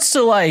in regards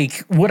to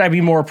like, would I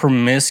be more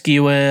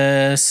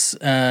promiscuous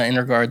in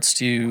regards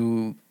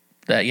to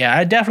that? Yeah,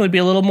 I'd definitely be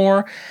a little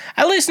more,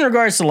 at least in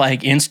regards to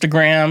like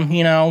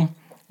Instagram,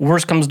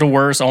 worst comes to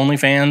worst,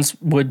 OnlyFans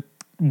would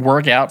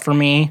work out for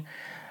me.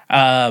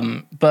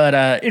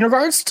 But in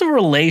regards to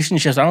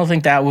relationships, I don't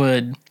think that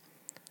would,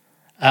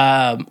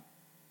 I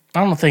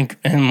don't think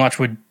much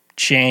would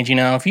change.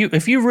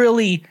 If you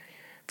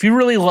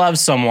really love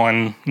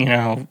someone, you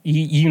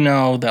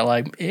know that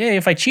like, hey,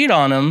 if I cheat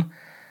on them,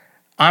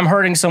 I'm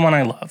hurting someone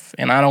I love,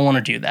 and I don't want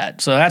to do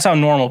that. So that's how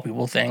normal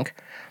people think.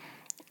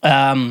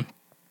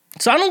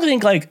 So I don't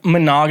think like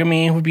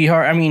monogamy would be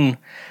hard. I mean,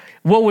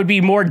 what would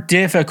be more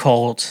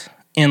difficult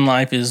in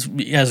life is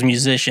as a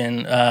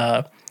musician,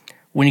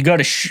 when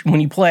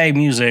you play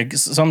music,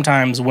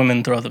 sometimes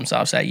women throw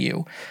themselves at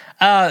you.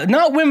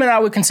 Not women I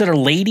would consider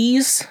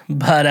ladies,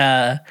 but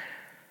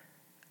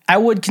I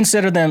would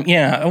consider them.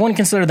 Yeah, I wouldn't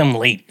consider them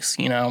ladies.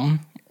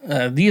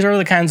 These are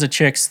the kinds of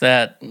chicks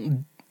that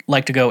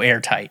like to go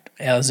airtight,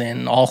 as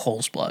in all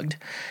holes plugged.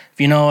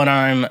 If you know what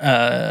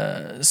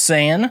I'm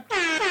saying.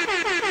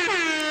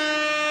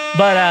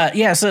 But,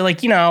 so,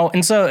 like,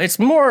 and so it's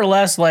more or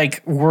less,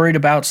 like, worried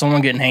about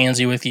someone getting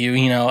handsy with you,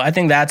 I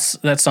think that's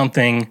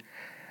something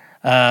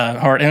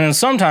hard. And then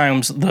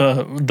sometimes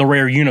the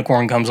rare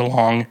unicorn comes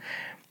along,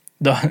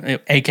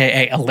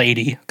 a.k.a. a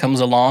lady comes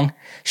along.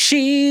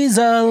 She's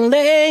a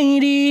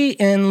lady,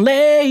 and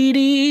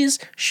ladies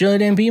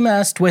shouldn't be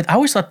messed with. I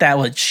always thought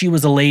that she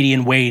was a lady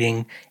in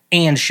waiting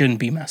and shouldn't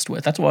be messed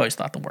with. That's what I always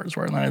thought the words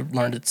were, and I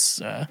learned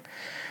it's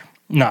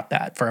not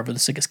that. Forever the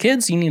sickest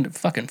kids, you need to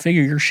fucking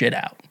figure your shit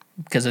out.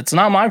 Because it's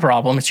not my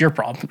problem, it's your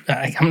problem.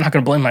 I'm not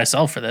going to blame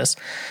myself for this.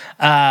 So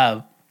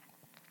I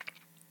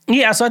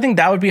think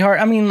that would be hard.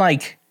 I mean,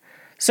 like,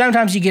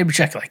 sometimes you get a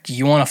check, like,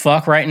 you want to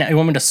fuck right now? You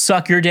want me to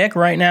suck your dick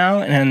right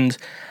now? And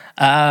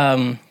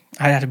I'd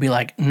have to be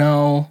like,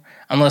 no,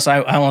 unless I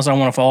want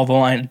to follow the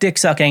line. Dick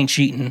suck ain't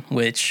cheating,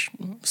 which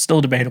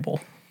still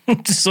debatable.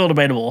 Still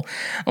debatable,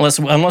 unless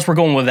we're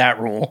going with that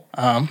rule.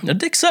 The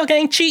dick suck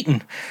ain't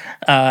cheating.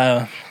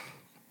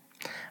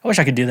 I wish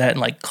I could do that in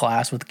like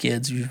class with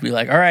kids. You'd be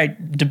like, all right,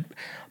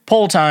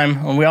 poll time,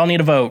 and we all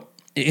need a vote.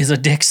 Is a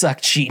dick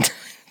suck cheat?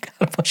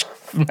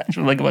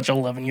 Imagine like a bunch of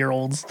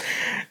 11-year-olds.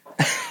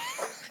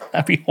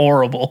 That'd be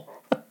horrible.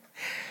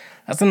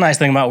 That's the nice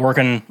thing about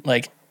working,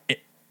 like,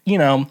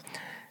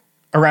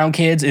 around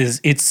kids is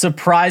it's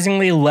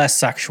surprisingly less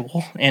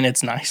sexual, and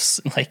it's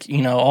nice. Like,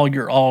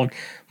 all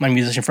my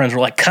musician friends are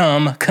like,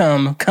 come,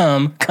 come,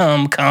 come,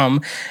 come, come,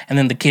 and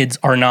then the kids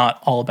are not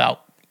all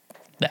about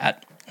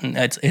that. And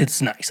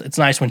it's nice. It's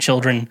nice when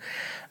children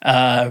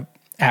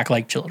act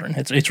like children.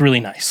 It's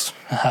really nice.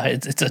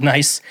 It's a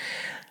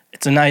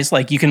nice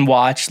like you can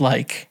watch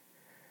like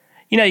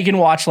you can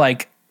watch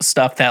like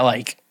stuff that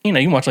like, you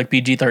can watch like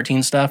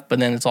PG-13 stuff, but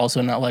then it's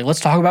also not like, let's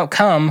talk about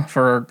cum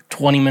for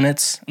 20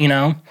 minutes,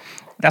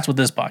 That's what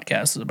this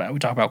podcast is about. We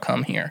talk about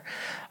cum here.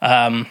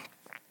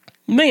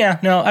 But yeah,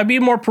 no, I'd be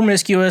more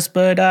promiscuous,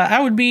 but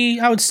I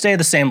would stay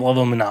the same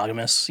level of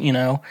monogamous,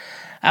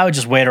 I would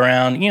just wait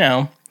around,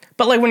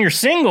 But like when you're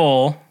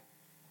single,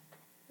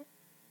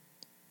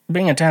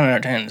 being a 10 out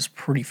of 10 is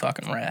pretty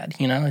fucking rad,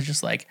 It's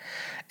just like,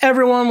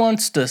 everyone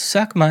wants to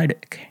suck my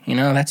dick,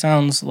 That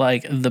sounds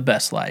like the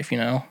best life,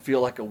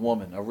 Feel like a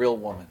woman, a real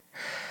woman.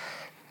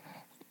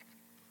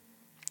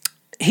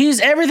 He's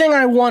everything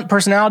I want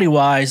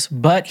personality-wise,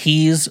 but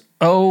he's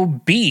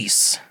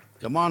obese.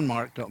 Come on,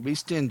 Mark. Don't be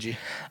stingy.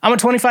 I'm a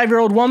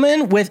 25-year-old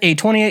woman with a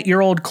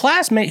 28-year-old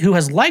classmate who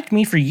has liked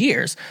me for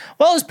years.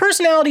 While his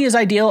personality is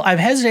ideal, I've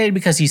hesitated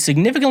because he's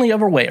significantly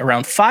overweight,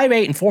 around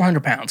 5'8" and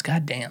 400 pounds.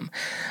 God damn.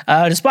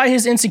 Despite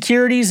his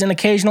insecurities and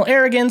occasional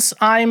arrogance,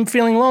 I'm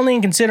feeling lonely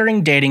and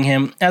considering dating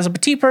him. As a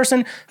petite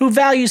person who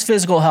values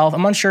physical health,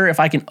 I'm unsure if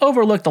I can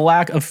overlook the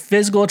lack of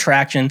physical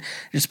attraction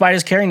despite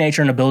his caring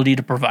nature and ability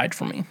to provide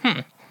for me.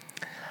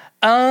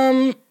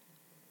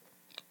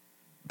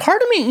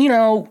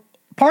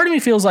 Part of me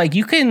feels like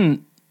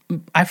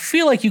I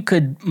feel like you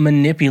could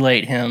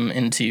manipulate him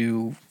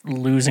into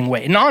losing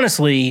weight. And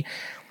honestly,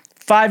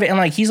 5'8", and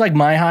like he's like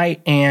my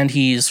height and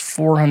he's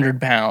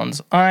 400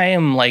 pounds.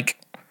 I'm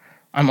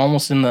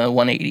almost in the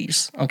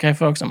 180s. Okay,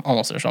 folks, I'm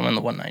almost there. So I'm in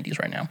the 190s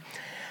right now.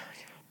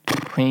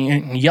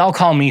 Y'all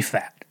call me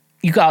fat.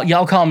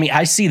 Y'all call me.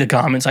 I see the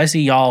comments. I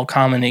see y'all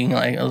commenting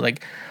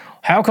like,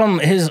 how come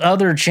his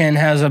other chin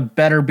has a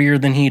better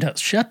beard than he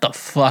does? Shut the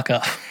fuck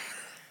up.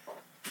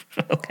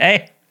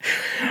 Okay.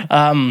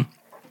 But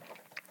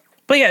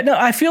yeah, no,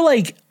 I feel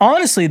like,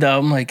 honestly though,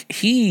 I'm like,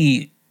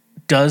 he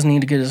does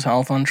need to get his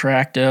health on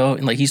track though.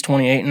 Like he's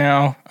 28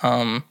 now.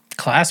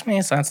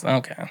 Classmates, that's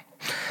okay.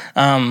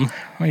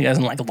 He has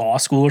in like law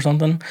school or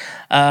something.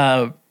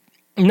 No,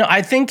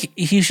 I think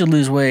he should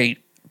lose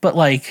weight, but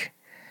like,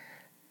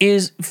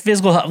 is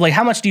physical health, like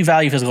how much do you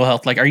value physical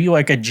health? Like, are you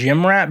like a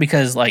gym rat?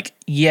 Because like,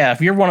 yeah,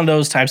 if you're one of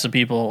those types of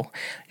people,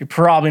 you're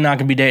probably not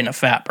gonna be dating a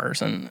fat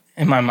person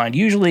in my mind.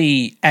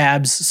 Usually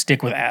abs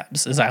stick with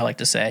abs, as I like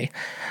to say.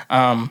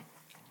 Yeah,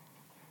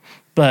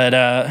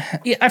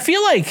 I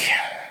feel like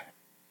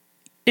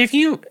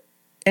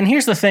and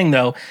here's the thing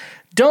though,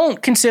 don't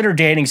consider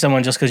dating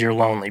someone just because you're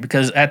lonely,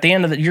 because at the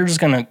end of it, you're just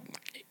gonna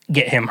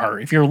get him hurt.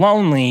 If you're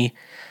lonely,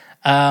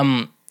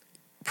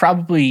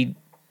 probably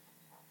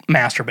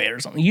masturbate or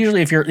something.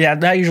 Usually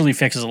that usually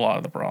fixes a lot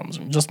of the problems.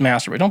 Just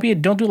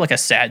masturbate. Don't do like a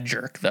sad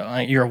jerk though.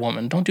 You're a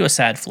woman. Don't do a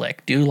sad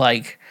flick. Do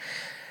like,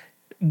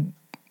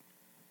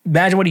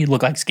 imagine what he'd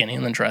look like skinny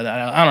and then try that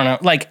out. I don't know.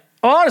 Like,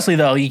 honestly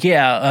though,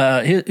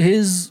 yeah,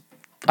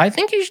 I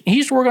think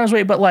he should work on his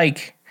weight, but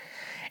like,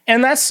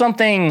 and that's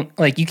something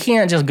like you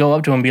can't just go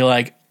up to him and be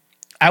like,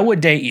 I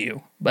would date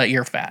you, but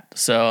you're fat.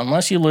 So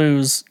unless you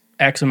lose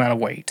X amount of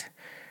weight,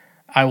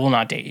 I will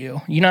not date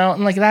you,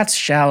 and like that's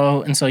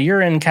shallow. And so you're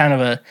in kind of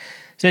a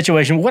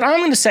situation. What I'm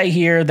going to say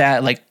here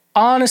that like,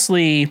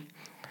 honestly,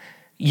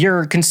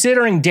 you're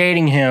considering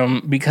dating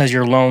him because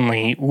you're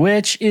lonely,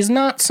 which is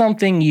not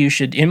something you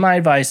should, in my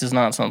advice, is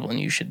not something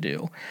you should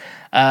do.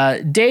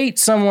 Date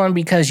someone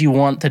because you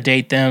want to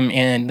date them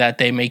and that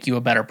they make you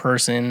a better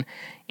person.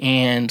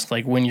 And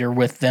like when you're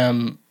with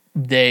them,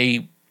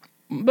 they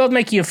both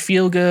make you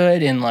feel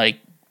good and like,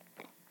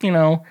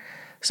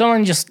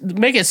 someone just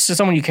make it to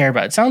someone you care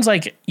about. It sounds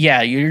like,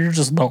 yeah, you're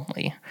just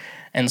lonely.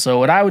 And so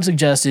what I would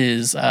suggest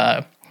is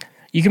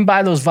you can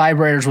buy those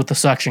vibrators with the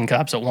suction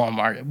cups at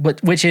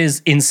Walmart, which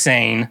is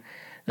insane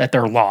that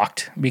they're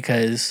locked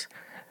because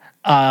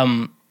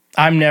I'm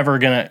never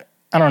going to,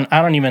 I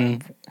don't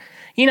even,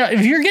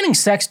 if you're getting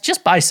sex,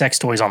 just buy sex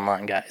toys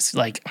online, guys.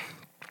 Like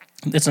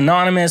it's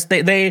anonymous.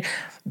 They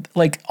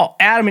like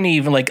Adam and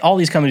Eve, like all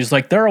these companies,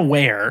 like they're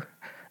aware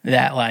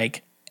that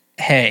like,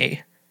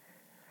 hey,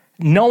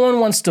 no one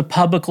wants to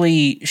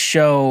publicly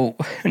show.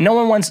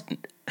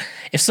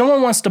 If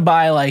someone wants to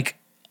buy like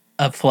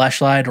a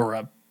fleshlight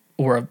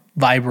or a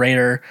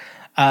vibrator,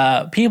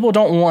 people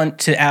don't want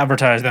to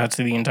advertise that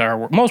to the entire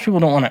world. Most people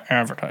don't want to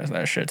advertise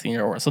that shit to the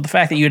entire world. So the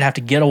fact that you'd have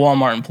to get a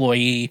Walmart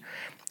employee,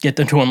 get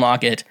them to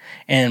unlock it,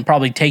 and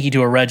probably take you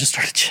to a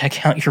register to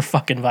check out your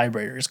fucking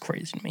vibrator is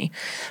crazy to me.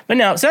 But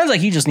no, it sounds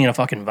like you just need a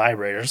fucking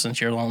vibrator since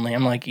you're lonely.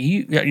 I'm like,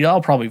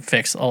 y'all probably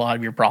fix a lot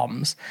of your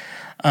problems,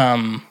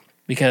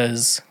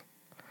 because.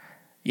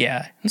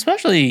 Yeah,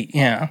 especially,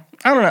 yeah,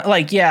 I don't know,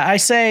 like, yeah, I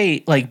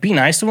say, like, be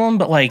nice to him,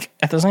 but, like,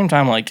 at the same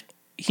time, like,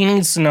 he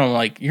needs to know,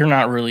 like, you're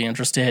not really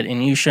interested,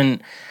 and you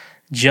shouldn't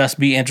just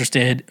be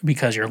interested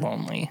because you're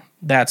lonely.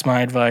 That's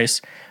my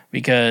advice,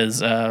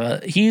 because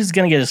he's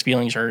gonna get his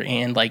feelings hurt,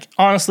 and, like,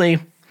 honestly,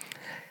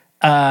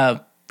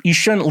 you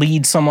shouldn't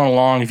lead someone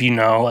along if you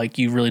know, like,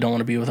 you really don't want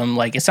to be with them.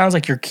 Like, it sounds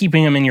like you're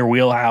keeping him in your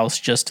wheelhouse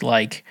just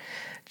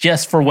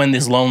for when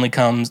this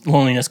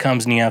loneliness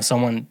comes and you have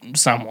someone,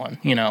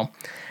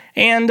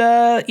 And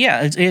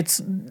yeah,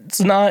 it's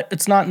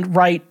not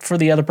right for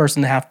the other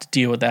person to have to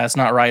deal with that. It's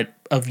not right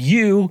of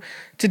you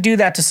to do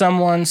that to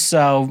someone.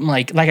 So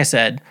like I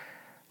said,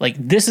 like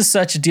this is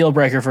such a deal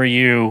breaker for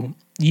you.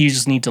 You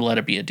just need to let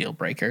it be a deal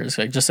breaker.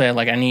 So just say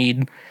like, I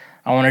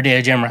want to date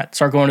a gym rat.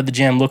 Start going to the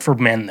gym. Look for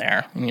men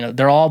there. You know,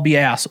 they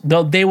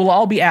will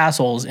all be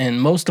assholes,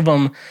 and most of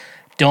them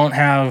don't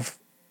have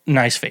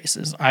nice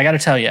faces. I got to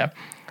tell you,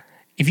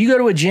 if you go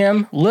to a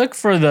gym, look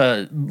for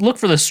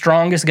the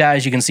strongest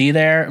guys you can see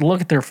there.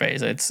 Look at their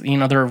face. It's they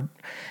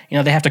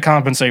have to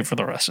compensate for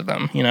the rest of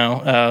them.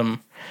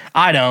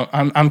 I don't.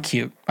 I'm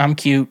cute. I'm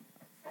cute.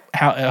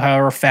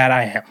 However fat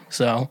I am.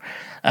 So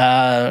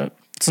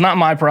it's not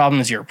my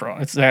problem. It's your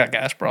problem. It's that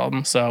guy's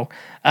problem. So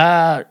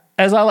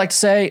as I like to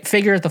say,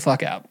 figure it the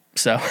fuck out.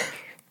 So.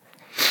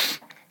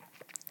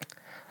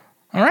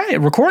 All right, a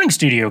recording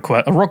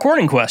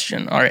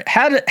question. All right,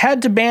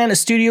 had to ban a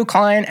studio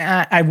client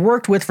I've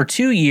worked with for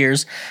 2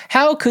 years.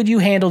 How could you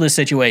handle this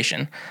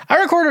situation? I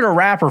recorded a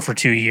rapper for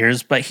 2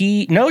 years, but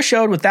he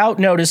no-showed without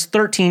notice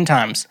 13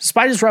 times.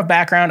 Despite his rough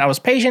background, I was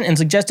patient and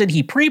suggested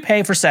he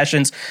prepay for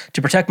sessions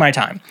to protect my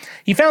time.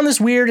 He found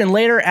this weird and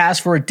later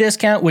asked for a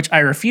discount, which I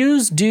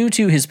refused due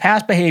to his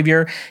past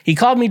behavior. He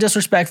called me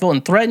disrespectful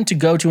and threatened to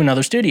go to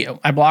another studio.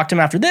 I blocked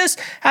him after this.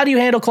 How do you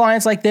handle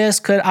clients like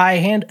this? Could I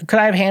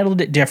have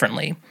handled it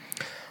differently?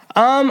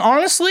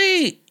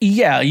 Honestly,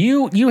 yeah,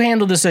 you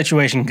handled the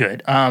situation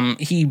good.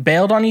 He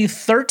bailed on you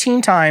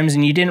 13 times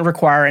and you didn't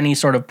require any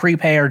sort of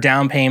prepay or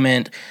down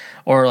payment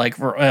or like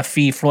for a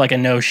fee for like a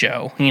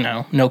no-show,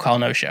 no call,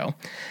 no show.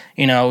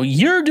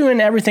 You're doing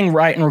everything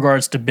right in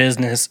regards to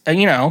business.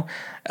 I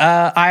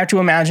have to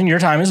imagine your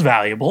time is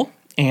valuable.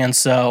 And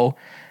so,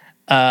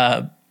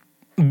 a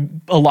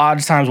lot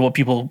of times what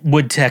people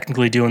would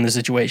technically do in this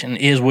situation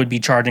would be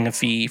charging a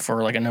fee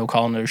for like a no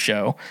call, no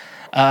show.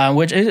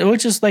 Which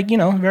is like,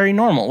 very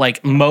normal.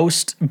 Like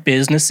most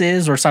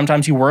businesses, or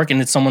sometimes you work and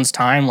it's someone's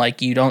time,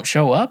 like you don't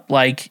show up.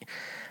 Like,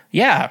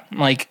 yeah,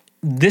 like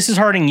this is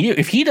hurting you.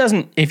 If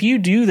you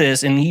do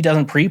this and he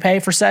doesn't prepay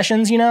for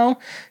sessions, to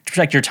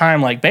protect your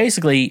time, like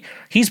basically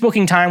he's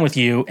booking time with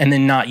you and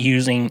then not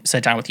using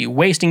said time with you,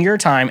 wasting your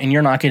time, and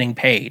you're not getting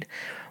paid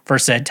for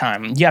said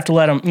time. You have to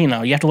let them, you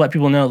have to let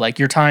people know like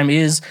your time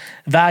is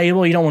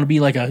valuable. You don't want to be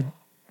like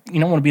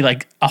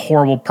a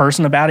horrible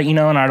person about it, and you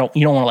don't want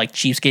to like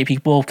cheapskate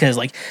people, because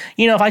like,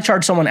 if I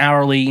charge someone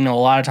hourly, a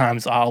lot of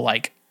times I'll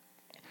like,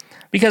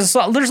 because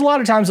there's a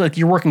lot of times like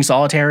you're working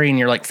solitary and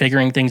you're like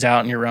figuring things out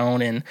on your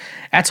own, and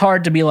that's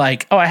hard to be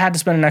like, oh, I had to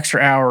spend an extra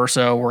hour or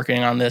so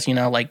working on this,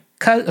 like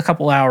cut a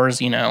couple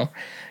hours, you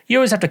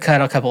always have to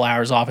cut a couple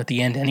hours off at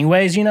the end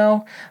anyways,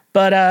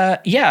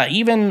 but yeah,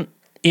 even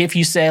if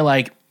you say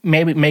like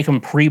maybe make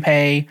them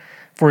prepay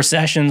for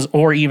sessions,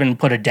 or even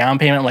put a down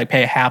payment, like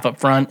pay half up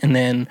front, and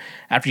then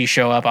after you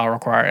show up, I'll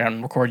require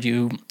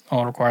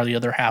the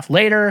other half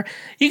later.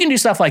 You can do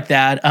stuff like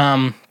that.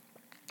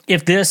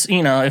 If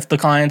the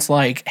client's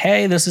like,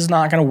 hey, this is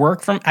not going to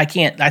work I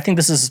think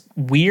this is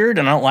weird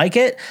and I don't like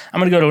it,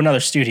 I'm going to go to another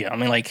studio.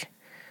 Other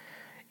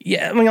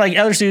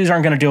studios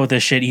aren't going to deal with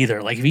this shit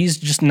either. Like if he's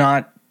just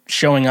not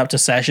showing up to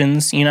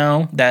sessions,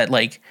 that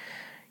like,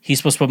 he's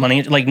supposed to put money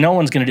into, like, no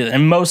one's going to do that.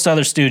 And most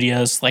other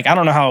studios, like, I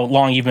don't know how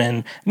long you've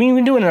been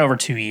doing it over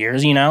 2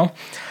 years, like,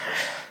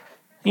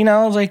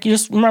 you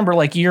just remember,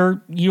 like,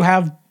 you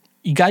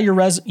got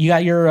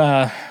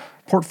your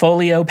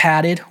portfolio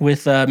padded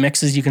with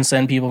mixes you can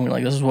send people and be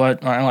like, this is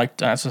what I like,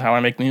 this is how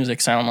I make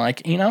music sound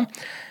like,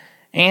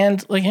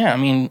 and like, yeah,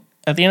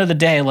 at the end of the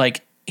day,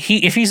 like,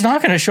 if he's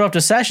not going to show up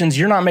to sessions,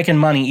 you're not making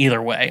money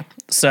either way.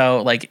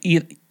 So like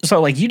you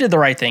did the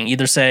right thing.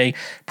 Either say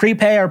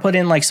prepay or put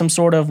in like some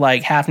sort of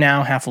like half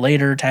now, half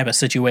later type of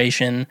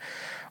situation,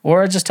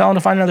 or just tell him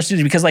to find another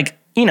studio. Because like,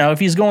 if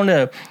he's going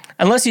to,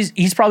 unless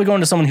he's probably going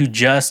to someone who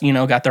just,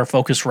 got their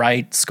Focus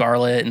Right,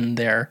 Scarlett, and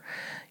their,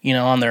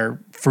 on their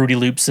Fruity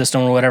Loop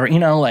system or whatever,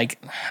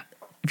 like,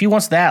 if he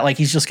wants that, like,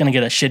 he's just going to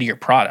get a shittier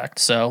product.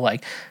 So,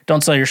 like,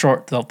 don't sell your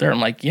short out there.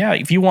 I'm like, yeah,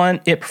 if you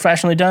want it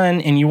professionally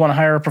done and you want to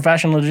hire a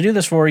professional to do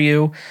this for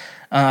you,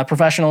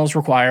 professionals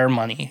require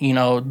money.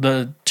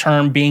 The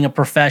term being a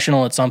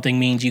professional at something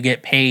means you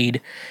get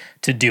paid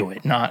to do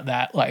it, not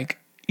that, like,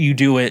 you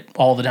do it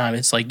all the time.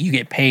 It's like you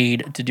get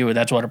paid to do it.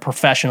 That's what a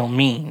professional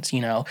means,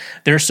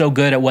 They're so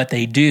good at what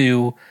they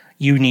do,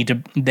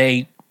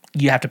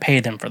 you have to pay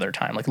them for their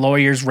time. Like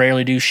lawyers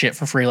rarely do shit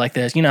for free like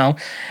this,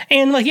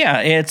 and like,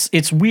 yeah,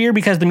 it's weird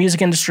because the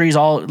music industry is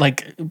all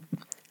like,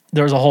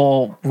 there's a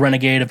whole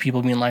renegade of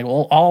people being like,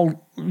 well,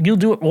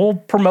 we'll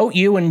promote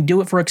you and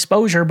do it for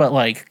exposure, but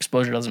like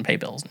exposure doesn't pay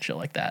bills and shit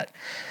like that.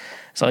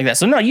 So like that.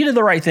 So no, you did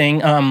the right thing.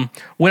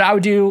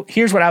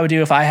 Here's what I would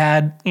do if I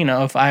had,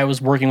 if I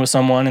was working with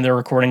someone and they're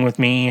recording with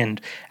me,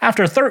 and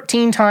after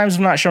 13 times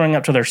of not showing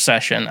up to their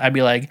session, I'd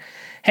be like,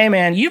 hey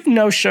man, you've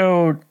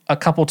no-showed a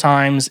couple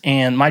times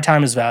and my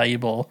time is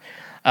valuable.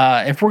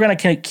 If we're going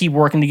to keep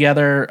working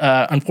together,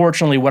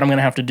 unfortunately, what I'm going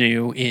to have to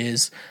do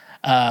is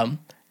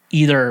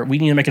either we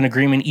need to make an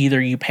agreement,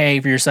 either you pay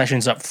for your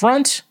sessions up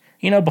front,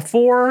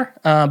 before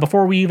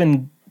we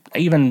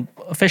even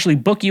officially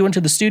book you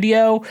into the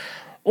studio,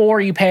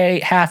 or you pay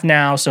half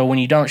now, so when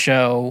you don't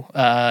show,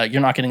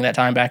 you're not getting that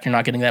time back, you're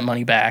not getting that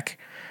money back,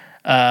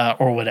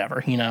 or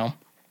whatever, you know.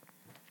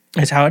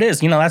 It's how it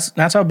is, you know.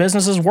 That's how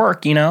businesses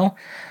work, you know.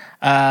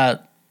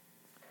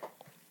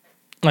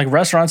 Like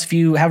restaurants, if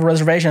you have a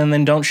reservation and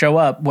then don't show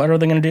up, what are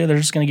they going to do? They're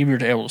just going to give your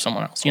table to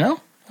someone else, you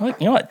know? Like,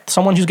 you know what?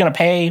 Someone who's going to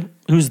pay,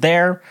 who's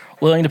there,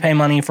 willing to pay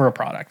money for a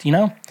product, you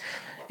know?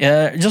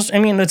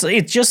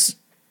 It's just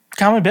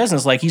common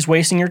business. Like, he's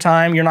wasting your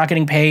time. You're not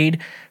getting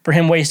paid for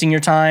him wasting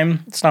your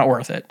time. It's not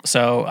worth it.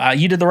 So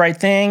you did the right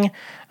thing.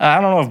 I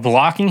don't know if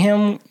blocking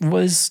him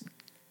was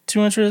too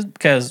much,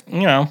 because,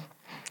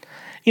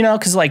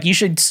 because, like, you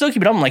should still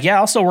keep it open. Like, yeah,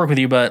 I'll still work with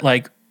you, but,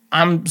 like,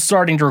 I'm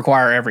starting to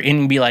require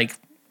and be like,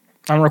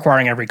 I'm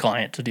requiring every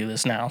client to do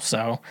this now.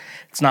 So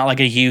it's not like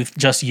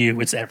just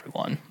you, it's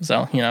everyone.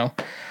 So,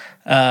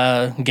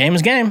 game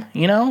is game,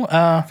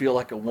 I feel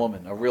like a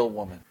woman, a real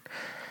woman.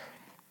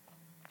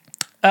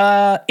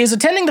 Is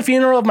attending the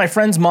funeral of my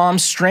friend's mom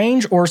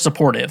strange or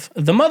supportive?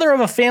 The mother of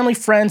a family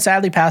friend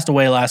sadly passed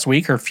away last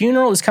week. Her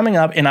funeral is coming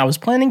up and I was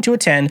planning to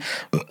attend,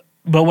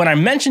 but when I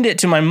mentioned it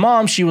to my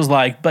mom, she was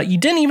like, "But you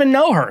didn't even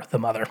know her," the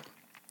mother.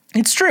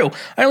 It's true.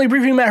 I only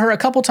briefly met her a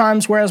couple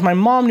times, whereas my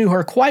mom knew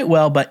her quite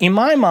well, but in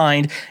my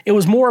mind, it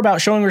was more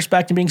about showing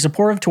respect and being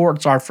supportive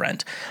towards our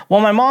friend. While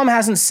my mom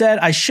hasn't said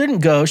I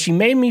shouldn't go, she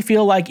made me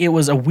feel like it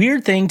was a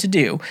weird thing to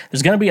do.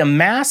 There's going to be a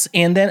mass,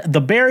 and then the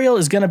burial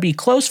is going to be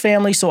close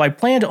family, so I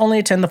plan to only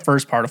attend the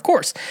first part, of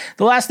course.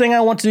 The last thing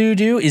I want to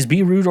do is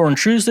be rude or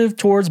intrusive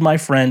towards my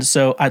friend,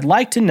 so I'd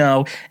like to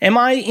know, am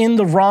I in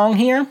the wrong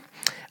here?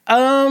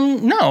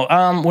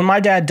 No. When my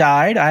dad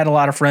died, I had a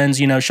lot of friends,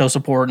 show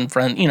support, and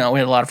we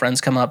had a lot of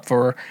friends come up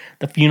for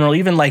the funeral.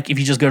 Even like if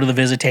you just go to the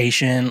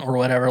visitation or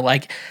whatever,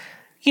 like,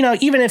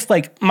 even if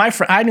like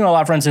I knew a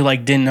lot of friends who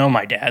like didn't know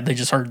my dad, they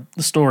just heard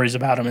the stories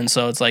about him. And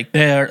so it's like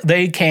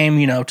they came,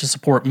 to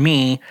support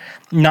me,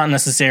 not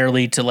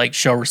necessarily to like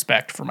show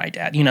respect for my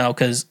dad,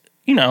 because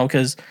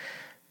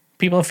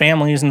people have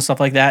families and stuff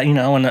like that,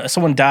 when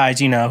someone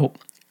dies, you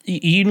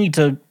need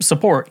to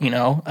support,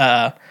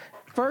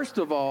 First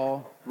of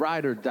all,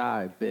 ride or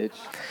die, bitch.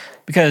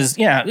 Because,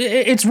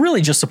 it's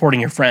really just supporting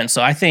your friends.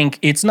 So I think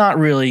it's not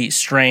really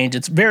strange.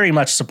 It's very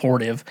much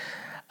supportive.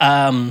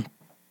 And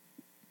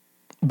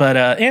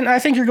I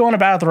think you're going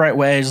about it the right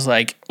way. It's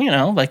like,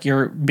 like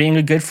you're being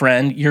a good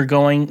friend. You're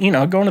going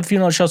to the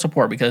funeral to show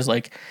support because,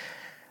 like,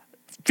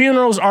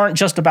 funerals aren't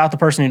just about the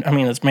person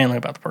it's mainly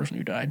about the person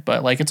who died.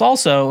 But, like, it's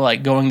also,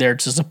 like, going there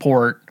to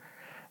support,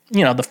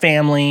 the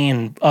family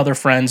and other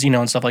friends,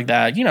 and stuff like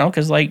that,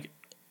 because, like,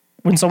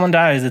 when someone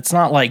dies, it's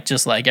not like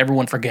just like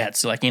everyone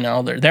forgets. Like,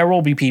 there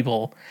will be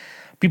people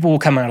will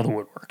come out of the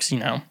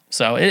woodworks,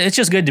 So it's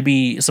just good to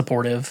be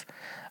supportive.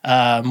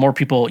 More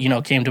people,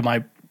 came to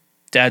my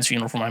dad's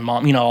funeral for my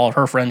mom. All of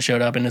her friends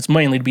showed up, and it's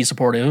mainly to be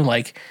supportive.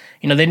 Like,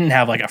 they didn't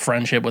have like a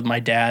friendship with my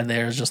dad.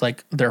 There's just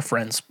like their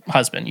friend's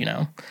husband,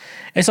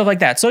 and stuff like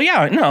that. So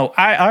yeah, no,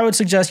 I would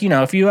suggest,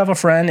 if you have a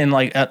friend and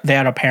like they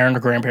had a parent or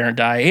grandparent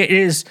die, it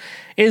is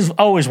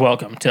always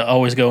welcome to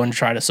always go and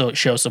try to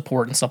show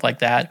support and stuff like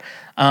that.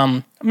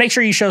 Make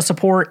sure you show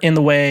support in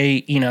the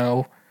way,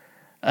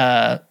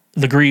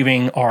 the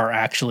grieving are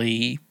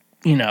actually,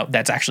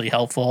 that's actually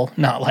helpful.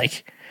 Not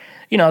like,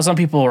 some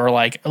people are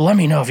like, let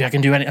me know if I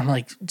can do anything. I'm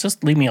like,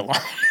 just leave me alone,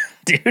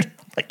 dude.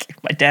 Like,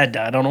 my dad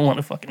died. I don't want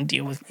to fucking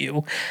deal with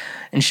you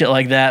and shit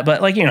like that.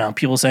 But like,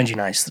 people send you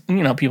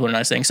people are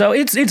nice things. So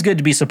it's good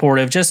to be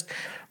supportive. Just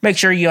make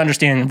sure you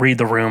understand and read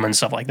the room and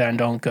stuff like that, and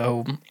don't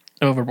go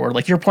overboard.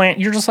 Like you're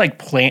just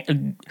like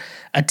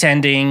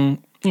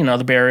attending,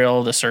 the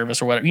burial, the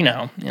service or whatever,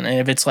 and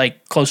if it's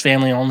like close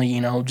family only,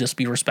 just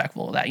be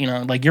respectful of that,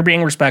 like you're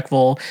being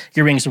respectful,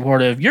 you're being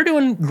supportive, you're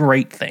doing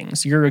great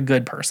things. You're a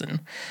good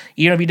person.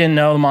 Even if you didn't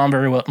know the mom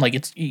very well, like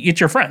it's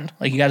your friend,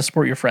 like you got to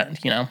support your friend,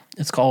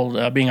 it's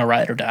called being a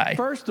ride or die.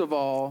 First of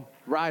all,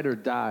 ride or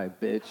die,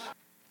 bitch.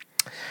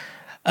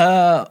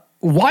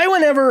 Why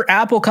whenever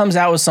Apple comes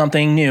out with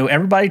something new,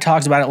 everybody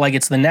talks about it like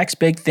it's the next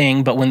big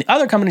thing, but when the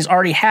other companies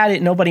already had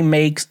it, nobody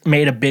made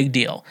a big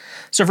deal.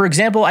 So for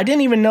example, I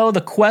didn't even know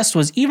the Quest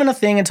was even a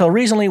thing until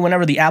recently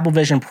whenever the Apple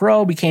Vision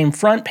Pro became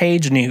front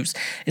page news.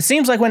 It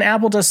seems like when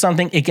Apple does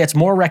something, it gets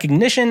more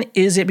recognition.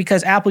 Is it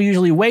because Apple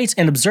usually waits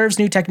and observes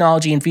new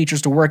technology and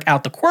features to work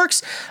out the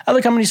quirks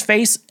other companies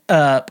face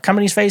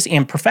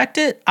and perfect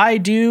it? I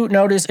do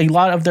notice a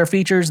lot of their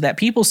features that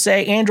people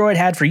say Android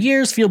had for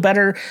years feel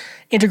better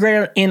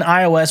integrated in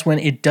iOS when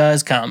it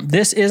does come.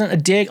 This isn't a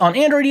dig on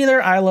Android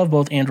either. I love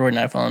both Android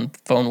and iPhone.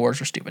 Phone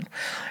wars are stupid.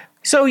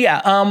 So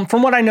yeah,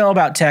 from what I know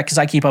about tech, because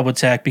I keep up with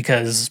tech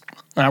because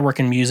I work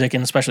in music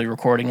and especially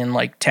recording, and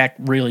like tech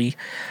really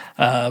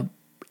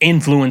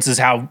influences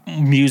how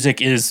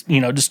music is,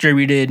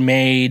 distributed,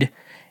 made,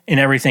 and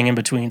everything in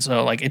between.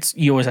 So like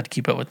you always have to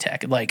keep up with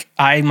tech. Like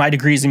my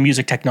degree is in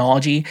music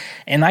technology,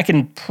 and I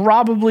can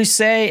probably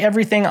say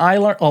everything I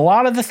learned, a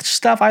lot of the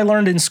stuff I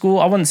learned in school,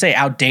 I wouldn't say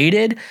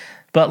outdated,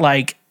 but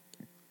like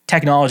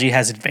technology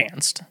has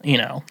advanced,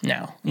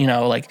 now,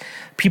 like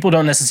people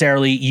don't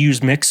necessarily use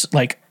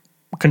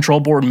control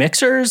board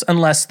mixers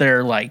unless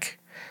they're like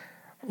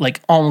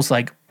like almost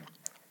like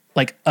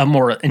a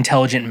more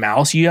intelligent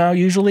mouse,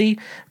 usually,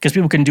 because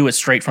people can do it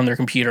straight from their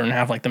computer and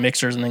have like the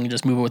mixers and then you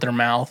just move it with their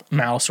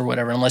mouse or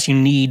whatever, unless you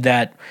need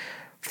that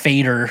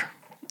fader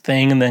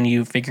thing, and then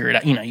you figure it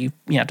out, you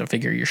have to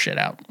figure your shit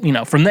out,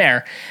 from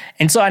there.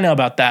 And so I know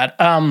about that.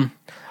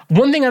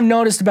 One thing I've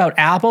noticed about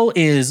Apple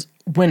is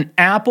when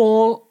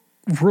Apple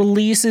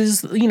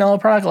releases, a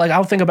product, like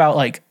I'll think about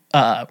like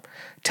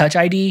Touch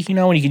ID,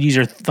 when you could use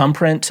your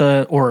thumbprint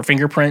or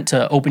fingerprint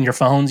to open your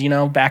phones,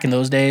 back in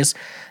those days.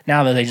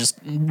 Now that they just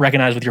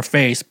recognize with your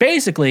face,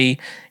 basically,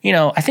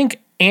 I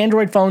think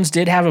Android phones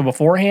did have it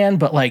beforehand,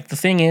 but like the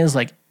thing is,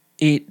 like,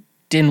 it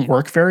didn't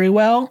work very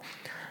well.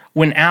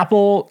 When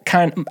Apple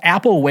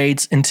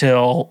waits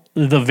until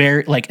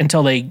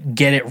until they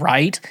get it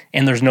right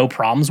and there's no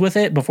problems with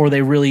it before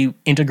they really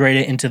integrate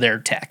it into their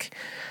tech.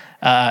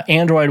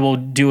 Android will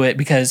do it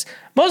because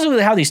most of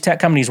how these tech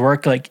companies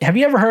work, like, have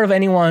you ever heard of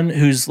anyone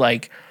who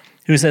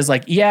says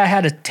like, yeah, I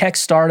had a tech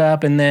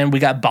startup and then we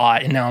got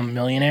bought and now I'm a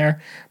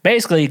millionaire?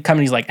 Basically,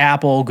 companies like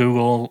Apple,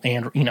 Google,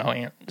 and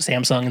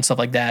Samsung and stuff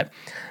like that.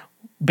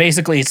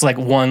 Basically, it's like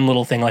one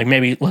little thing. Like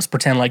maybe let's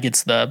pretend like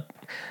it's the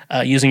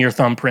using your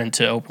thumbprint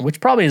to open, which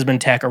probably has been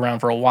tech around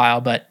for a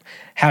while, but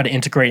how to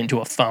integrate it into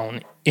a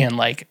phone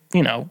and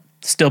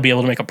still be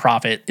able to make a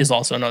profit is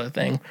also another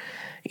thing.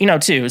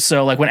 Too.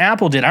 So like when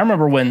Apple did, I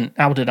remember when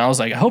Apple did, I was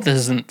like, I hope this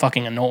isn't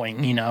fucking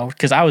annoying,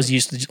 because I was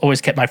used to always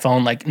kept my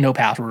phone like no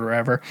password or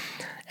whatever.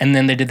 And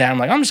then they did that. I'm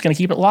like, I'm just going to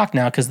keep it locked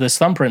now because this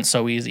thumbprint's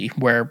so easy,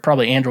 where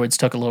probably Androids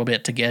took a little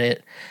bit to get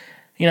it,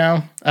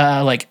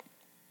 like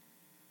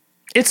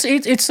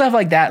it's stuff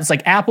like that. It's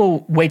like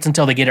Apple waits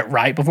until they get it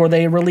right before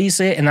they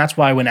release it. And that's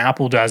why when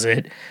Apple does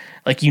it,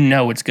 like,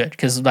 it's good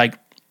because like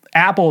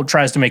Apple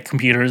tries to make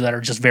computers that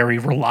are just very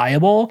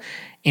reliable.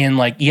 And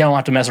like, you don't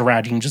have to mess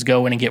around. You can just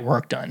go in and get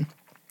work done.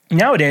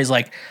 Nowadays,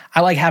 like,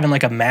 I like having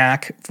like a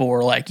Mac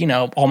for like,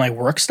 all my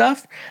work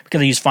stuff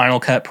because I use Final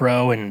Cut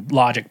Pro and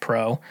Logic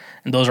Pro.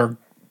 And those are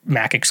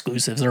Mac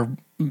exclusives. They're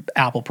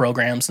Apple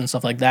programs and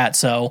stuff like that.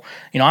 So,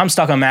 I'm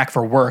stuck on Mac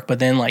for work. But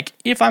then like,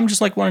 if I'm just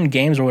like running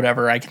games or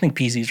whatever, I think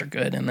PCs are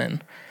good. And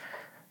then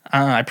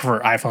I prefer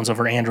iPhones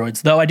over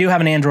Androids. Though I do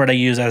have an Android I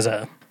use as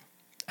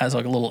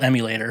like a little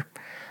emulator,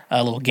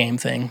 a little game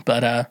thing.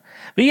 But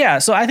yeah,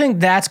 so I think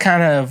that's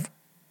kind of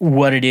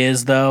what it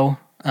is, though,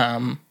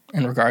 in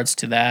regards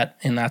to that,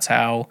 and that's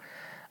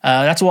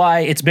why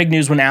it's big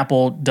news when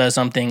Apple does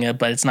something,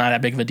 but it's not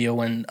that big of a deal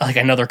when like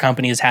another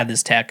company has had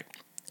this tech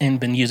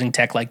and been using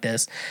tech like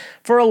this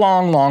for a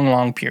long, long,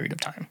 long period of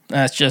time.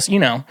 That's just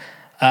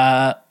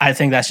I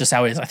think that's just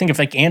how it is. I think if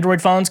like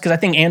Android phones, because I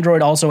think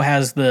Android also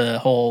has the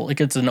whole like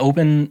it's an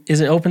open.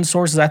 Is it open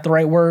source? Is that the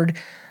right word?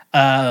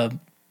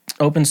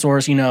 Open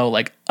source,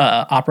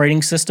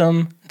 operating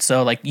system.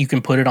 So like you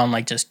can put it on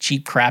like just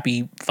cheap,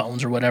 crappy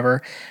phones or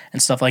whatever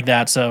and stuff like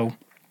that. So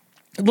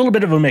a little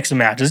bit of a mix and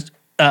matches.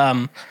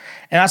 And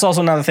that's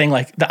also another thing.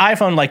 Like the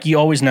iPhone, like you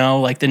always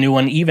know, like the new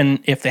one,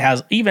 even if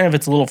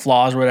it's a little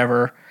flaws or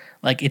whatever,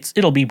 like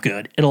it'll be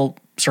good. It'll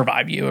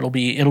survive you. It'll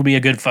be a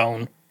good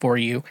phone for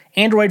you.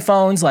 Android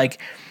phones,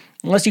 like,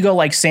 unless you go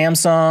like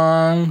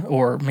Samsung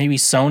or maybe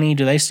Sony,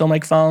 do they still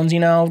make phones,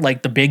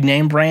 like the big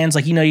name brands,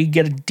 like, you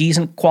get a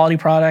decent quality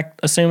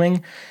product,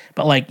 assuming,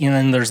 but like,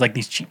 then there's like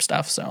these cheap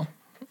stuff. So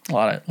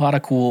a lot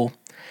of cool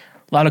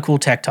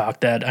tech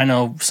talk that I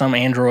know some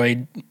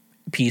Android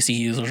PC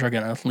users are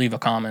going to leave a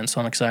comment.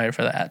 So I'm excited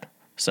for that.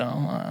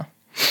 So,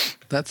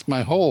 that's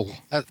my hole.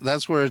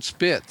 That's where it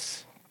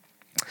spits.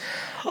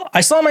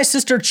 I saw my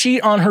sister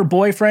cheat on her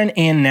boyfriend,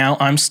 and now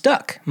I'm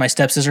stuck. My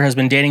stepsister has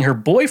been dating her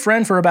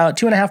boyfriend for about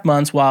 2.5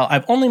 months, while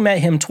I've only met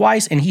him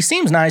twice, and he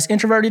seems nice,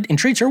 introverted, and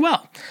treats her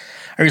well.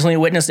 I recently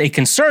witnessed a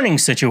concerning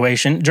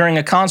situation. During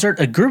a concert,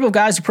 a group of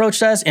guys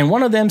approached us, and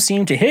one of them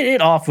seemed to hit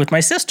it off with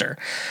my sister,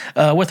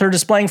 with her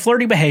displaying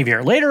flirty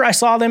behavior. Later, I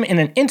saw them in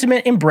an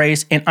intimate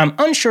embrace, and I'm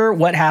unsure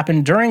what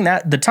happened during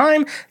the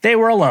time they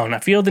were alone. I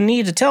feel the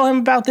need to tell him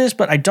about this,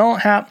 but I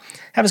don't have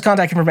his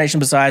contact information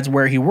besides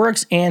where he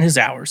works and his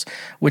hours,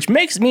 which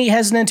makes me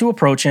hesitant to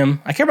approach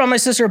him. I care about my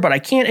sister, but I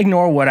can't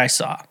ignore what I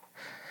saw.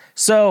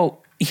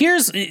 So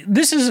this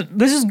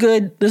is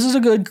good. This is a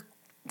good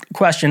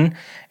question.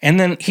 And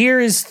then here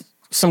is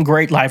some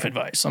great life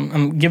advice.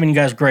 I'm giving you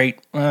guys great.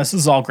 This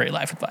is all great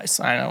life advice.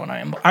 I know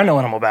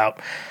what I'm about.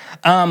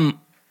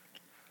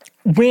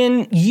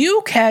 When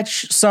you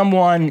catch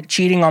someone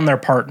cheating on their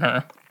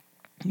partner,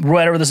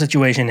 whatever the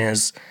situation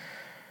is,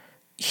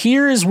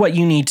 here is what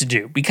you need to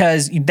do,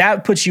 because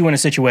that puts you in a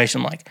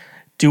situation like,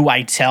 do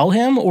I tell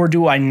him or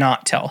do I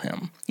not tell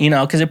him?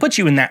 Because it puts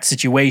you in that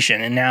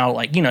situation, and now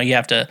you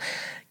have to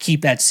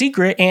keep that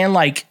secret, and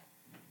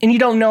you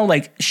don't know,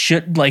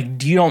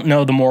 you don't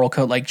know the moral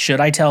code. Like, should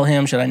I tell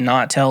him? Should I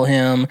not tell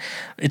him?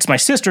 It's my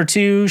sister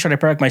too. Should I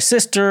protect my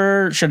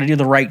sister? Should I do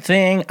the right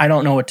thing? I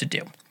don't know what to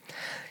do.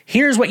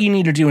 Here's what you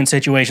need to do in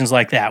situations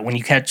like that. When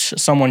you catch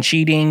someone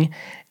cheating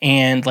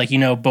and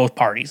both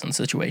parties in the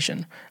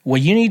situation,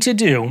 what you need to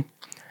do,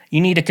 you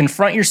need to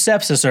confront your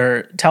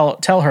stepsister,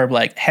 tell her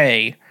like,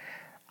 hey,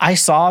 I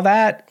saw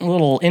that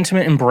little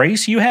intimate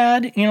embrace you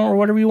had, or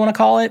whatever you want to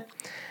call it.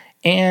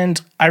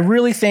 And I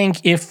really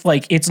think if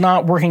like it's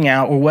not working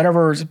out or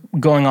whatever's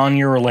going on in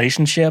your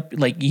relationship,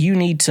 like you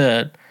need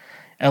to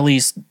at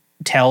least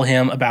tell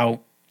him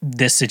about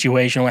this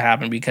situation, what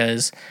happened,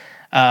 because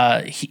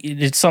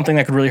it's something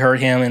that could really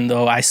hurt him. And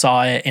though I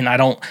saw it, and I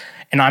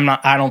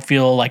don't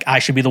feel like I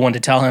should be the one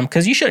to tell him,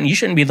 because you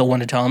shouldn't be the one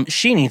to tell him.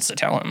 She needs to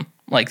tell him.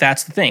 Like,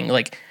 that's the thing.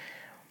 Like,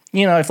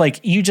 if like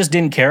you just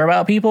didn't care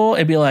about people,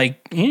 it'd be like,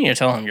 you need to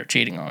tell him you're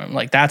cheating on him.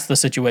 Like, that's the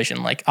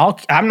situation. Like,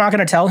 I'm not going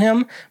to tell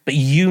him, but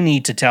you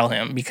need to tell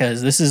him,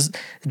 because this is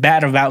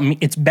bad about me.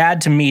 It's bad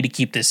to me to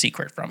keep this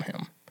secret from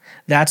him.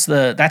 That's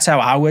how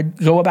I would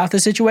go about the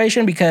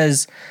situation,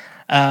 because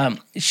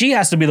she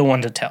has to be the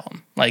one to tell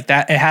him. Like,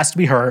 that, it has to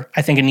be her.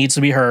 I think it needs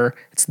to be her.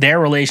 It's their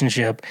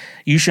relationship.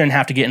 You shouldn't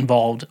have to get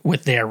involved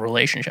with their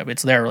relationship.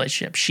 It's their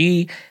relationship.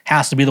 She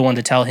has to be the one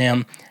to tell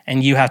him,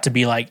 and you have to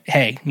be like,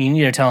 hey, you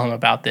need to tell him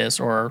about this,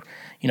 or,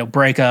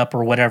 break up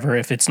or whatever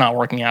if it's not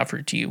working out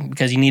for you,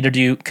 because you knew,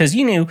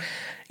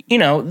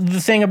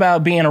 the thing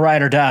about being a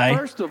ride or die.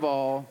 First of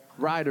all,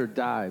 ride or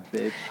die,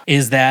 bitch.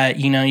 Is that,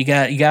 you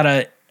got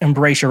to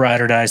embrace your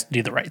ride or dies to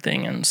do the right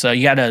thing. And so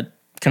you got to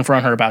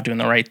confront her about doing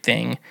the right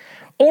thing.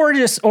 Or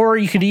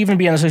you could even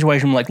be in a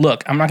situation like,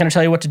 look, I'm not going to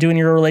tell you what to do in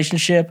your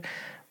relationship,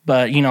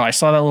 but, I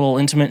saw that little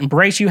intimate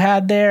embrace you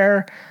had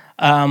there.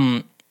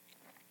 And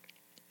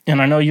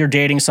I know you're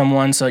dating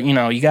someone, so, you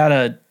need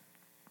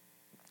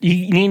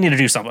to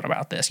do something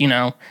about this,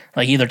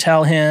 like either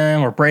tell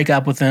him or break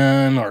up with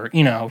him, or,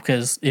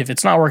 because if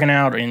it's not working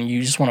out and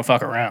you just want to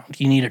fuck around,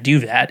 you need to do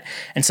that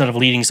instead of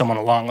leading someone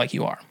along like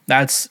you are.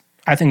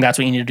 I think that's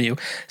what you need to do.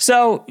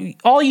 So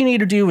all you need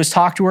to do is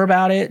talk to her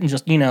about it and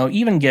just,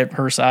 even get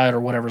her side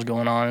or whatever's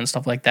going on and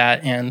stuff like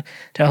that, and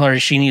tell her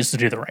she needs to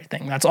do the right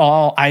thing. That's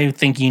all I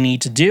think you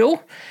need to do.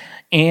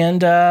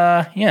 And,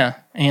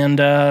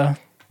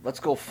 let's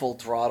go full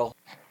throttle.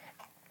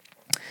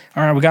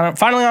 All right, we got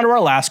finally on to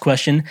our last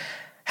question.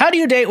 How do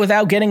you date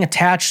without getting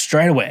attached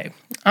straight away?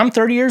 I'm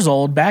 30 years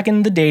old, back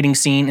in the dating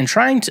scene, and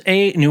trying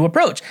a new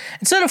approach.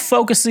 Instead of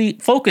focusing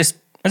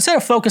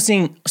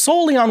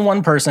solely on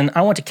one person,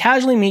 I want to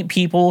casually meet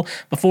people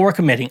before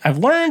committing. I've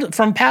learned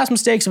from past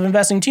mistakes of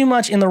investing too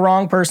much in the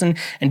wrong person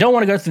and don't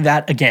want to go through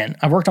that again.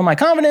 I've worked on my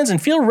confidence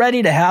and feel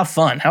ready to have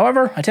fun.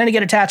 However, I tend to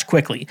get attached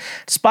quickly,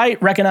 despite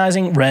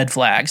recognizing red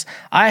flags.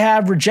 I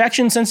have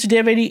rejection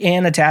sensitivity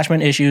and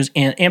attachment issues,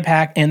 and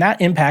that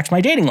impacts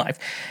my dating life.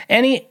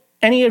 Any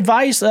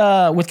advice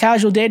with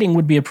casual dating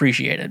would be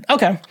appreciated.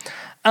 Okay.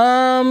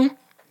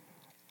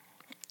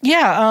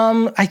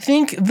 I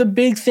think the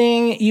big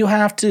thing you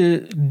have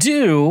to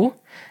do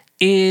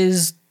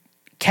is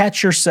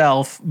catch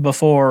yourself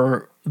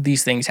before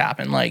these things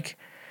happen. Like,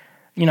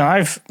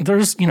 I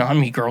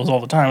meet girls all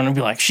the time, and I'll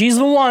be like, she's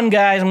the one,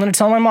 guys. I'm going to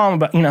tell my mom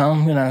about,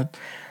 I'm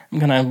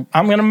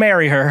going to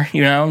marry her.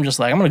 I'm just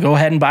like, I'm going to go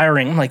ahead and buy a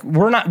ring. I'm like,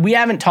 we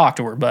haven't talked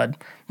to her, bud.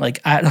 Like,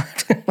 you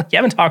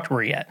haven't talked to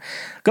her yet.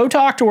 Go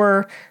talk to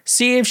her,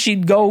 see if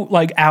she'd go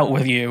like out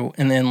with you,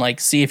 and then like,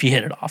 see if you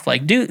hit it off.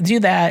 Like, do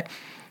that.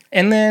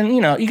 And then,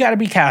 you got to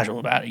be casual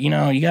about it. You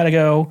got to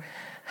go,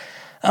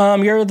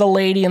 you're the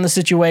lady in the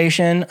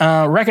situation,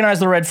 recognize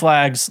the red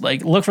flags,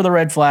 like look for the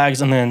red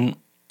flags, and then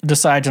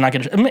decide to not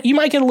get, you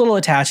might get a little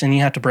attached and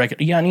you have to break it.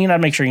 Yeah, you got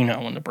to make sure you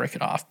know when to break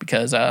it off,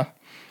 because, and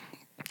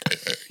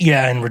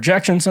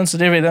rejection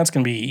sensitivity, that's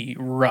going to be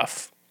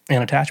rough,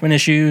 and attachment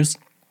issues.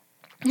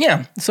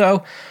 Yeah.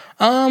 So,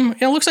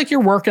 it looks like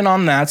you're working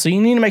on that. So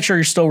you need to make sure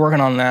you're still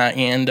working on that.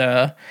 And,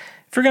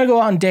 if you're going to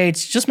go on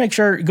dates, just make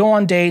sure go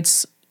on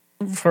dates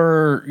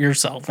for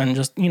yourself, and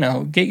just,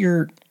 get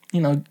your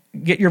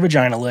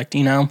vagina licked,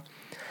 and,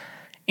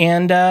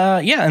 and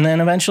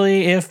then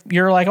eventually if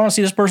you're like, I want to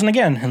see this person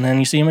again, and then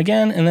you see them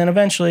again, and then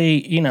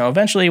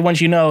eventually once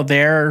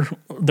they're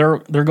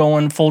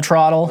going full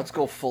throttle. Let's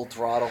go full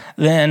throttle.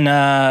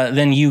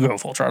 Then you go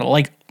full throttle.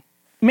 Like,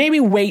 maybe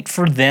wait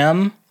for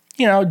them,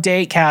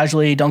 date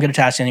casually, don't get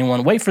attached to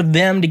anyone, wait for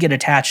them to get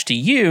attached to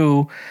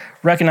you,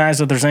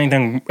 recognize if there's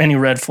any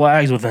red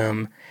flags with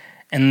them.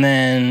 And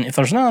then if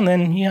there's none,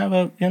 then you have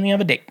a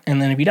date.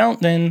 And then if you don't,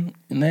 then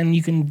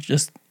you can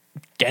just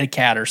get a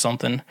cat or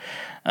something.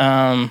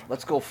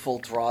 Let's go full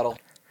throttle.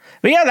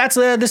 But yeah, that's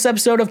this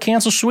episode of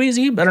Cancel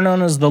Schweezy, better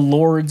known as the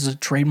Lord's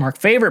trademark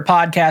favorite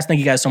podcast. Thank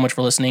you guys so much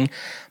for listening.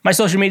 My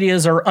social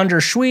medias are under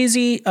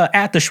Schweezy,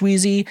 at the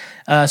Schweezy,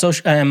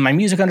 and my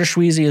music under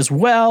Schweezy as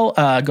well.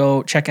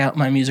 Go check out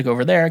my music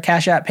over there.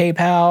 Cash App,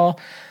 PayPal,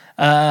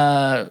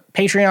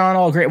 Patreon,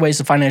 all great ways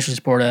to financially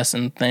support us,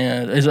 and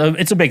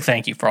it's a big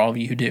thank you for all of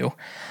you who do.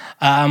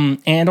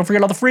 And don't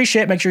forget all the free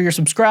shit. Make sure you're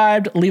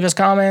subscribed, leave us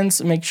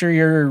comments, make sure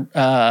you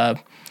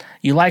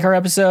like our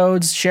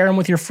episodes, share them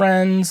with your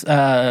friends,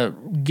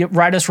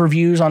 write us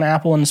reviews on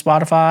Apple and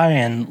Spotify,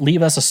 and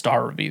leave us a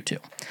star review too.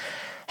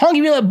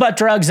 Honky Wheel butt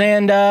drugs,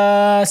 and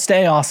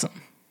stay awesome.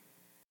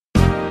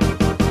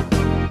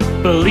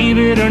 Believe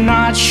it or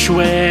not,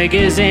 Schweg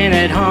isn't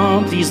at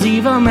home. Please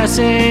leave a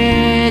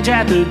message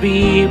at the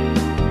beep.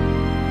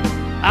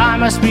 I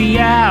must be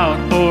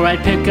out, or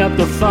I'd pick up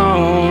the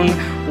phone.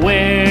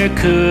 Where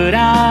could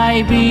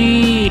I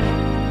be?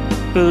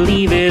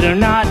 Believe it or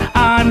not,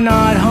 I'm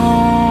not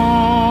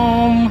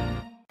home.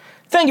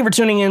 Thank you for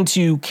tuning in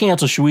to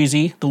Cancel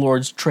Schweezy, the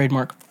Lord's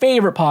trademark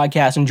favorite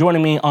podcast, and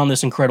joining me on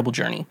this incredible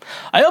journey.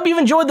 I hope you've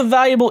enjoyed the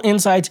valuable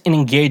insights and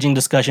engaging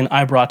discussion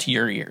I brought to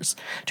your ears.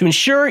 To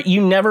ensure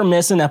you never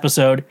miss an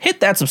episode, hit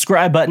that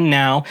subscribe button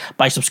now.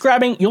 By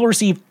subscribing, you'll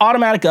receive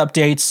automatic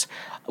updates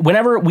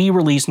whenever we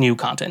release new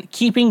content,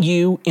 keeping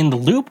you in the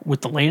loop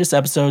with the latest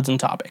episodes and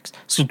topics.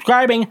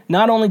 Subscribing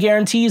not only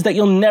guarantees that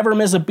you'll never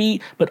miss a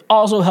beat, but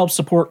also helps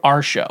support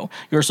our show.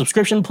 Your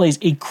subscription plays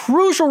a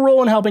crucial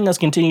role in helping us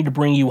continue to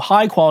bring you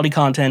high quality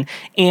content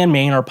and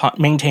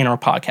maintain our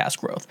podcast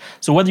growth.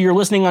 So whether you're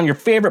listening on your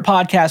favorite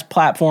podcast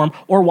platform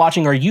or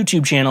watching our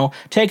YouTube channel,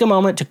 take a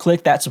moment to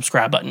click that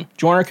subscribe button.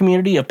 Join our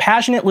community of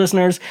passionate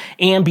listeners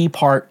and be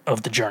part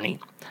of the journey.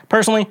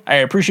 Personally, I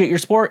appreciate your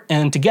support,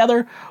 and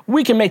together,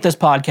 we can make this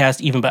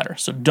podcast even better.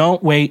 So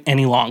don't wait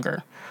any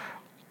longer.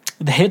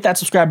 Hit that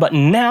subscribe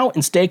button now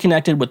and stay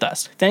connected with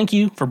us. Thank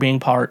you for being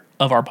part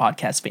of our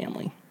podcast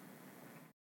family.